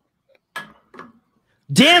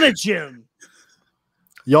 Damn it, Jim.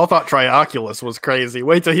 Y'all thought Trioculus was crazy.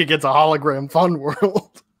 Wait till he gets a hologram fun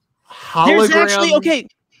world. There's actually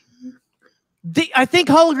I think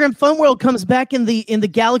Hologram Fun World comes back in the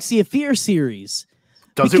Galaxy of Fear series.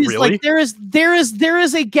 Does it really? There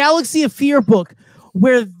is a Galaxy of Fear book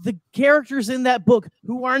where the characters in that book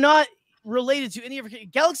who are not related to any of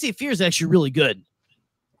Galaxy of Fear is actually really good.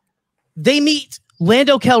 They meet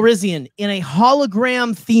Lando Calrissian in a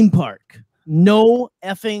hologram theme park. No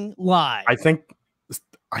effing lie. I think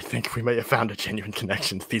we may have found a genuine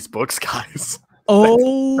connection to these books, guys.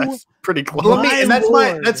 Oh, that's pretty close.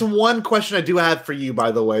 That's one question I do have for you,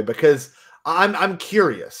 by the way, because I'm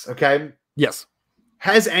curious. Okay. Yes.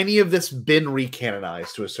 Has any of this been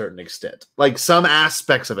recanonized to a certain extent? Some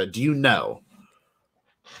aspects of it? Do you know?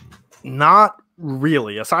 Not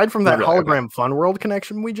really. Aside from that hologram fun world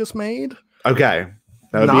connection we just made. Okay.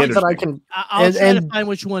 That would be interesting. That I can. I'll try to find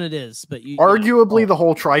which one it is, but arguably the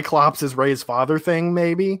whole Triclops is Rey's father thing,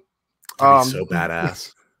 maybe. So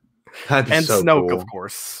badass. And so Snoke, cool. of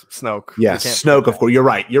course. Snoke. Yes, Snoke, of course. You're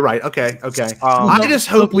right. Okay. I just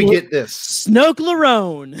hope we get this. Snoke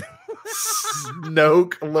Larone.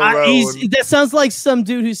 Snoke Larone. That sounds like some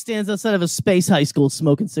dude who stands outside of a space high school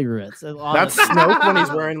smoking cigarettes. That's Snoke when he's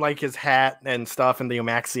wearing his hat and stuff in the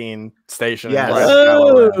Omaxian station. Yes.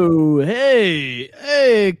 Oh, hey,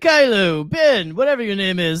 Kylo, Ben, whatever your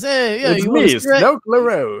name is. Hey, it's me, Snoke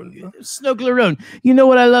Larone. Snoke Larone. You know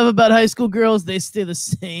what I love about high school girls? They stay the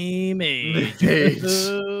same age.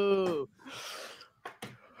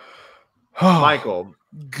 Michael.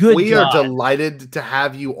 We are delighted to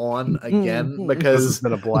have you on again, because this has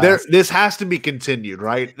been a blast. This has to be continued,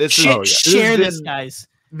 right? Share this, guys.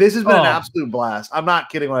 This has been an absolute blast. I'm not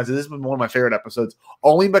kidding when I say this has been one of my favorite episodes,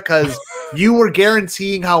 only because you were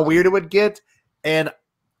guaranteeing how weird it would get, and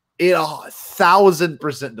it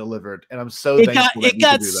 1,000% delivered. And I'm so thankful. It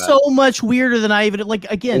got so much weirder than I even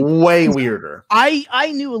way weirder.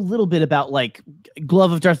 I knew a little bit about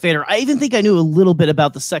Glove of Darth Vader. I even think I knew a little bit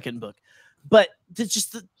about the second book. But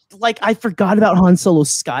I forgot about Han Solo's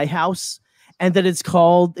Sky House, and that it's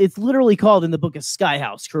literally called in the book of Sky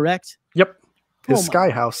House, correct? Yep. His Sky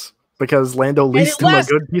House, because Lando leased him a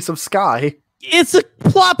good piece of sky. It's a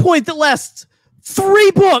plot point that lasts 3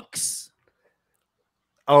 books.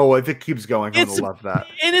 Oh, if it keeps going, I'm gonna love that.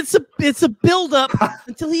 And it's a build up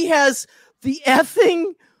until he has the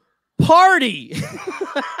effing party.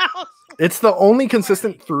 It's the only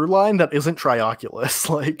consistent through line that isn't Trioculus.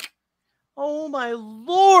 Like, oh my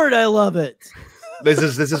lord, I love it. This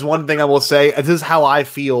is one thing I will say. This is how I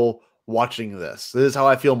feel watching this. This is how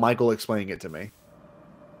I feel Michael explaining it to me.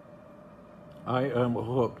 I am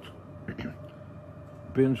hooked.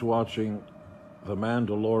 Binge watching The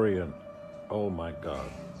Mandalorian. Oh my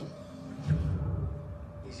god.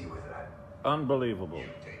 Easy with that. Unbelievable.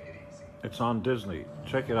 It's on Disney.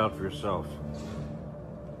 Check it out for yourself.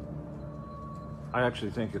 I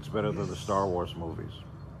actually think it's better than the Star Wars movies.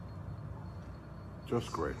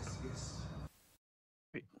 Just great.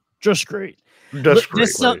 Just great. Just great.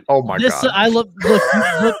 Oh my god. I love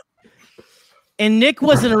look. And Nick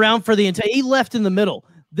wasn't around for the entire. He left in the middle.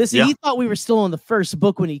 He thought we were still on the first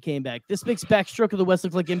book when he came back. This makes Backstroke of the West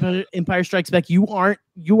look like Empire Strikes Back. You aren't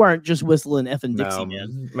just whistling effing Dixie,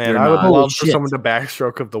 man. I would love for someone to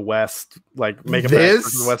Backstroke of the West, like make a Backstroke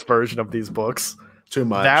of the West version of these books. Too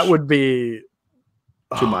much. That would be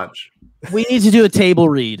too much. We need to do a table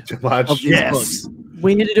read. Too much. Of these books.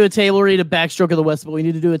 We need to do a table read of Backstroke of the West, but we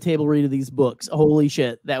need to do a table read of these books. Holy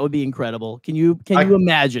shit, that would be incredible. Can you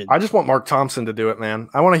imagine? I just want Mark Thompson to do it, man.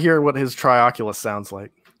 I want to hear what his Trioculus sounds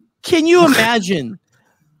like. Can you imagine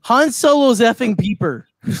Han Solo's effing peeper?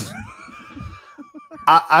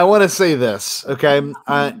 I want to say this, okay, and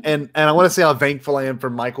I want to say how thankful I am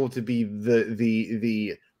for Michael to be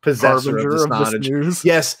the possessor of this knowledge. News.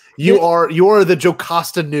 Yes, you are the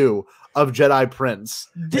Jocasta Nu of Jedi Prince.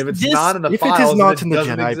 If it's not in the files, it is not in the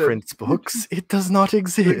Jedi Jedi Prince books, it does not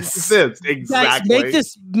exist. Exactly.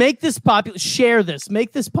 Guys, make this popular. Share this.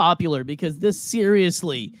 Make this popular because this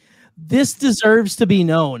seriously. This deserves to be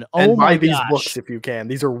known. And buy these books if you can.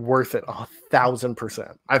 These are worth it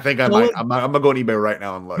 1,000%. I think I might. I'm gonna go on eBay right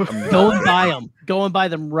now and look. Go and buy them. Go and buy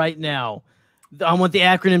them right now. I want the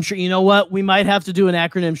acronym shirt. You know what? We might have to do an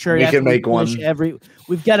acronym shirt. We can make one.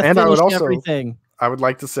 We've got to finish everything. I would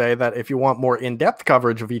like to say that if you want more in-depth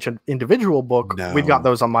coverage of each individual book, we've got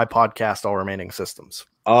those on my podcast, All Remaining Systems.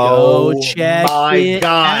 Oh, check it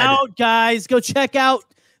out, guys. Go check out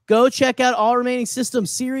All Remaining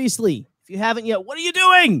Systems. Seriously, if you haven't yet, what are you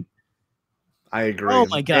doing? I agree. Oh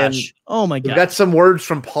my gosh. We've got some words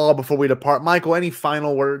from Paul before we depart. Michael, any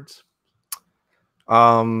final words?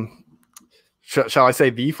 Shall I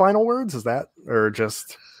say the final words? Is that or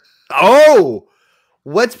just? Oh,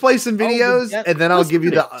 let's play some videos, and then I'll give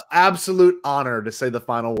you the absolute honor to say the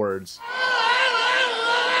final words.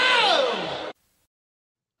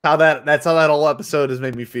 That's how that whole episode has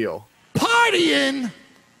made me feel. Partying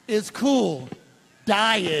is cool.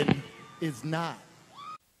 Dying is not.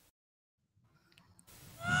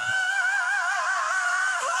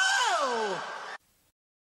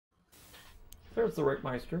 There's the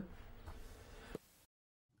Rickmeister.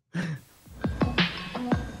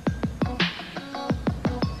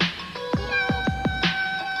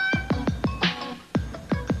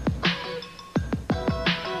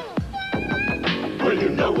 Well, you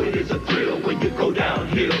know it is a thrill when you go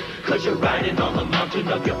downhill, 'cause you're riding on the mountain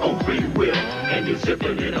of your own free will, and you're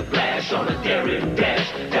zipping in a flash on a daring dash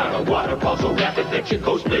down a waterfall so rapid that you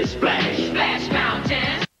go split splash. Splash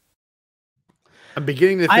Mountain. I'm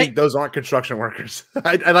beginning to think those aren't construction workers.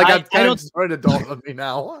 I'm kind of starting to dawn on me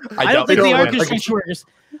now. I don't think they are construction workers.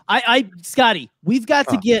 Scotty, we've got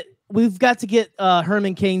to get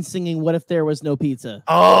Herman Cain singing "What If There Was No Pizza."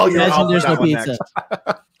 Oh, imagine there's no pizza.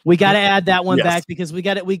 We got to add that one back because we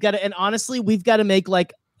got to, and honestly, we've got to make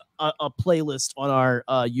like a playlist on our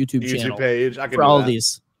YouTube channel page. I can for all of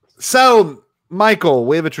these. So, Michael,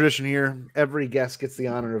 we have a tradition here. Every guest gets the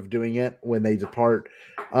honor of doing it when they depart.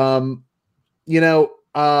 Before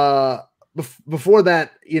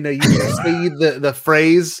that, you say the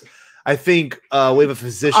phrase. I think we have a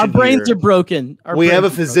physician. Our brains are broken. We have a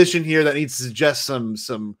physician here that needs to suggest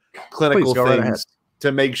some clinical things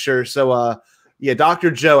to make sure. So,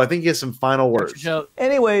 Dr. Joe, I think he has some final words. Joe.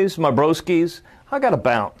 Anyways, my broskies, I got to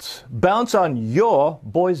bounce. Bounce on your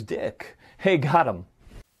boy's dick. Hey, got him.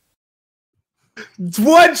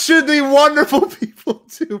 What should the wonderful people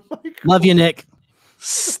do, Michael? Love you, Nick.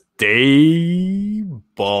 Stay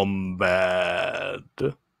bombad.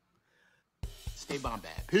 Stay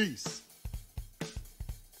bombad. Peace.